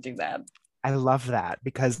people to do that. I love that,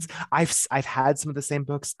 because I've had some of the same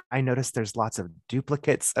books. I noticed there's lots of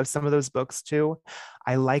duplicates of some of those books too.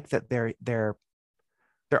 I like that they're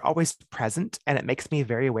always present, and it makes me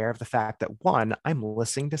very aware of the fact that, one, I'm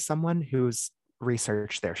listening to someone who's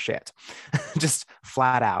researched their shit. Just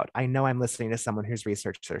flat out. I know I'm listening to someone who's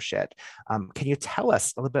researched their shit. Can you tell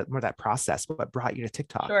us a little bit more of that process? What brought you to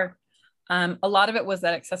TikTok? Sure. A lot of it was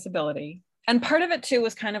that accessibility. And part of it too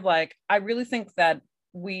was kind of like, I really think that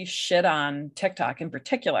we shit on TikTok in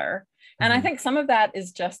particular. And I think some of that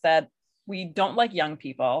is just that we don't like young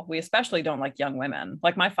people. We especially don't like young women.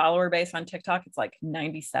 Like my follower base on TikTok, it's like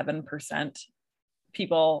 97%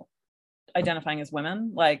 people identifying as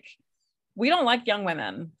women. Like we don't like young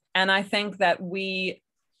women. And I think that we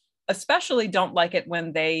especially don't like it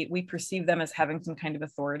when we perceive them as having some kind of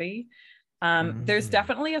authority. There's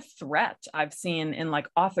definitely a threat I've seen in like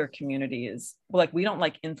author communities. Like we don't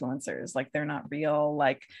like influencers, like they're not real.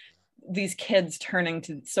 Like these kids turning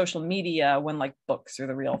to social media when like books are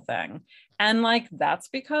the real thing. And like that's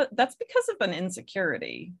because of an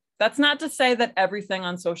insecurity. That's not to say that everything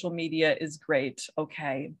on social media is great,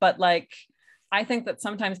 okay, but like I think that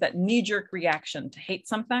sometimes that knee-jerk reaction to hate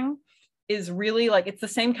something is really like, it's the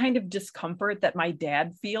same kind of discomfort that my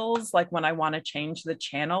dad feels like when I want to change the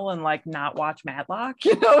channel and like not watch Matlock,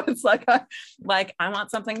 you know. It's like I want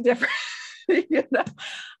something different. You know.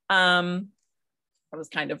 I was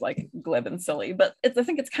kind of like glib and silly, but I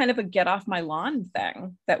think it's kind of a get off my lawn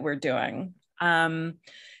thing that we're doing. And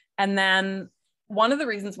then one of the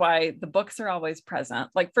reasons why the books are always present,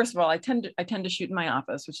 like first of all, I tend to shoot in my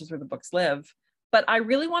office, which is where the books live. But I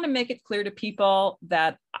really want to make it clear to people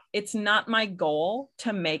that it's not my goal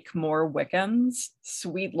to make more Wiccans,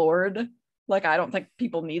 sweet Lord. Like, I don't think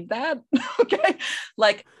people need that. Okay.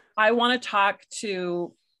 Like, I want to talk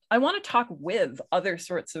with other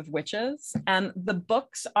sorts of witches. And the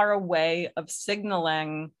books are a way of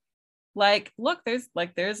signaling, like, look, there's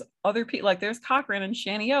other people, like there's Cochrane and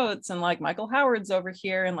Shani Oates and like Michael Howard's over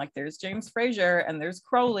here. And like, there's James Frazier and there's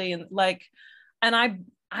Crowley and like, and I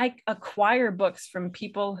acquire books from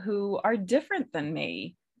people who are different than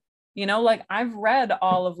me. You know, like I've read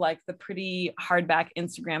all of like the pretty hardback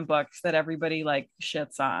Instagram books that everybody like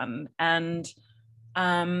shits on. And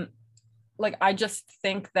like, I just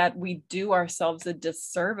think that we do ourselves a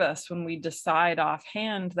disservice when we decide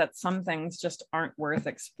offhand that some things just aren't worth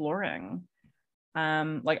exploring.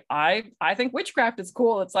 Like I think witchcraft is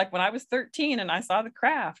cool. It's like when I was 13 and I saw The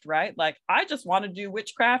Craft, right? Like I just want to do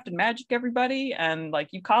witchcraft and magic, everybody, and like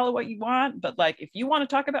you call it what you want, but like if you want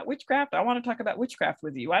to talk about witchcraft, I want to talk about witchcraft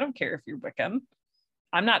with you. I don't care if you're Wiccan.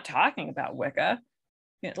 I'm not talking about Wicca.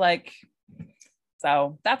 Like,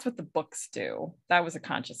 so that's what the books do. That was a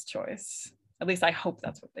conscious choice. At least I hope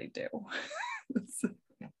that's what they do.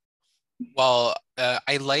 Well,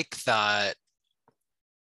 I like that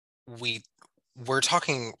we're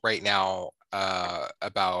talking right now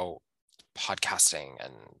about podcasting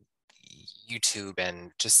and YouTube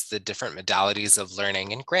and just the different modalities of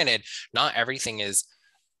learning. And granted, not everything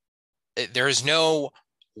there's no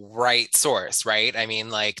right source, right? I mean,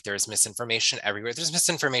 like there's misinformation everywhere. There's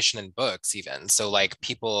misinformation in books even. So like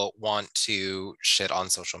people want to shit on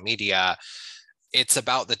social media. It's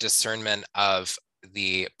about the discernment of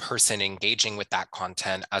the person engaging with that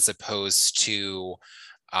content as opposed to,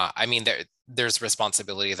 I mean, there's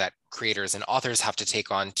responsibility that creators and authors have to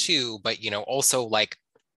take on too, but, you know, also like,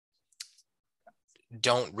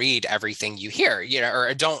 don't read everything you hear, you know,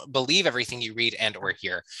 or don't believe everything you read and or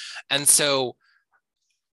hear. And so,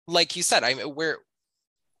 like you said, we're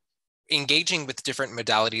engaging with different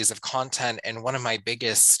modalities of content. And one of my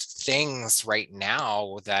biggest things right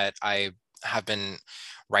now that I have been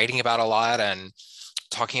writing about a lot and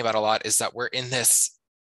talking about a lot is that we're in this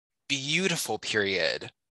beautiful period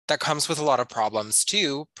that comes with a lot of problems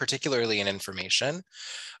too, particularly in information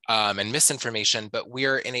and misinformation, but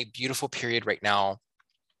we're in a beautiful period right now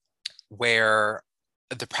where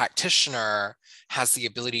the practitioner has the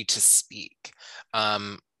ability to speak.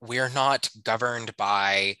 We're not governed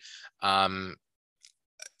by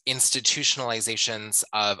institutionalizations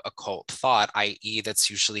of occult thought, i.e. that's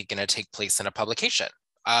usually going to take place in a publication.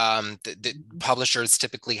 The publishers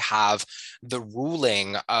typically have the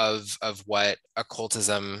ruling of what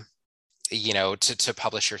occultism, you know, to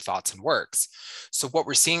publish your thoughts and works. So what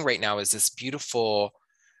we're seeing right now is this beautiful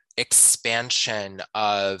expansion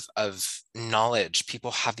of knowledge.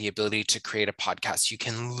 People have the ability to create a podcast. You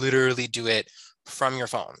can literally do it from your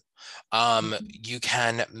phone. You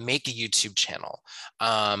can make a YouTube channel.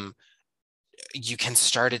 You can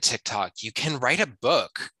start a TikTok. You can write a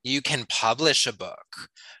book. You can publish a book.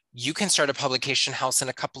 You can start a publication house in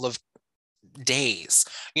a couple of days.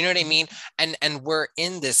 You know what I mean? And we're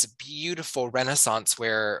in this beautiful renaissance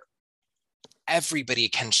where everybody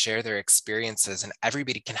can share their experiences and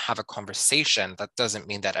everybody can have a conversation. That doesn't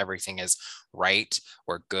mean that everything is right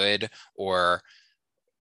or good or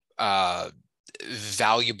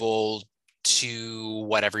valuable to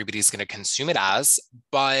what everybody's going to consume it as,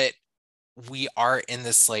 but we are in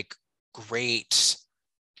this like great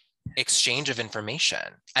exchange of information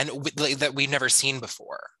and that we've never seen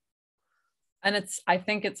before. And I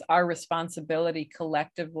think it's our responsibility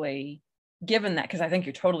collectively, given that, because I think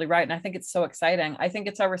you're totally right. And I think it's so exciting. I think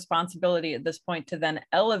it's our responsibility at this point to then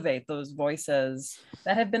elevate those voices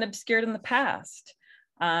that have been obscured in the past.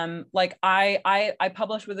 Like I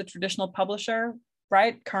publish with a traditional publisher,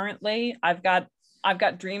 right? Currently, I've got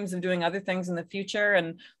dreams of doing other things in the future,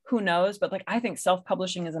 and who knows, but like, I think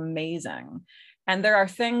self-publishing is amazing. And there are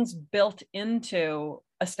things built into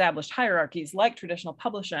established hierarchies like traditional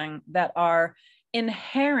publishing that are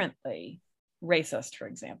inherently racist, for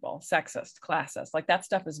example, sexist, classist, like that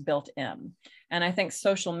stuff is built in. And I think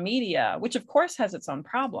social media, which of course has its own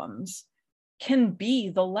problems, can be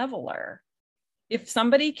the leveler. If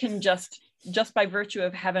somebody can just by virtue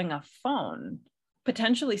of having a phone,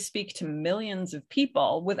 potentially speak to millions of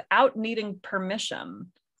people without needing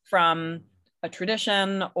permission from a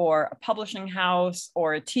tradition or a publishing house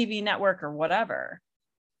or a TV network or whatever.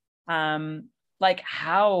 Like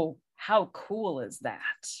how cool is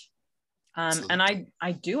that? And I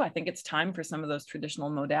think it's time for some of those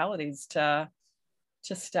traditional modalities to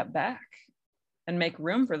step back and make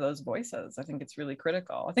room for those voices. I think it's really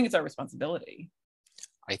critical. I think it's our responsibility.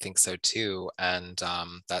 I think so too. And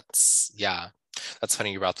that's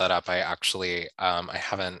funny you brought that up. I actually, I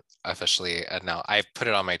haven't officially, now I put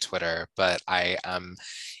it on my Twitter, but I am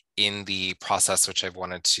in the process, which I've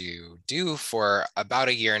wanted to do for about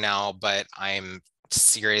a year now, but I'm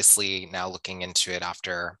seriously now looking into it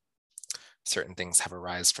after certain things have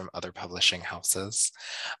arisen from other publishing houses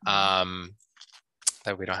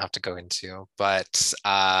that we don't have to go into. But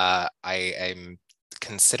I am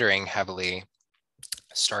considering heavily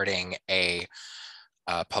starting a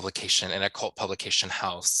publication, an occult publication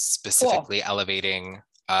house, specifically elevating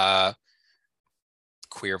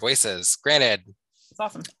queer voices. Granted, it's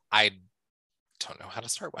awesome. I don't know how to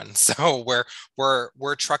start one, so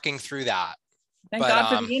we're trucking through that. Thank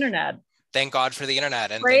God for the internet. Thank God for the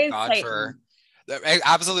internet, and Praise thank God Satan. for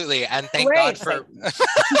absolutely, and thank Praise God for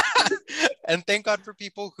and thank God for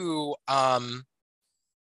people who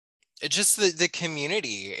just the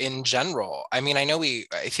community in general. I mean, I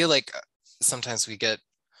feel like sometimes we get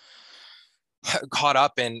caught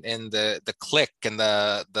up in the clique and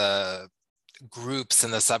the groups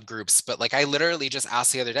and the subgroups, but like I literally just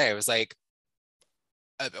asked the other day, I was like,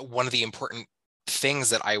 one of the important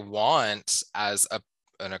things that I want as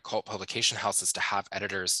an occult publication house is to have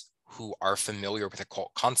editors who are familiar with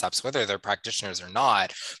occult concepts, whether they're practitioners or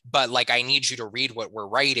not. But like, I need you to read what we're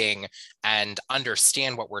writing and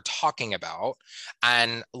understand what we're talking about.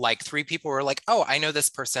 And like 3 people were like, oh, I know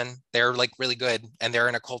this person. They're like really good. And they're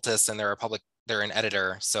an occultist and they're an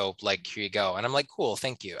editor. So like, here you go. And I'm like, cool,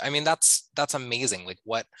 thank you. I mean, that's amazing. Like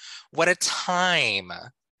what a time.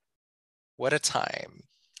 What a time.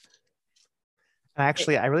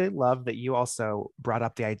 Actually, I really love that you also brought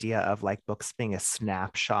up the idea of like books being a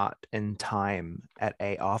snapshot in time at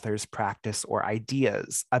a author's practice or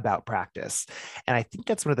ideas about practice. And I think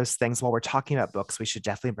that's one of those things, while we're talking about books, we should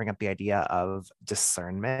definitely bring up the idea of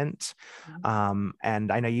discernment.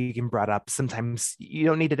 And I know you can brought up, sometimes you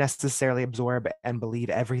don't need to necessarily absorb and believe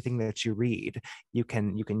everything that you read. You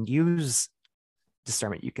can use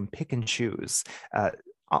discernment. You can pick and choose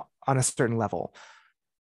on a certain level.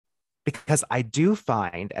 Because I do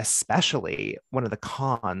find, especially one of the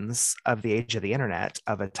cons of the age of the internet,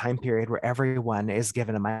 of a time period where everyone is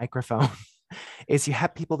given a microphone, is you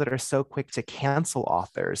have people that are so quick to cancel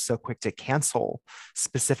authors, so quick to cancel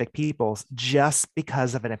specific people just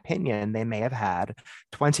because of an opinion they may have had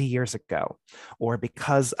 20 years ago, or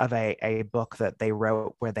because of a book that they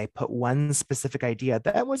wrote where they put one specific idea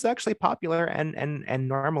that was actually popular and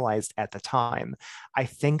normalized at the time. I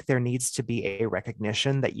think there needs to be a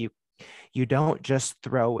recognition that you don't just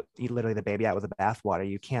throw literally the baby out with the bathwater.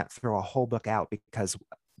 You can't throw a whole book out because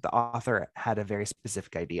the author had a very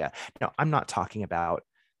specific idea. Now, I'm not talking about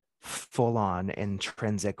full-on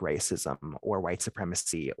intrinsic racism or white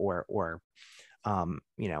supremacy or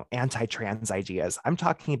anti-trans ideas. I'm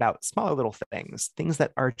talking about smaller little things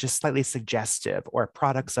that are just slightly suggestive or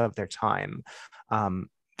products of their time.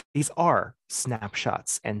 These are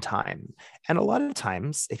snapshots in time. And a lot of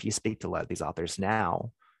times, if you speak to a lot of these authors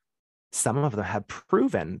now, some of them have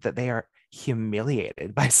proven that they are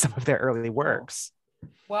humiliated by some of their early works.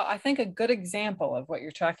 Well, I think a good example of what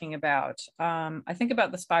you're talking about, I think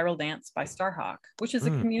about The Spiral Dance by Starhawk, which is a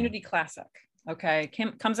community classic. Okay,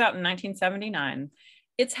 comes out in 1979.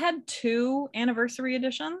 It's had 2 anniversary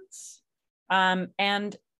editions.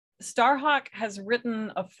 And Starhawk has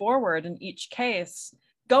written a foreword in each case,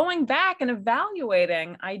 going back and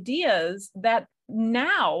evaluating ideas that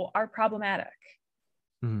now are problematic.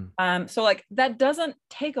 So like that doesn't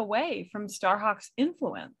take away from Starhawk's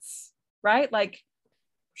influence. right? Like,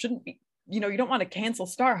 shouldn't be, you don't want to cancel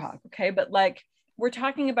Starhawk, okay? But like, we're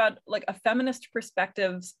talking about like a feminist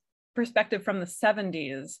perspective from the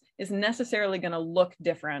 70s is necessarily going to look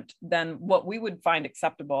different than what we would find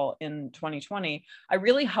acceptable in 2020. I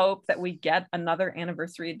really hope that we get another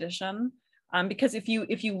anniversary edition, because if you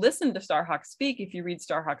listen to Starhawk speak, if you read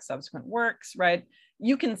Starhawk's subsequent works, right,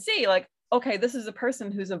 you can see like, okay, this is a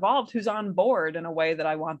person who's evolved, who's on board in a way that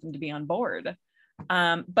I want them to be on board.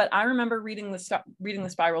 But I remember reading the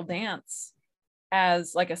Spiral Dance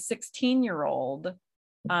as like a 16-year-old,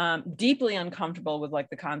 deeply uncomfortable with like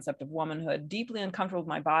the concept of womanhood, deeply uncomfortable with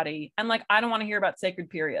my body. And like, I don't want to hear about sacred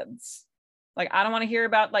periods. Like, I don't want to hear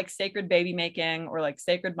about like sacred baby making or like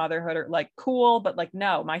sacred motherhood, or like, cool, but like,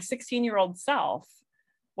 no, my 16-year-old self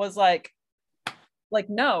was like,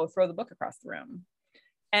 no, throw the book across the room.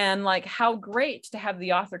 And like, how great to have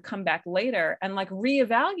the author come back later and like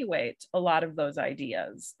reevaluate a lot of those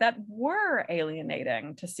ideas that were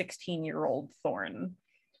alienating to 16-year-old Thorne.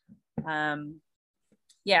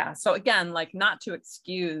 Yeah, so again, like, not to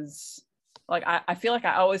excuse, like, I feel like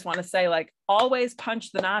I always want to say like, always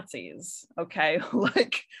punch the Nazis, okay?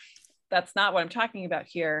 Like, that's not what I'm talking about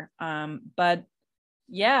here. But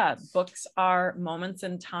yeah, books are moments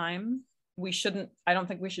in time. I don't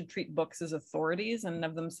think we should treat books as authorities in and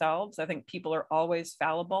of themselves. I think people are always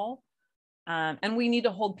fallible. And we need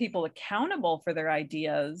to hold people accountable for their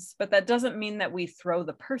ideas, but that doesn't mean that we throw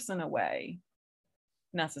the person away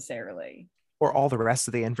necessarily. Or all the rest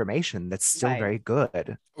of the information that's still very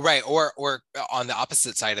good. Right. Or on the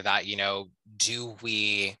opposite side of that, do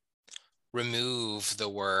we remove the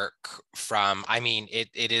work from, I mean,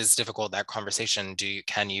 it is difficult, that conversation.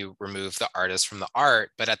 Can you remove the artist from the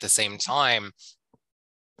art? But at the same time,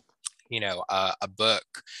 a book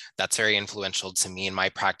that's very influential to me in my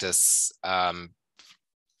practice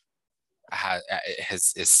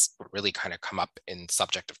is really kind of come up in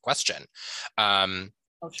subjective question.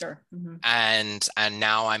 Oh, sure. Mm-hmm. And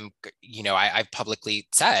now I've publicly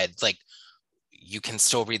said, like, you can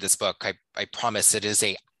still read this book. I promise it is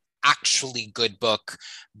a actually good book,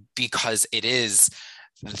 because it is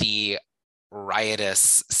the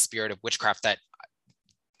riotous spirit of witchcraft that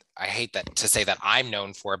I hate that to say that I'm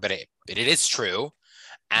known for, but it is true.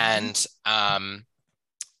 And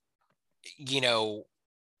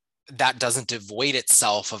that doesn't devoid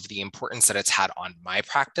itself of the importance that it's had on my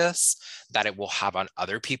practice, that it will have on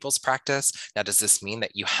other people's practice. Now, does this mean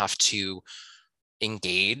that you have to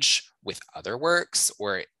engage with other works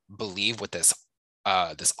or believe what this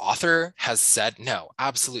author has said? No,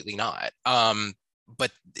 absolutely not.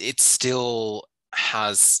 But it still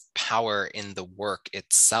has power in the work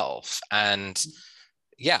itself. And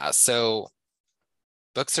yeah, so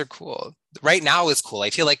books are cool. Right now is cool. I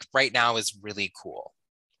feel like right now is really cool.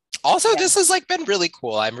 Also, This has like been really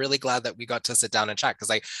cool. I'm really glad that we got to sit down and chat,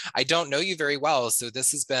 because I don't know you very well. So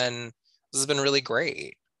this has been really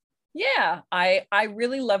great. Yeah, I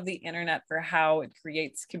really love the internet for how it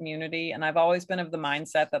creates community. And I've always been of the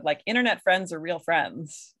mindset that like internet friends are real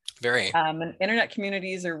friends. Very. And internet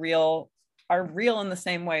communities are real in the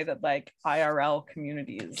same way that like IRL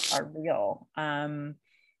communities are real.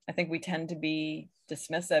 I think we tend to be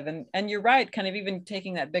dismissive, and you're right, kind of even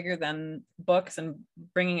taking that bigger than books and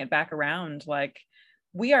bringing it back around. Like,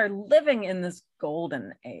 we are living in this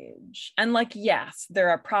golden age, and like, yes, there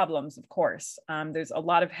are problems, of course. There's a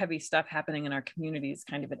lot of heavy stuff happening in our communities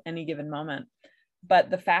kind of at any given moment, but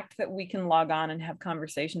the fact that we can log on and have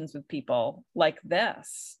conversations with people like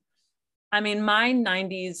this, I mean, my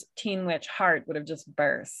 90s teen witch heart would have just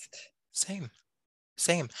burst. Same.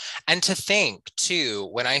 And to think too,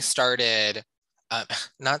 when I started,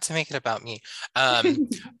 not to make it about me,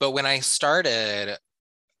 but when I started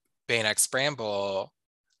Baynex Bramble,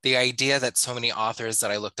 the idea that so many authors that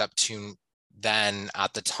I looked up to then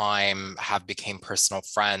at the time have became personal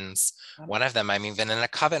friends. One of them I'm even in a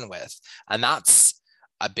coven with, and that's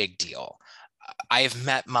a big deal. I've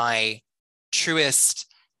met my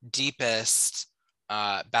truest, deepest,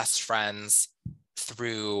 best friends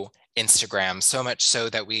through Instagram, so much so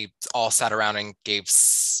that we all sat around and gave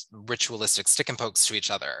ritualistic stick and pokes to each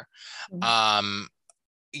other.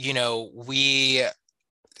 We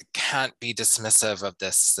can't be dismissive of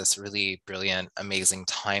this really brilliant, amazing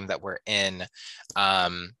time that we're in.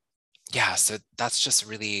 So that's just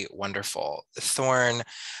really wonderful. Thorne,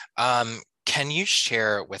 can you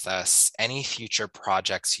share with us any future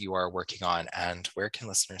projects you are working on, and where can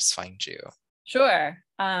listeners find you? Sure.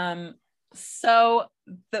 So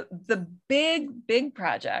the big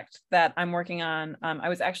project that I'm working on, I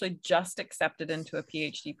was actually just accepted into a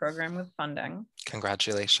PhD program with funding.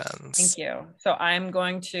 Congratulations. Thank you. So I'm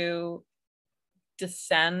going to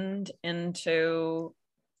descend into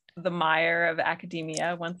the mire of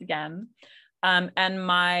academia once again. And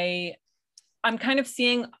I'm kind of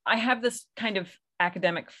seeing, I have this kind of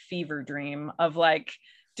academic fever dream of like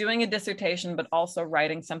doing a dissertation, but also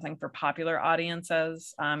writing something for popular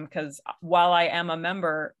audiences. Because while I am a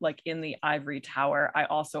member, like in the ivory tower, I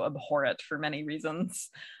also abhor it for many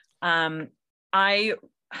reasons. I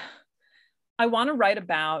want to write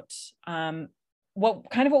about what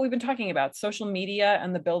we've been talking about, social media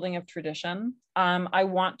and the building of tradition. I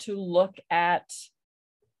want to look at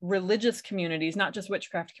religious communities, not just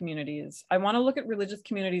witchcraft communities. I want to look at religious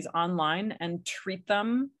communities online and treat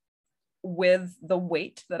them with the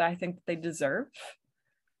weight that I think they deserve.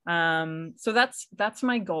 So that's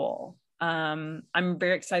my goal. I'm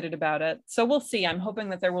very excited about it. So we'll see. I'm hoping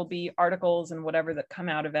that there will be articles and whatever that come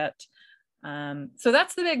out of it. So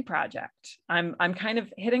that's the big project. I'm kind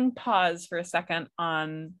of hitting pause for a second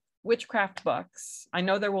on witchcraft books. I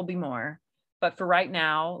know there will be more, but for right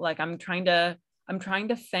now, like I'm trying to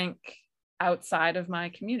think outside of my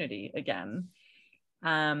community again.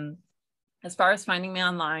 As far as finding me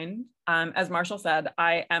online, as Marshall said,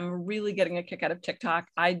 I am really getting a kick out of TikTok.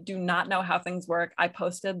 I do not know how things work. I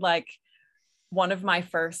posted like one of my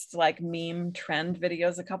first like meme trend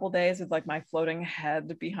videos a couple days with like my floating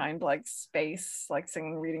head behind like space, like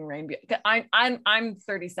singing Reading Rainbow. I'm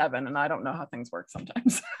 37 and I don't know how things work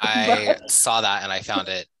sometimes. I saw that and I found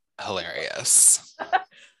it hilarious.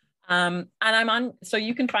 And I'm on, so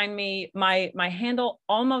you can find me, my handle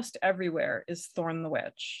almost everywhere is Thorn the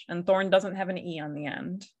Witch, and Thorn doesn't have an E on the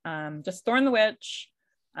end. Just Thorn the Witch.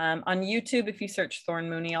 On YouTube, if you search Thorn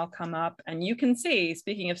Mooney, I'll come up, and you can see,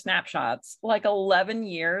 speaking of snapshots, like 11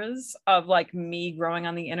 years of like me growing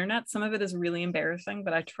on the internet. Some of it is really embarrassing,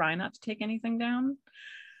 but I try not to take anything down.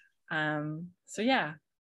 So yeah.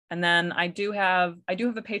 And then I do have a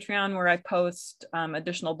Patreon where I post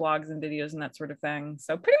additional blogs and videos and that sort of thing.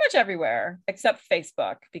 So pretty much everywhere except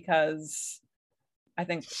Facebook, because I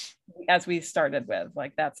think, as we started with,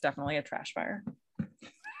 like that's definitely a trash fire.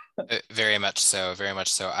 Very much so, very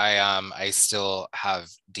much so. I still have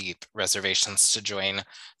deep reservations to join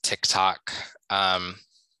TikTok.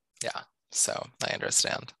 Yeah, so I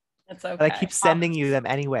understand. It's okay. But I keep sending you them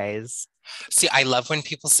anyways. See, I love when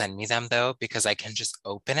people send me them though, because I can just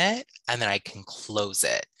open it and then I can close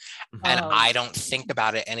it. And I don't think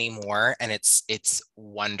about it anymore. And it's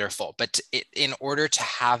wonderful. But in order to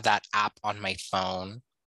have that app on my phone,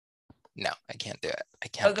 no, I can't do it. I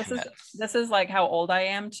can't commit. This is like how old I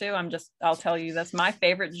am too. I'll tell you this. My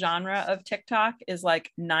favorite genre of TikTok is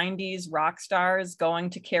like 90s rock stars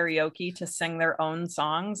going to karaoke to sing their own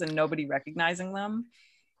songs and nobody recognizing them.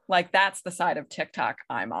 Like that's the side of TikTok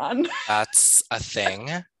I'm on. That's a thing.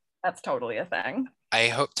 That's totally a thing. I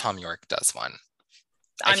hope Tom York does one.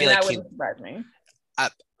 I mean, that wouldn't surprise me.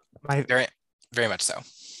 Very, very much so.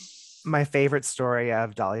 My favorite story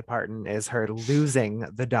of Dolly Parton is her losing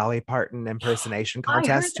the Dolly Parton impersonation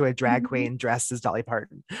contest to a drag queen dressed as Dolly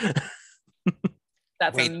Parton.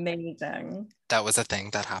 That's amazing. That was a thing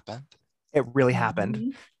that happened. It really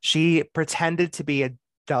happened. She pretended to be a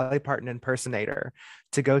Dolly Parton impersonator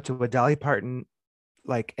to go to a Dolly Parton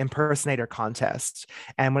like impersonator contest,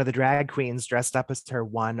 and one of the drag queens dressed up as her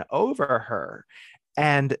won over her.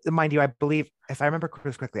 And mind you, I believe, if I remember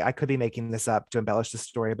correctly, I could be making this up to embellish the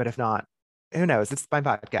story, but if not, who knows? It's my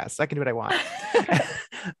podcast. I can do what I want.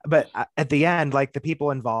 But at the end, like the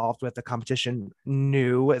people involved with the competition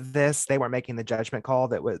knew this. They weren't making the judgment call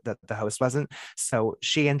that the host wasn't. So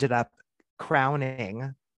she ended up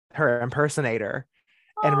crowning her impersonator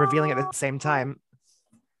and revealing it at the same time.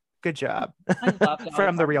 Good job.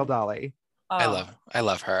 From the real Dolly. I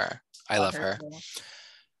love her. I love her.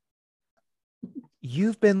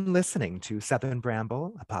 You've been listening to Southern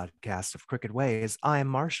Bramble, a podcast of Crooked Ways. I'm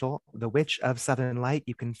Marshall, the Witch of Southern Light.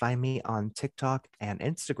 You can find me on TikTok and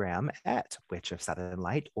Instagram at Witch of Southern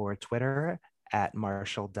Light, or Twitter at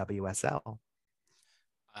MarshallWSL.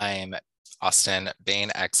 I'm Austin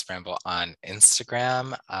Bain X Bramble on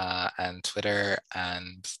Instagram and Twitter,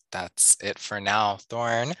 and that's it for now.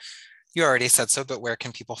 Thorn, you already said so, but where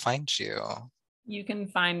can people find you? You can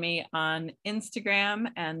find me on Instagram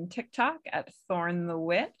and TikTok at Thorn the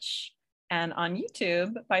Witch, and on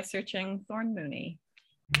YouTube by searching Thorn Mooney.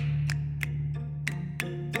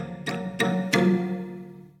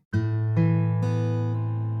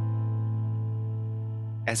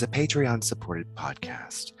 As a Patreon-supported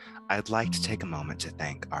podcast, I'd like to take a moment to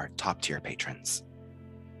thank our top-tier patrons: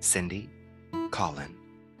 Cindy, Colin,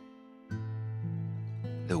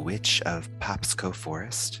 the Witch of Papsco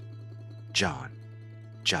Forest, John,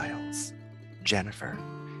 Giles, Jennifer,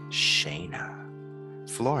 Shayna,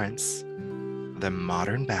 Florence, The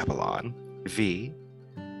Modern Babylon, V,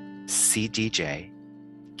 CDJ,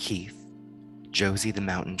 Keith, Josie the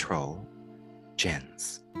Mountain Troll,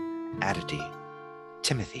 Jens, Aditi,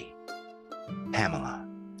 Timothy, Pamela,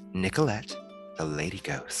 Nicolette, the Lady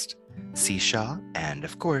Ghost, Seashaw, and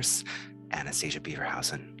of course, Anastasia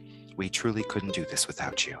Beaverhausen. We truly couldn't do this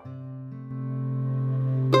without you.